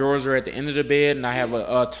where my drawers are at the end of the bed, and I have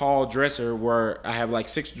a tall dresser where I have like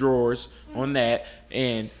 6 drawers on that.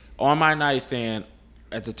 And on my nightstand,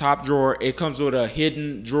 at the top drawer, it comes with a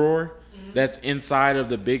hidden drawer that's inside of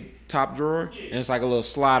the big top drawer, and it's like a little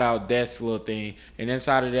slide out desk little thing, and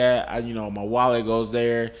inside of that my wallet goes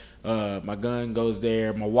there, my gun goes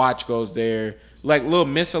there, my watch goes there, like little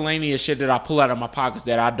miscellaneous shit that I pull out of my pockets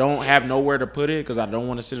that I don't have nowhere to put it because I don't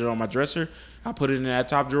want to sit it on my dresser. I put it in that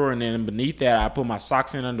top drawer, and then beneath that I put my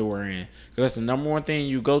socks and underwear in, because that's the number one thing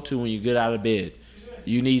you go to when you get out of bed.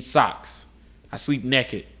 You need socks. I sleep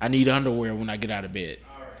naked. I need underwear when I get out of bed.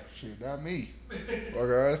 Shit, not me. Walk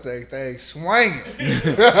around this thing swinging.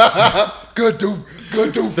 Good dude.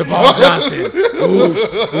 The Paul Johnson.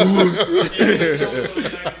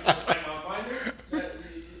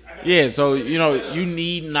 Yeah, so you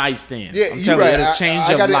need nightstands. Yeah, I'm telling you, it'll change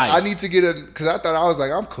your life. I need to get because I thought I was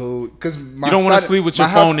like I'm cool because you don't want to sleep with your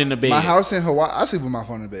phone in the bed. My house in Hawaii, I sleep with my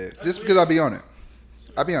phone in the bed just because I be on it.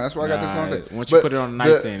 That's why I got this long thing. Once you put it on a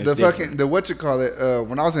nightstand, it's different.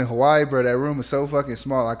 When I was in Hawaii, bro, that room was so fucking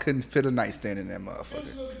small. I couldn't fit a nightstand in that motherfucker.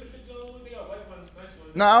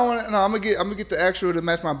 I'm gonna get the actual to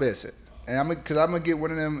match my bed set. And I'm gonna get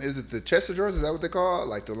one of them. Is it the chest of drawers? Is that what they call?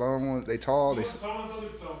 Like the long ones? They tall.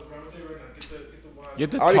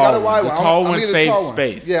 Get the tall one. The tall one saves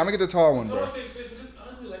space. Yeah, I'm gonna get the tall one, bro.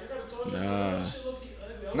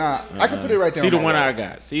 Nah, I can put it right there. See the one I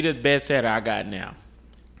got. See the bed set I got now.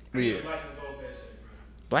 Yeah.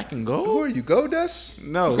 Black and gold? Who are you, Goldust?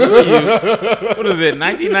 No, who are you? What is it,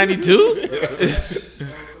 1992?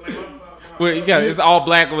 Well, it's all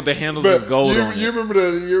black with the handles is gold on it. You remember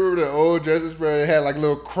the old dresses, bro? It had like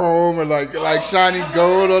little chrome or like shiny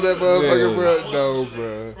gold on that motherfucker, bro. No,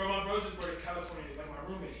 bro. Bro, my bro just brought a California, like my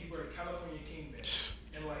roommate, he brought a California king bed,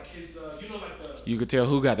 and like his, like the. You could tell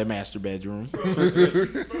who got the master bedroom. Bro, my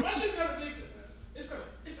shit kind of big to this. It's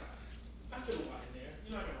I feel a lot in there.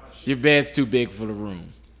 You're not gonna watch shit. Your bed's too big for the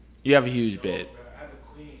room. You have a huge bed. Bro, I have a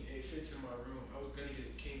queen. It fits in my room. I was gonna get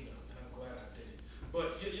a king though, and I'm glad I didn't.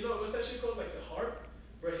 But you know what's that shit called? Like the harp.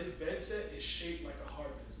 Bro, his bed set is shaped like a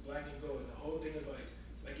harp. It's black and gold, and the whole thing is like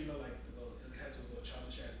it has those little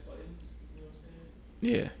childish ass buttons. You know what I'm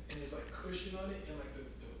saying? Yeah. And it's like cushion on it, and like the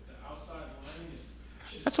outside lining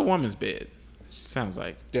is. That's a woman's bed. Sounds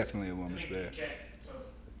like. Definitely a woman's bed.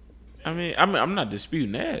 I mean, I'm not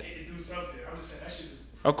disputing that. They do something. I'm just saying that shit is.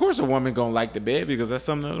 Of course, a woman gonna like the bed because that's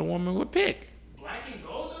something that a woman would pick. Black and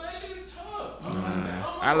gold, though, that shit is tough.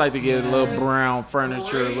 I like to get a little brown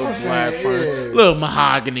furniture, a little black furniture, a little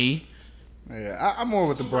mahogany. Yeah, I'm more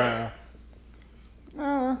with the brown.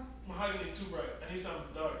 Mahogany is too bright. I need something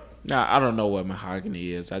dark. Nah, I don't know what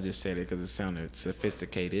mahogany is. I just said it because it sounded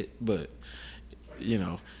sophisticated, but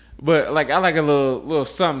But like I like a little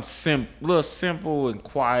something little simple and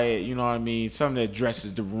quiet. You know what I mean? Something that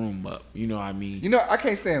dresses the room up. You know what I mean? I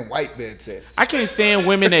can't stand white bed sets. I can't stand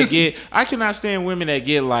women that get. I cannot stand women that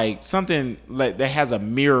get like something like that has a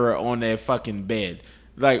mirror on their fucking bed,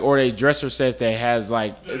 like or they dresser sets that has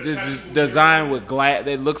like just designed with glass.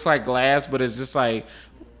 That looks like glass, but it's just like.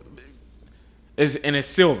 It's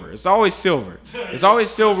silver. It's always silver. It's always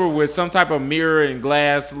silver with some type of mirror and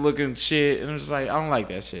glass looking shit. And I'm just like, I don't like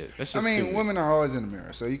that shit. That's just stupid. Women are always in the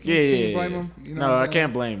mirror, so can you blame them? No, I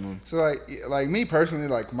can't blame them. So like me personally,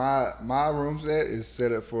 like my room set is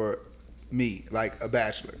set up for me, like a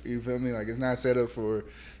bachelor. You feel me? Like it's not set up for,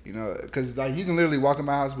 because like you can literally walk in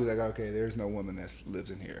my house and be like, okay, there's no woman that lives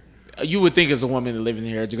in here. You would think it's a woman that lives in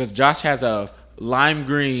here because Josh has a lime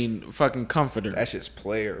green fucking comforter. That shit's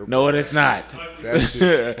player. Bro. No, it is not. That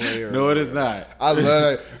shit's player. No, it is not. I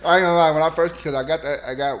love it. I ain't gonna lie. When I first, because I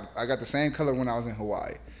got the same color when I was in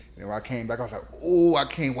Hawaii. And when I came back, I was like, "Oh, I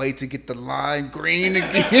can't wait to get the lime green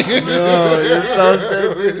again." No,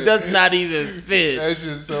 it does not even fit. That's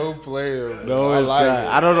just so player. Bro. No, it's not.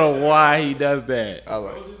 I don't know why he does that. I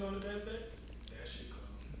like Roses on the bed set? That shit cool.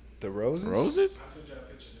 The roses. Roses? I sent you a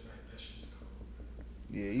picture tonight. That shit's cool.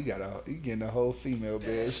 Yeah, you getting a whole female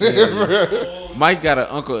bed. Mike got an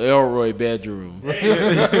Uncle Elroy bedroom. He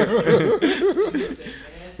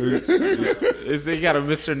got a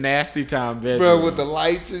Mr. Nasty Time bedroom. Bro, with the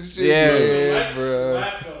lights and shit. Yeah, bro.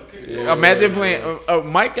 Yeah. Imagine playing.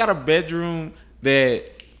 Mike got a bedroom that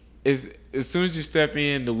is. As soon as you step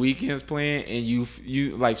in, the weekend's playing, and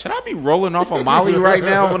you like, should I be rolling off a Molly right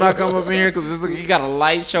now when I come up in here? Because you got a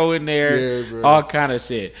light show in there, all kind of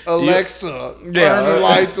shit. Alexa, turn the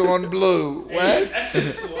lights on blue.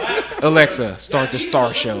 What? Alexa, start the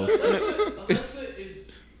Star Show. Alexa is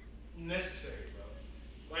necessary, bro.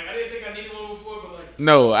 Like I didn't think I needed one before, but like.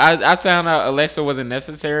 No, I found out Alexa wasn't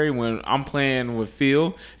necessary when I'm playing with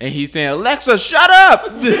Phil and he's saying, Alexa, shut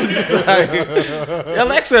up! Like,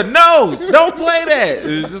 Alexa, no, don't play that.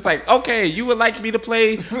 It's just like, okay, you would like me to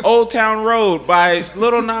play Old Town Road by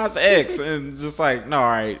Lil Nas X. And it's just like, no, all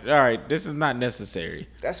right, this is not necessary.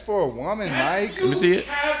 That's for a woman, Mike. Let me see it.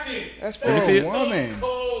 That's for a woman. So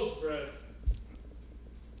cold, bro.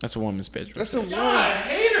 That's a woman's bedroom. That's a woman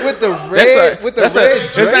hater, with the bro. red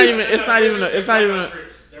drapes.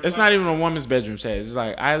 It's not even a woman's bedroom set. It's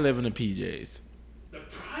like I live in the PJs. The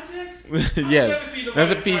projects? Yes,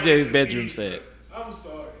 that's a PJ's bedroom set. I'm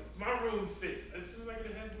sorry, my room fits. As soon as I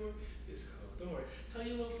get a headboard, it's cool. Don't worry. Tell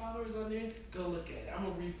your little followers on there, go look at it. I'm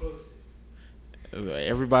gonna repost it.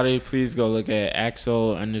 Everybody, please go look at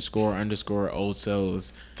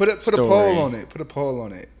Axel__Old Put a poll on it. Put a poll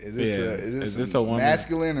on it. Is this a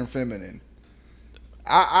masculine or feminine?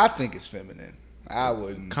 I think it's feminine. I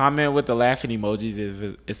wouldn't. Comment with the laughing emojis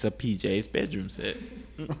if it's a PJ's bedroom set.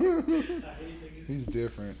 He's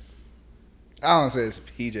different. I don't say it's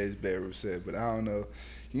PJ's bedroom set, but I don't know.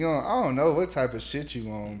 I don't know what type of shit you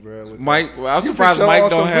on, bro. Mike, I'm surprised Mike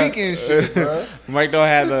don't have weekend shit, bro. Mike don't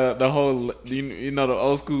have the whole, the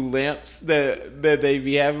old school lamps that they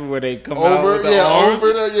be having where they come out with the arms.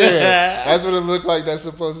 That's what it looked like. That's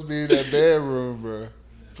supposed to be in that bedroom, bro.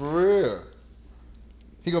 For real.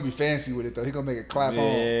 He gonna be fancy with it though. He gonna make it clap on.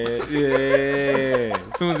 Yeah.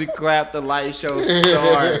 As soon as he clap, the light show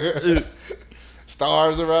start.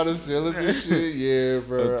 Stars around the ceiling and shit. Yeah,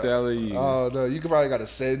 bro. I'm telling you. Oh no, you could probably got a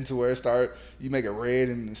setting to where you make it red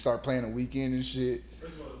and start playing a weekend and shit.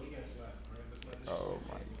 First of all, the weekend slap, right? Oh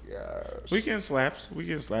my gosh. Weekend slaps.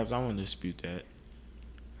 I won't dispute that.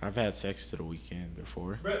 I've had sex to the weekend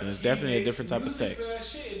before. And it's definitely a different type of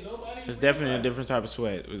sex. It's definitely a different type of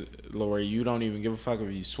sweat. Lori, you don't even give a fuck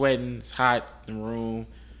if you sweating. It's hot in the room.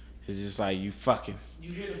 It's just like you fucking.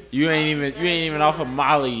 You ain't even off of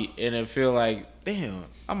Molly, and it feel like, damn,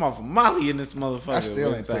 I'm off of Molly in this motherfucker. I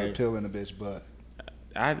still ain't put a pill in a bitch butt.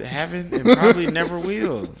 I haven't and probably never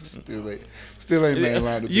will. Still ain't made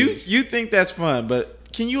around the bitch. You think that's fun,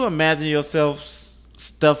 but can you imagine yourself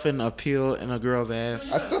stuffing a pill in a girl's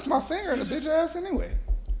ass? I stuffed my finger in a bitch ass anyway.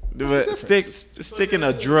 But sticking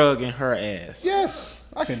a drug in her ass. Yes,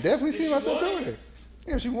 I can definitely see myself doing it.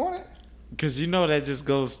 Yeah, she want it. Because that just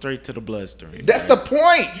goes straight to the bloodstream. That's the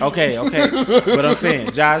point. Okay. But I'm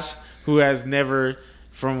saying, Josh, who has never,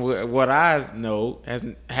 from what I know,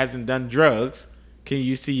 hasn't done drugs, can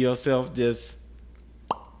you see yourself just...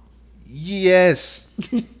 Yes.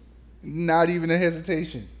 Not even a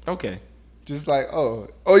hesitation. Okay. Just like, oh,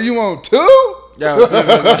 you want two? Yo, you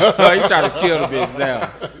trying to kill the bitch now.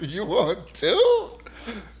 You want two?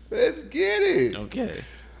 Let's get it. Okay.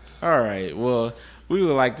 All right. Well, we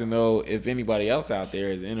would like to know if anybody else out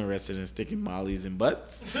there is interested in sticking mollies in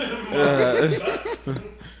butts.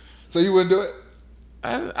 So you wouldn't do it?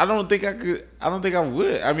 I don't think I could. I don't think I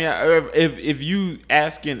would. I mean, if you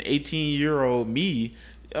asking 18-year-old me,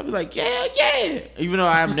 I'd be like, yeah. Even though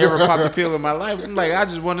I've never popped a pill in my life, I'm like, I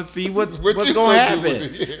just want to see what's going to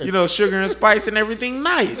happen. Yeah. Sugar and spice and everything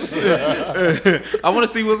nice. I want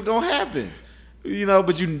to see what's going to happen.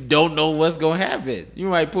 But you don't know what's going to happen. You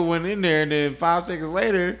might put one in there and then 5 seconds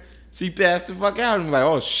later, she passed the fuck out. And I'm like,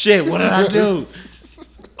 oh shit, what did I do?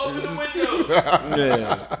 Open the window.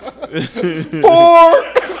 Yeah.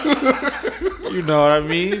 4. You know what I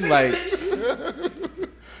mean? Like,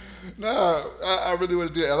 no, I really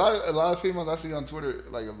want to do that. A lot of females I see on Twitter,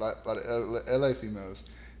 like a lot of LA females,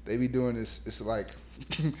 they be doing this. It's like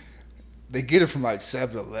they get it from like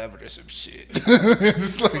 7-Eleven or some shit.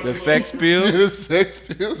 It's like the sex pills. Yeah, the sex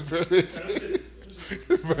pills, bro. They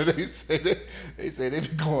say they be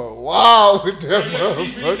going wild with that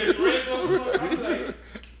motherfucker.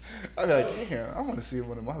 I'm like, damn, I want to see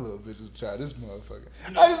one of my little bitches try this motherfucker.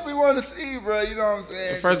 I just be wanting to see, bro. You know what I'm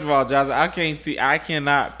saying? First of all, Josh, I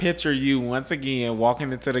cannot picture you once again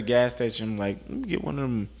walking into the gas station like, let me get one of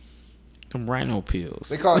them rhino pills.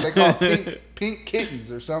 They call pink kittens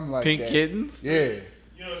or something like pink that. Pink kittens? Yeah.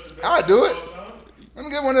 I'll do it. Let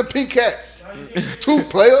me get one of them pink cats. 2,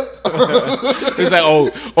 player. It's like,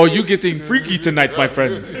 oh, you getting freaky tonight, my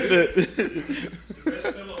friend.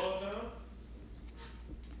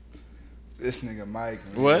 This nigga Mike.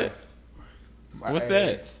 Man. What? What's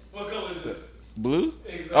that? What color is this? Blue?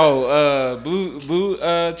 Exactly. Oh, blue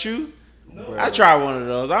chew? No. I tried one of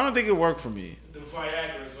those. I don't think it worked for me. The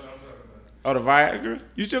Viagra is what I'm talking about. Oh, the Viagra?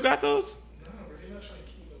 You still got those? No, bro, they're not trying to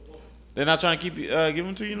keep it. They're not trying to give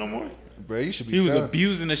them to you no more? Bro, you should be. He was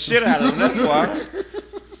abusing the shit out of them. That's why.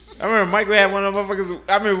 I remember Michael had one of the motherfuckers.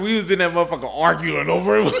 I remember we was in that motherfucker arguing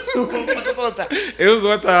over it. It was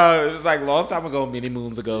one time. It was like a long time ago, many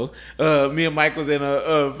moons ago. Me and Mike was in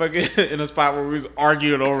a fucking in a spot where we was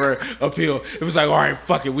arguing over a pill. It was like, all right,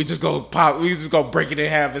 fuck it. We just go break it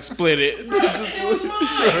in half and split it. It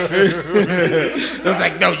was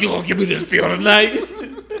like, no, you gonna give me this pill tonight?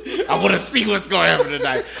 I want to see what's going to happen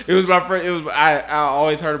tonight. It was my first. It was I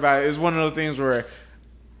always heard about it. It was one of those things where,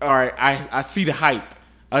 all right, I see the hype.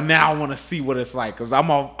 Now I want to see what it's like because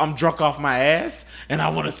I'm drunk off my ass and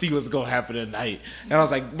I want to see what's gonna happen tonight. And I was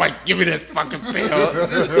like, Mike, give me this fucking pill.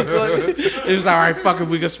 It was all right. Fucking,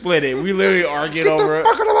 we can split it. We literally argued over it.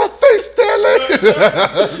 Get the fuck out of my face, Stanley.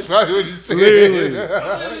 That's probably what he said. Literally.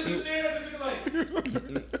 I'm just staring at this nigga like,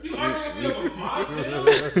 you arguing with me over my pill?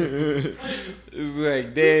 It's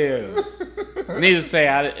like, damn. Needless to say,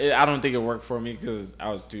 I don't think it worked for me because I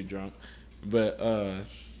was too drunk. But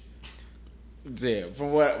yeah,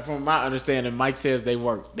 from my understanding, Mike says they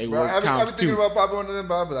work. They work times two. I've been thinking about popping one of them,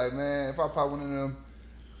 but I'll be like, man, if I pop one of them,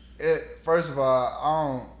 first of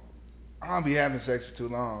all, I don't be having sex for too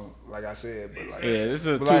long, like I said. But like, yeah, this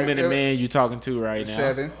is a 2-minute man you talking to right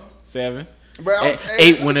now. 7. Bro,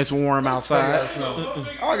 8 when it's warm outside.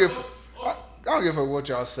 I don't give a what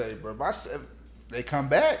y'all say, bro. My 7, they come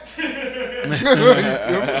back. But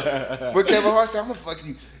Kevin Hart said, I'm gonna fuck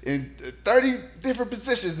you in 30 different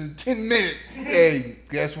positions in 10 minutes. Hey,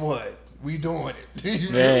 guess what? We doing it.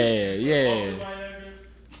 Yeah.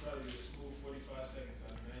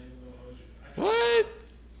 What?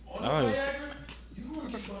 On the Viagra, you gonna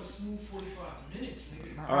get about a smooth 45 minutes,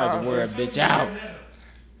 nigga. I like to wear a bitch out.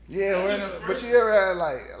 Yeah, but you ever had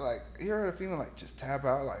like you ever had a feeling like just tap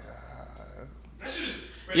out like that shit is.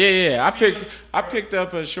 Yeah. I picked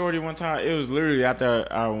up a shorty one time. It was literally after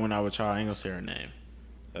when I was child. I ain't gonna say her name.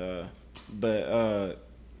 But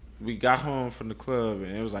we got home from the club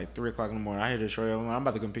and it was like 3:00 in the morning. I hit a shorty. I'm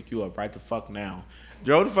about to come pick you up right the fuck now.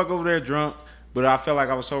 Drove the fuck over there drunk, but I felt like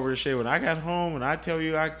I was sober as shit when I got home. And I tell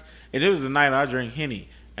you, and it was the night I drank Henny,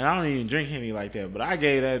 and I don't even drink Henny like that. But I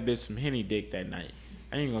gave that bitch some Henny dick that night.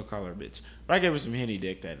 I ain't gonna call her a bitch, but I gave her some Henny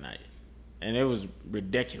dick that night. And it was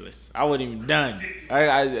ridiculous. I wasn't even done.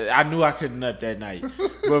 I knew I couldn't nut that night.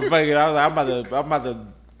 But fuck it, I was like, I'm about to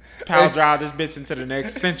power drive this bitch into the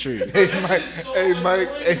next century. Hey Mike.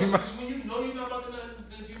 When you know you're not about to nut,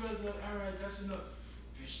 then females be like, all right, that's enough.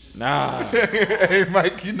 Bitch, Nah. Hey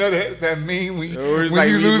Mike, you know that meme when you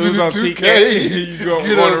like lose on 2K, you go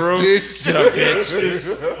get on up, the room. bitch. Get up,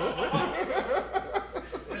 bitch.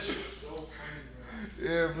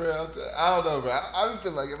 Yeah, bro. I don't know, bro. I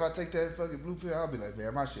feel like if I take that fucking blue pill, I'll be like,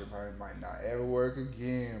 man, my shit probably might not ever work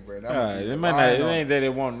again, bro. It might not. It ain't that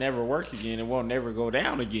it won't never work again. It won't never go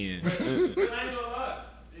down again. I ain't gonna lie.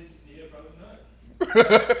 Probably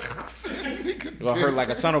not. It'll hurt like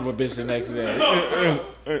a son of a bitch the next day. Like,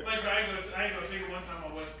 I ain't gonna figure one time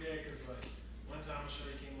I was scared because like one time a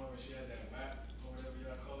shorty came over, she had that whack or whatever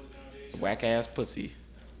y'all call it nowadays. Whack ass pussy.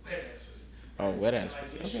 Wet ass pussy. Oh, wet ass Like,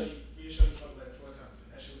 pussy. we Okay. showed fuck like 4 times.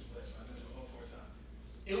 And that shit was wet, so I did it all 4 times.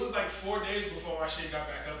 It was like 4 days before my shit got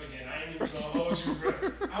back up again. I ain't even gonna hold you, bro.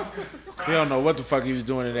 He don't know what the fuck he was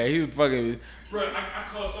doing in there. He was fucking. Bro, I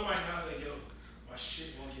called somebody and I was like, yo, my shit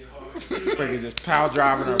won't get hard. Fucking just power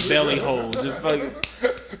driving her belly hole. Just fucking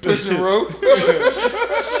pushing rope. He was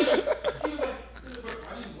like, bro,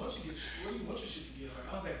 I didn't want you to get where do you want your shit to get hard?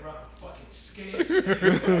 I was like, bro, I'm fucking scared.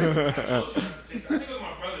 I told you not to take that. I think it was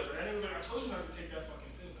my brother, but I was like, I told you not to take that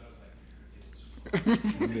fucking pill. And I was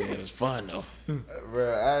like, yeah, it was fun though. Bro,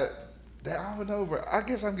 I don't know, bro. I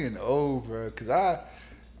guess I'm getting old, bro, because I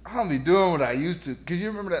don't be doing what I used to. Because you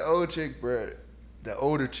remember that old chick, bro, the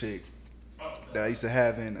older chick that I used to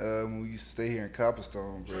have in when we used to stay here in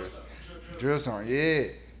Copperstone, bro. Drill song, yeah,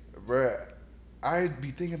 bro. I'd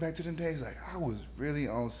be thinking back to them days like I was really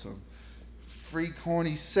on some free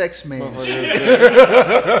corny sex man shit.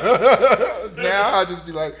 Now I'll just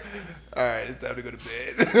be like, all right, it's time to go to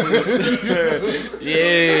bed.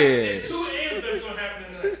 Yeah. 2 M's that's gonna happen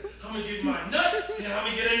tonight. I'm gonna get my nut and I'm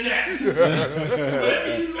gonna get a nap.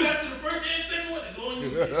 Whatever you do after the first and second one is on you,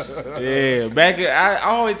 bitch. Yeah, I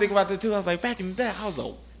always think about that too. I was like, back in the day, I was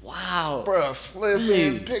a wow. Bro,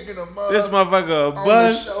 flipping, picking them up. This motherfucker a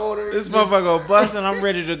bust. This motherfucker a bust, and I'm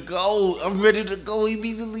ready to go. I'm ready to go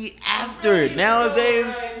immediately after it.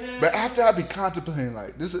 Nowadays, but after I be contemplating,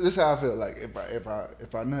 like this is how I feel. Like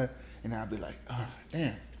if I nut, and I'll be like, oh,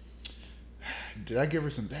 damn. Did I give her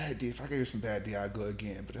some bad D? If I gave her some bad D, I'll go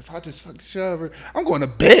again. But if I just fucking shove her, I'm going to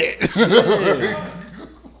bed. I literally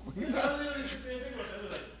sit there and think about that.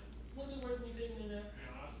 Like, was it worth me taking a nap?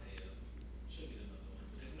 Nah, I'll stay up. Should get another one.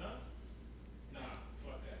 But if not, nah,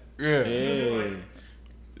 fuck that.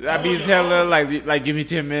 Yeah. I be telling her like give me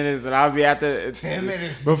 10 minutes and I'll be after 10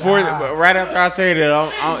 minutes before right after I say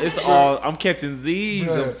that I'm catching Z's.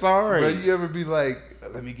 Bruh, I'm sorry. Bro, you ever be like,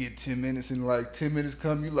 let me get 10 minutes and like 10 minutes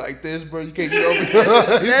come you like this, bro? You can't get over here.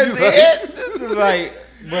 That's it. Like,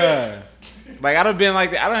 bruh. Like I done been like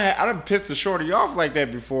that. I done pissed a shorty off like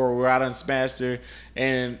that before, where I done smashed her,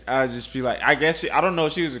 and I just be like, I guess I don't know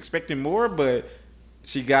if she was expecting more, but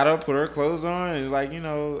she got up, put her clothes on, and like, you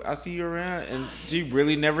know, I see you around, and she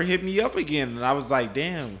really never hit me up again, and I was like,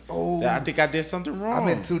 damn, I think I did something wrong. I've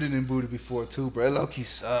been tooted and booted before too, bro. It low-key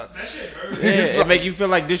sucks. That shit hurts. Yeah, it make you feel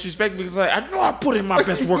like disrespect because like I know I put in my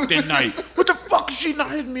best work that night. What the fuck is she not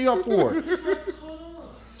hitting me up for?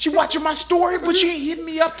 She watching my story, but she ain't hitting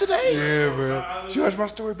me up today. Yeah, bro. She watched my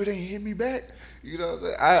story, but ain't hit me back. You know what I'm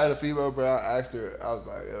saying? I had a female, bro. I asked her, I was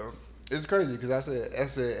like, It's crazy because I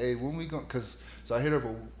said, hey, when we going? Cause so I hit her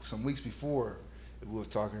some weeks before we was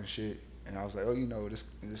talking and shit, and I was like, oh, you know, this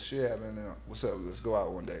shit happened. What's up? Let's go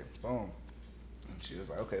out one day. Boom. And she was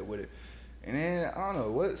like, okay, with it. And then I don't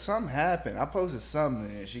know something happened. I posted something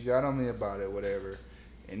and she got on me about it, whatever.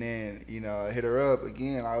 And then I hit her up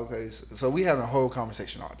again. So we having a whole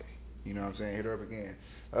conversation all day. You know what I'm saying? Hit her up again.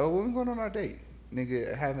 Oh, when we going on our date?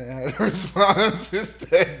 Nigga, haven't had a response since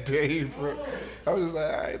that day, bro. I was just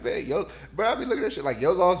like, all right, man, bro, I be looking at shit like,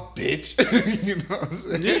 yo, lost bitch. You know what I'm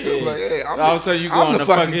saying? Yeah. Like, hey, I'm the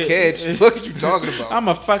fucking catch. What are you talking about? I'm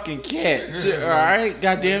a fucking catch. All right,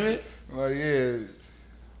 goddamn it. Like, yeah,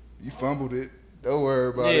 you fumbled it. Don't worry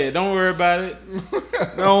about it. Yeah, don't worry about it.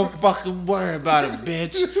 Don't fucking worry about it,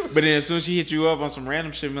 bitch. But then as soon as she hit you up on some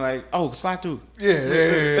random shit, be like, oh, slide through.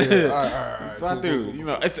 Yeah. All right. Slide through.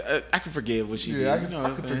 Cool. It's, I can forgive what she did. I can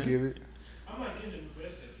forgive it. I'm not getting in the bed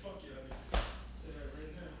set. Fuck y'all niggas. Say that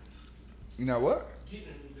right now. You know what? Getting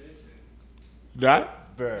in the bed set.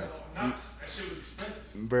 That? Bruh. No, that shit was expensive.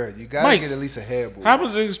 Bruh, you gotta get at least a headboard. How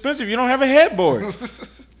was it expensive? You don't have a headboard.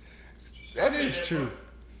 That is true.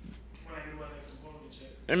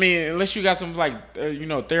 I mean, unless you got some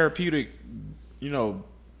therapeutic,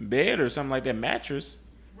 bed or something like that, mattress.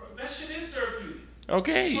 Bro, that shit is therapeutic.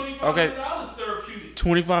 Okay. $2,500 therapeutic.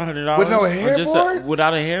 $2,500 with no headboard?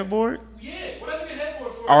 Without a headboard? Yeah, what I need a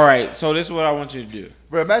headboard for? All right, so this is what I want you to do.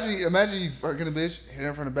 Bro, imagine you fucking a bitch, hit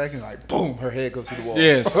her from the back, and like, boom, her head goes to the wall.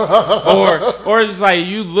 Yes. or it's just like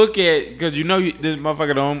you look at, because this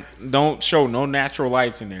motherfucker don't show no natural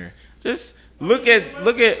lights in there. Just look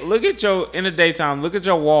at your, in the daytime, look at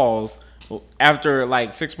your walls after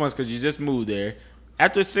like 6 months, because you just moved there.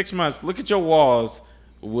 After 6 months, look at your walls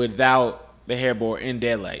without the headboard in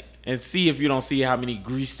daylight and see if you don't see how many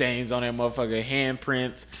grease stains on that motherfucker,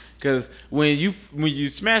 handprints. Because when you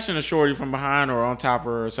smashing a shorty from behind or on top of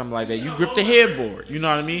her or something like that, you grip the headboard. You know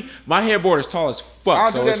what I mean? My headboard is tall as fuck, I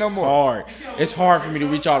don't so do that it's no more. hard. It's hard for me to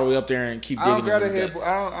reach all the way up there and keep digging. I don't grab in a the headboard.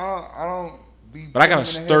 guts. I don't be. But I got a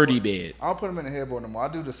sturdy bed. I don't put them in the headboard no more. I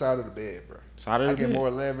do the side of the bed, bro. Side of the bed. I get bed?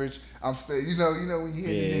 more leverage. I'm still, when you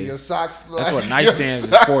hit in your socks. Like, that's what nightstands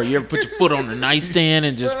is for. You ever put your foot on the nightstand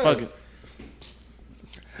and just fucking.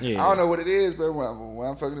 Yeah. I don't know what it is, but when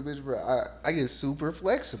I'm fucking a bitch, bro, I get super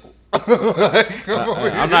flexible.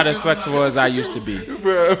 I'm not as flexible as I used to be.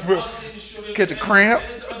 Bro. Catch a cramp.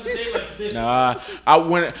 Nah,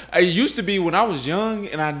 it used to be when I was young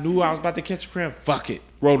and I knew I was about to catch a cramp. Fuck it,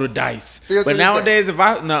 roll the dice. But nowadays, if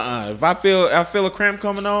I feel a cramp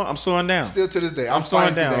coming on, I'm slowing down. Still to this day, I'm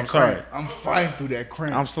slowing down. I'm sorry. I'm fighting through that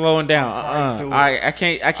cramp. I'm slowing down. I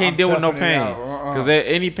can't deal with no pain because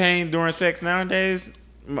any pain during sex nowadays.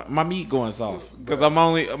 My meat going soft because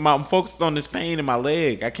I'm focused on this pain in my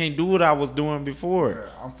leg. I can't do what I was doing before.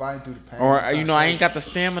 Yeah, I'm fighting through the pain. Or I ain't got the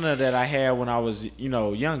stamina that I had when I was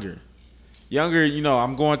younger.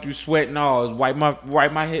 I'm going through sweat and all. Wipe my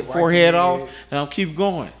forehead off and I'll keep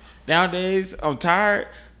going. Nowadays I'm tired.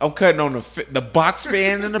 I'm cutting on the box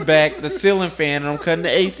fan in the back, the ceiling fan, and I'm cutting the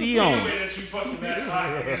AC on.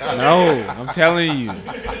 No, I'm telling you.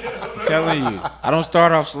 I don't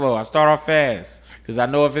start off slow. I start off fast. Because I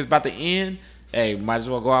know if it's about to end, hey, might as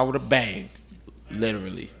well go out with a bang.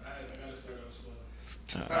 Literally.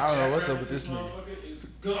 I don't know what's up with this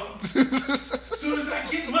nigga. As soon as I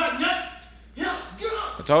get my nut, it's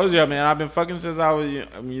gone. I told you, man, I've been fucking since I was,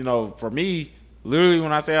 for me, literally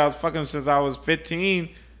when I say I was fucking since I was 15,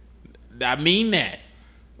 I mean that.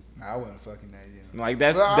 Nah, I wasn't fucking that yet. Like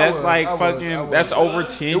that's over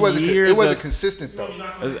 10 years. It wasn't consistent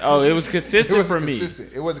though. It was consistent for me.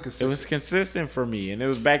 It wasn't consistent. It was consistent for me, and it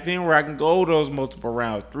was back then where I can go those multiple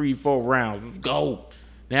rounds, 3-4 rounds, let's go.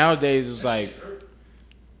 Nowadays it's like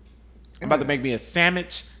I'm about to make me a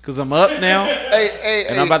sandwich because I'm up now.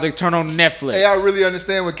 And I'm about to turn on Netflix. Hey, I really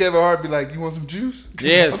understand when Kevin Hart be like, "You want some juice?"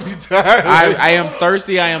 Yes, I am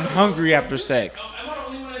thirsty. I am hungry after sex.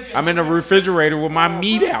 I'm in the refrigerator with my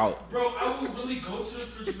meat out. Bro, I would really go to the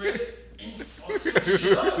refrigerator and fuck some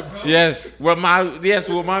shit up, bro. Yes, with my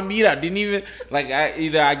meat out. Didn't even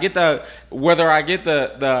whether I get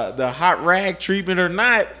the hot rag treatment or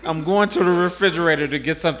not, I'm going to the refrigerator to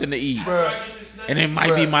get something to eat. Bruh. And it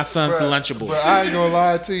might be my son's Lunchables. But I ain't gonna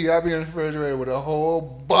lie to you, I be in the refrigerator with a whole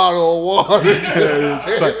bottle of water.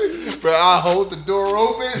 Bro, I hold the door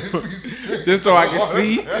open just so I can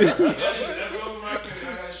see.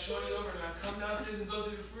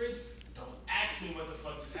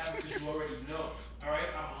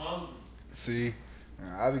 See,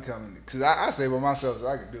 I be coming because I stay by myself, so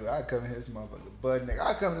I can do it. I come in here, this motherfucker butt naked.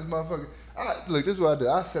 I come in this motherfucker. Look, this is what I do.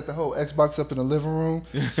 I set the whole Xbox up in the living room.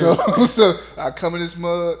 So I come in this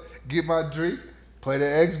mug, get my drink, Play the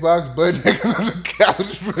Xbox butt naked on the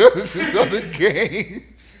couch, bro. Just on the game.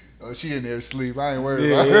 Oh, she in there asleep. I ain't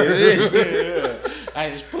worried about her.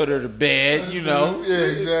 I just put her to bed, you know. Yeah,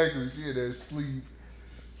 exactly. She in there asleep.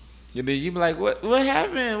 And then you be like, what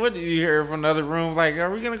happened? What did you hear from another room? Like,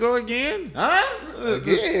 are we going to go again? Huh?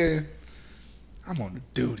 Again? I'm on the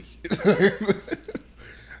duty.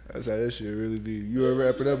 That's how that shit really be. You ever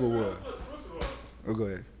wrap it up or what? First of all, oh, go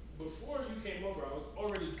ahead. Before you came over, I was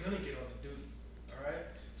already going to get on the duty. All right?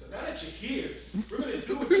 So now that you're here, we're going to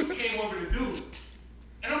do what you came over to do.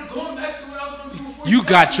 And I'm going back to what I was going to do before. You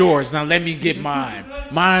got yours. Now let me get mine.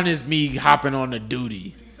 Mine is me hopping on the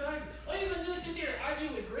duty. Exactly. All you're going to do is sit there and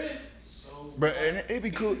argue with Griff. So. Bro, and it'd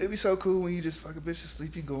be cool. It'd be so cool when you just fuck a bitch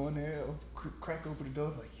asleep. You go in there, crack open the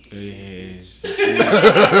door, like, Yes.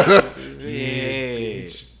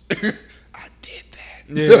 bitch. I did that.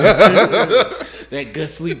 Yeah. That good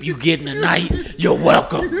sleep you get in the night, you're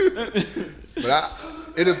welcome. But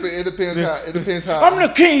it depends how. I'm the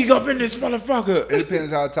king up in this motherfucker. It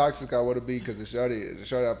depends how toxic I want to be, because the shorty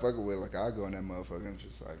I fucking with, like, I go in that motherfucker and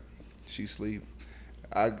just like, she sleep.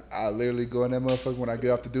 I literally go in that motherfucker when I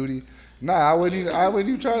get off the duty. Nah, I wouldn't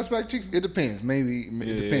even try to smack cheeks. It depends. Maybe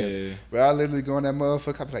it depends. But I literally go in that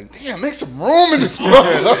motherfucker. I be like, damn, make some room in this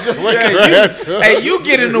motherfucker. Hey, you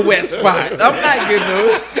get in the wet spot. I'm not getting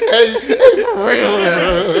no. Hey, for real.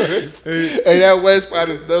 Hey, that wet spot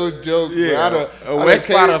is no joke. Yeah, bro. a wet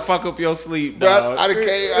spot will fuck up your sleep, dog. I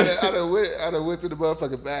done went to the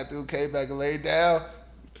motherfucking bathroom, came back and laid down.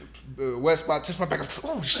 Wet spot touched my back.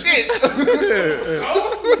 Oh shit! What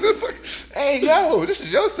the fuck? Hey yo, this is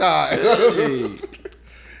your side. Hey.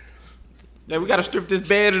 Yeah, we gotta strip this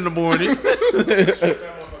bed in the morning.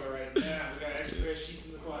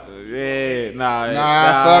 Yeah, nah,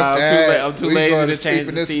 fuck that. I'm too lazy to change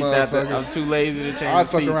the seats after. I'm too lazy to change the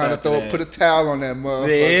seats. I fuck around and put a towel on that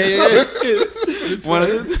motherfucker. Yeah.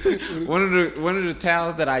 one of the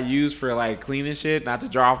towels that I use for like cleaning shit, not to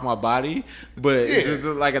dry off my body, but it's just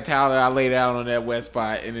like a towel that I lay down on that wet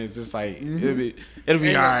spot, and it's just like it'll be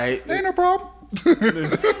all right. Ain't no problem. You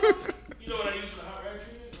know what I use for the hot rag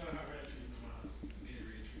treatment? It's not a hot rag treatment in my house.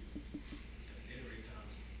 Gatorade treatment. Gatorade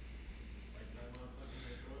times. Like that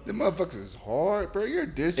motherfucker. The motherfuckers is hard, bro. You're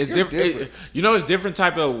It's different. different. You know, it's different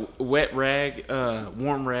type of wet rag,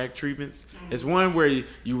 warm rag treatments. It's one where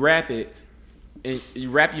you wrap it, and you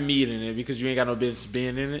wrap your meat in it because you ain't got no business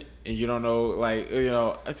being in it, and you don't know, like, you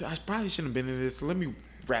know, I probably shouldn't have been in this. So let me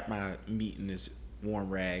wrap my meat in this warm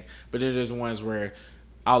rag. But then there's ones where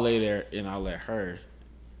I'll lay there and I'll let her,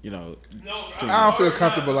 you know. No, I don't feel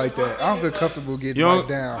comfortable like that. I don't feel comfortable getting wiped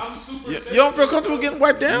down. I'm super You don't feel comfortable getting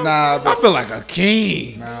wiped down? Nah, bro. I feel like a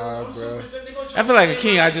king. Nah, bro. I feel like a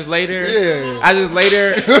king. I just lay there. Yeah. I just lay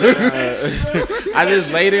there. I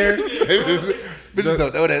just lay there. Bitches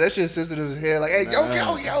don't know that. That shit's sensitive as hell. Like, hey,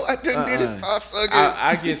 yo, I done did it. Stop sucking.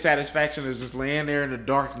 I get satisfaction of just laying there in the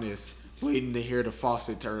darkness, waiting to hear the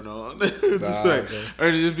faucet turn on. Just like,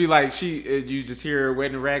 or just be like, you just hear her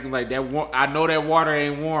wetting the rag and like that. I know that water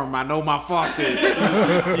ain't warm. I know my faucet.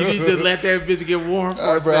 You need to let that bitch get warm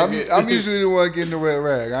for a second. I'm usually the one getting the wet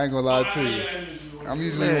rag. I ain't gonna lie to you. I'm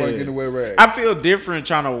usually the one getting the wet rag. I feel different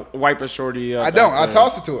trying to wipe a shorty up. I don't. I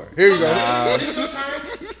toss it to her. Here you go.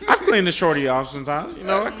 I've cleaned the shorty off sometimes. You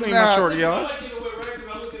know, I clean my shorty I off. like getting wet rag because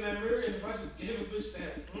I look in that mirror and if I just give a bitch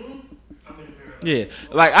that, I'm in the mirror. Yeah,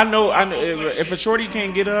 like I know if a shorty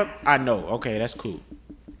can't get up, I know. Okay, that's cool.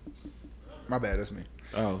 My bad. That's me.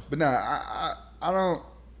 Oh, But nah, I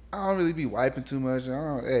don't really be wiping too much.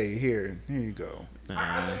 Hey, here you go.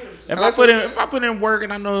 If I put in work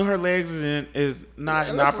and I know her legs is not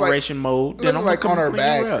in operation mode, then I'm like gonna on her clean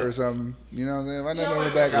back her up. or something. You know what I'm saying? If I know on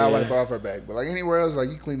her back, I'll wipe off her back. But like anywhere else, like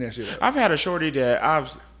you clean that shit up. I've had a shorty that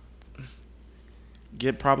I've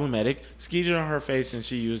get problematic, skeeted on her face, and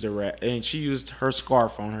she used her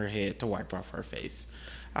scarf on her head to wipe off her face.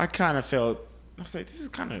 I kind of felt, I was like, this is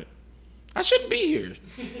kind of, I shouldn't be here.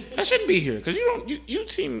 I shouldn't be here because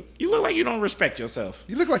you look like you don't respect yourself.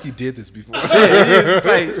 You look like you did this before. It's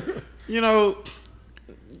like, you know,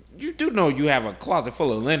 you do know you have a closet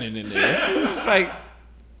full of linen in there. It's like,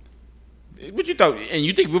 what you thought? And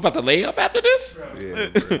you think we're about to lay up after this? Bro. Yeah, I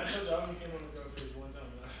told you I only came on the girl page one time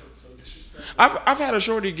and I felt so disrespectful. I've had a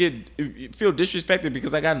shorty feel disrespected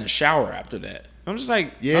because I got in the shower after that. I'm just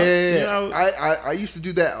like, yeah. you know, I used to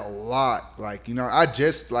do that a lot. Like, you know, I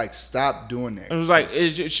just like stopped doing that. it was like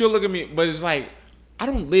she'll look at me, but it's like I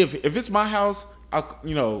don't live. If it's my house, I'll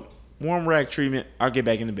warm rag treatment. I'll get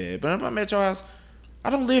back in the bed. But if I'm at your house, I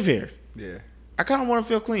don't live here. Yeah. I kind of want to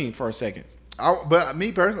feel clean for a second. But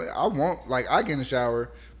me personally, I get in the shower,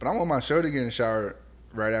 but I want my show to get in the shower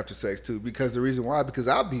right after sex too, because the reason why, because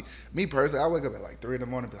I'll be me personally, I wake up at like 3 a.m,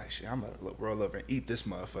 be like, shit, I'm about to roll over and eat this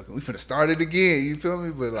motherfucker. We finna start it again. You feel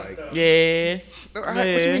me? But like, yeah. What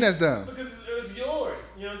you mean that's dumb? Because it was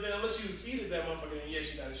yours. You know what I'm saying? Unless you seeded that motherfucker, then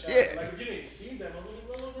yes, you got a shot. Yeah. Like if you didn't seed that motherfucker.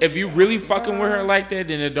 If you really fucking with her like that,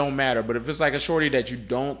 then it don't matter. But if it's like a shorty that you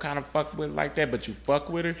don't kind of fuck with like that, but you fuck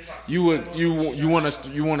with her, you want to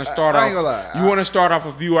start off. You want to start off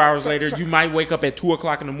a few hours later. You might wake up at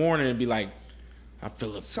 2:00 in the morning and be like, I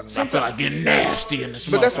feel like getting nasty in this.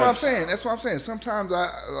 But that's what I'm saying. That's what I'm saying. Sometimes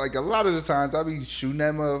a lot of the times I be shooting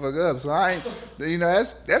that motherfucker up. So I ain't,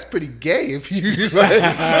 that's pretty gay if you like. You know what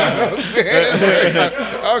I'm saying? Like,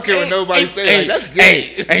 I don't care what nobody say. Like, that's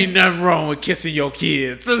gay. Ain't nothing wrong with kissing your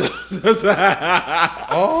kids.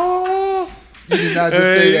 Oh, you did not just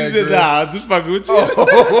say that, girl. Nah, just fucking with you.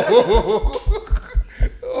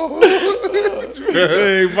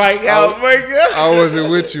 Hey, Mike out, Mike out. I wasn't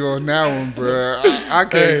with you on that one, bro. I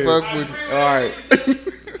can't fuck with you. All right.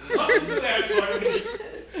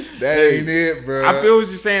 That ain't it, bro. I feel what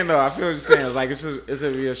you're saying, though. It's like, it's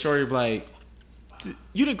a shorty like,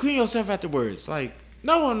 you didn't clean yourself afterwards. Like,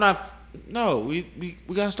 no, I'm not. No, we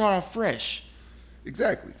got to start off fresh.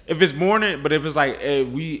 Exactly. If it's morning, but if it's like, hey,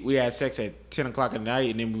 we had sex at 10:00 at night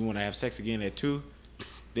and then we want to have sex again at 2,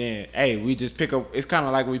 then, hey, we just pick up. It's kind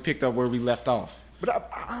of like we picked up where we left off. But I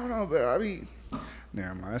don't know, but I mean,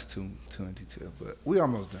 never mind. That's too in detail. But we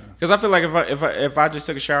almost done. Because I feel like if I just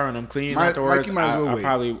took a shower and I'm clean afterwards,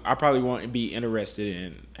 I probably won't be interested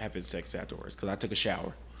in having sex afterwards because I took a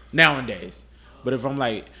shower nowadays. But if I'm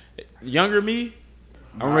like younger me,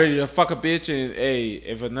 I'm ready to fuck a bitch and hey,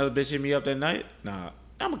 if another bitch hit me up that night, nah,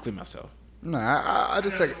 I'm gonna clean myself. Nah, I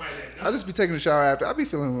just be taking a shower after. I be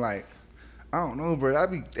feeling like, I don't know, bro.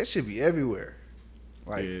 That should be everywhere.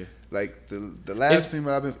 Like, yeah. Like the last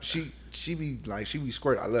female I've been, she be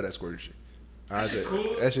squirting. I love that squirting shit.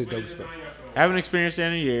 Cool. That shit dope as fuck. I haven't experienced that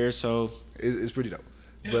in a year, so it's pretty dope.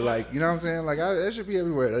 But like, you know what I'm saying? Like, that should be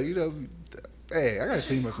everywhere. Like, you know, hey, I gotta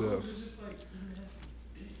clean myself.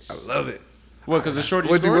 I love it. What? Because the shorty.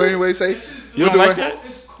 What did Dwayne Wade say? You don't like that?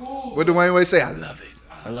 It's cool. What did Dwayne Wade say? I love it.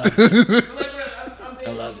 I love it.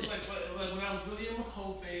 I love it. Like when I was really in my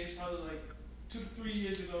whole phase, probably like 2 to 3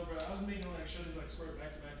 years ago, bro, I was making like shorties like squirt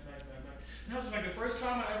back to back. And I was just like, the first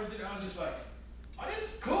time I ever did it, I was just like, oh,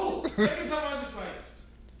 this is cool. Second time, I was just like,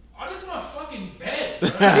 oh, this is my fucking bed, bro.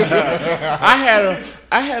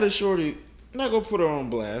 I had a shorty. I'm not gonna put her on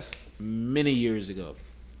blast. Many years ago.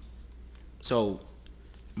 So,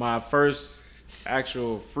 my first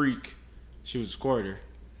actual freak, she was a squirter,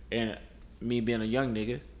 and me being a young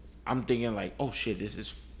nigga, I'm thinking like, oh shit, this is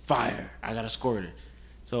fire. I got a squirter.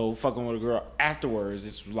 So fucking with a girl afterwards.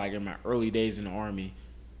 This was like in my early days in the army.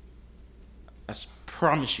 I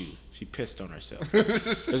promise you, she pissed on herself.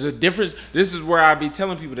 There's a difference. This is where I be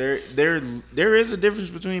telling people there is a difference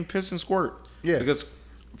between piss and squirt. Yeah. Because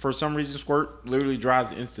for some reason, squirt literally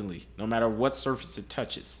dries instantly, no matter what surface it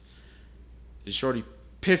touches. The shorty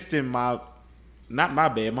pissed in not my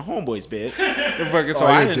bed, my homeboy's bed. So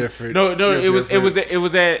I didn't. Different. No,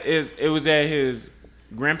 it was at his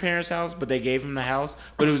grandparents' house, but they gave him the house,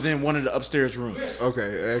 but it was in one of the upstairs rooms.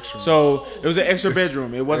 Okay, extra. So it was an extra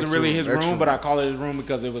bedroom. It wasn't really his extra room, but I call it his room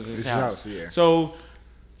because it was his house. Yeah. So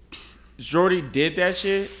Jordy did that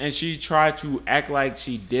shit, and she tried to act like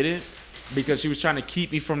she didn't because she was trying to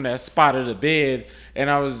keep me from that spot of the bed.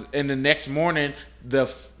 And the next morning,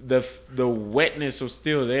 the wetness was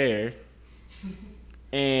still there,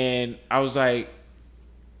 and I was like,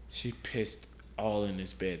 she pissed all in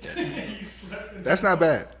this bed that night. That's not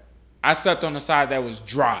bad. I slept on the side that was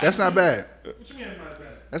dry. That's not bad. What you mean it's not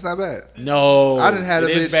bad? That's not bad. No, I didn't have a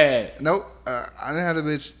bitch. It is bad. Nope. I didn't have a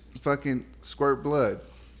bitch fucking squirt blood.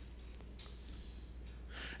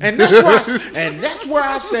 And that's where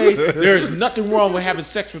I say there's nothing wrong with having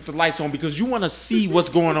sex with the lights on because you want to see what's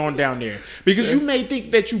going on down there. Because you may think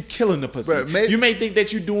that you killing the pussy. You may think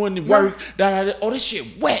that you doing the work. Oh, this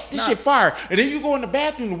shit wet. This shit fire. And then you go in the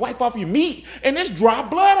bathroom to wipe off your meat, and there's dry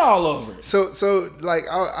blood all over it. So like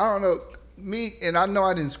I don't know. Me, and I know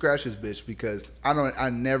I didn't scratch this bitch because I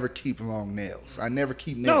never keep long nails. I never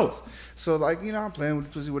keep nails. No. So like, you know, I'm playing with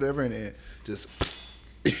the pussy, whatever, and then just,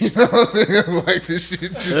 you know what I'm saying? Like this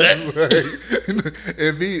shit just like,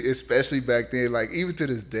 and me, especially back then, like even to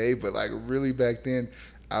this day, but like really back then,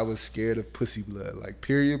 I was scared of pussy blood. Like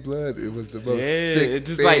period blood, it was the most sick it's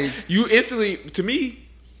just thing. like, you instantly, to me,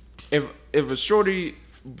 if a shorty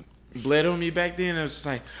bled on me back then, it was just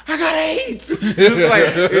like, I got AIDS. Just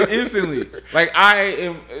like instantly. Like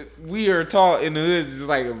we are taught in the hood, just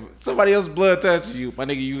like if somebody else's blood touches you, my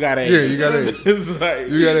nigga, you got AIDS. Yeah, you got AIDS. It's like,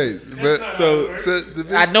 you got AIDS. But so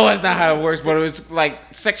I know it's not how it works, but it was like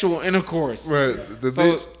sexual intercourse. Right. The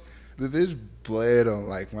bitch bled on,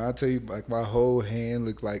 like, when I tell you, like, my whole hand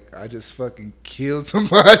looked like I just fucking killed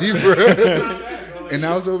somebody, bro. And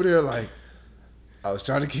I was over there like, I was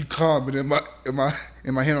trying to keep calm, but in my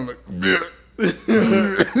hand I'm like, you know. That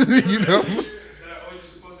I always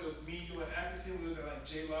used to post, it was me, you, and Atkinson. We was at like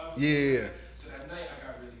J Love. Yeah. So that night I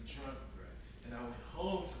got really drunk, bro, and I went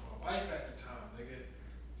home to my wife at the time, nigga,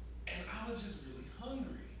 and I was just really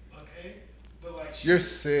hungry, okay? But like, You're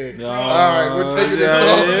sick. No. All right, we're taking this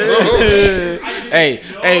off. Hey,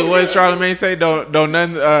 what did Charlamagne say? Don't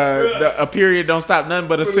none. A period don't stop nothing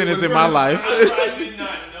but a sentence in my life. I did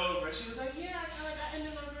not know, bro. She was like, yeah, I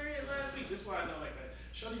ended my period last week. This is why I know like that.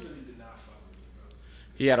 Shorty really did not fuck with me, bro.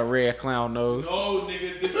 He had a red clown nose. No,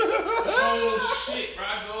 nigga, this whole shit, bro.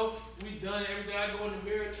 I go, we done everything. I go in the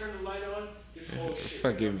mirror, turn the light on. This whole shit.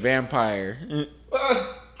 Fucking vampire.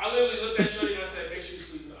 I literally looked at Shorty and I said, make sure you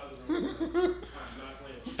sleep in the other room. I'm not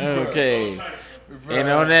playing. Okay. So tight, And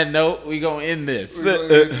on that note, we gonna end this.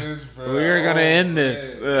 We're gonna end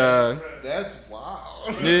this. That's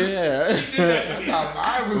wild. Yeah.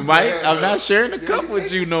 I was Mike, bad, I'm bro. not sharing the cup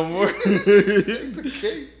with you no more. Take the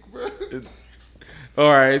cake, bro.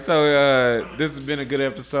 All right, so this has been a good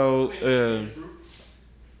episode.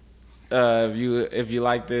 If you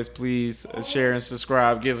like this, please share and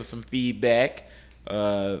subscribe. Give us some feedback.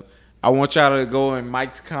 I want y'all to go in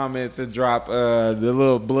Mike's comments and drop the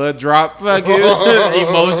little blood drop fucking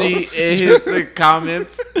emoji in his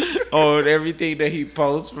comments on everything that he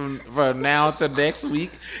posts from now to next week,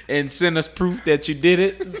 and send us proof that you did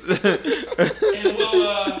it. And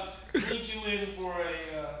we'll link you in for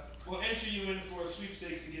we'll enter you in for a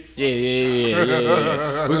sweepstakes to get fucking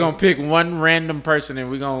Yeah. We're gonna pick one random person and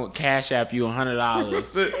we're gonna cash app you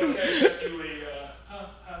 $100.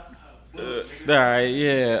 All right,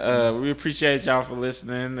 yeah. We appreciate y'all for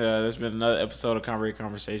listening. There's been another episode of Conversation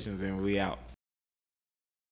Conversations, and we out.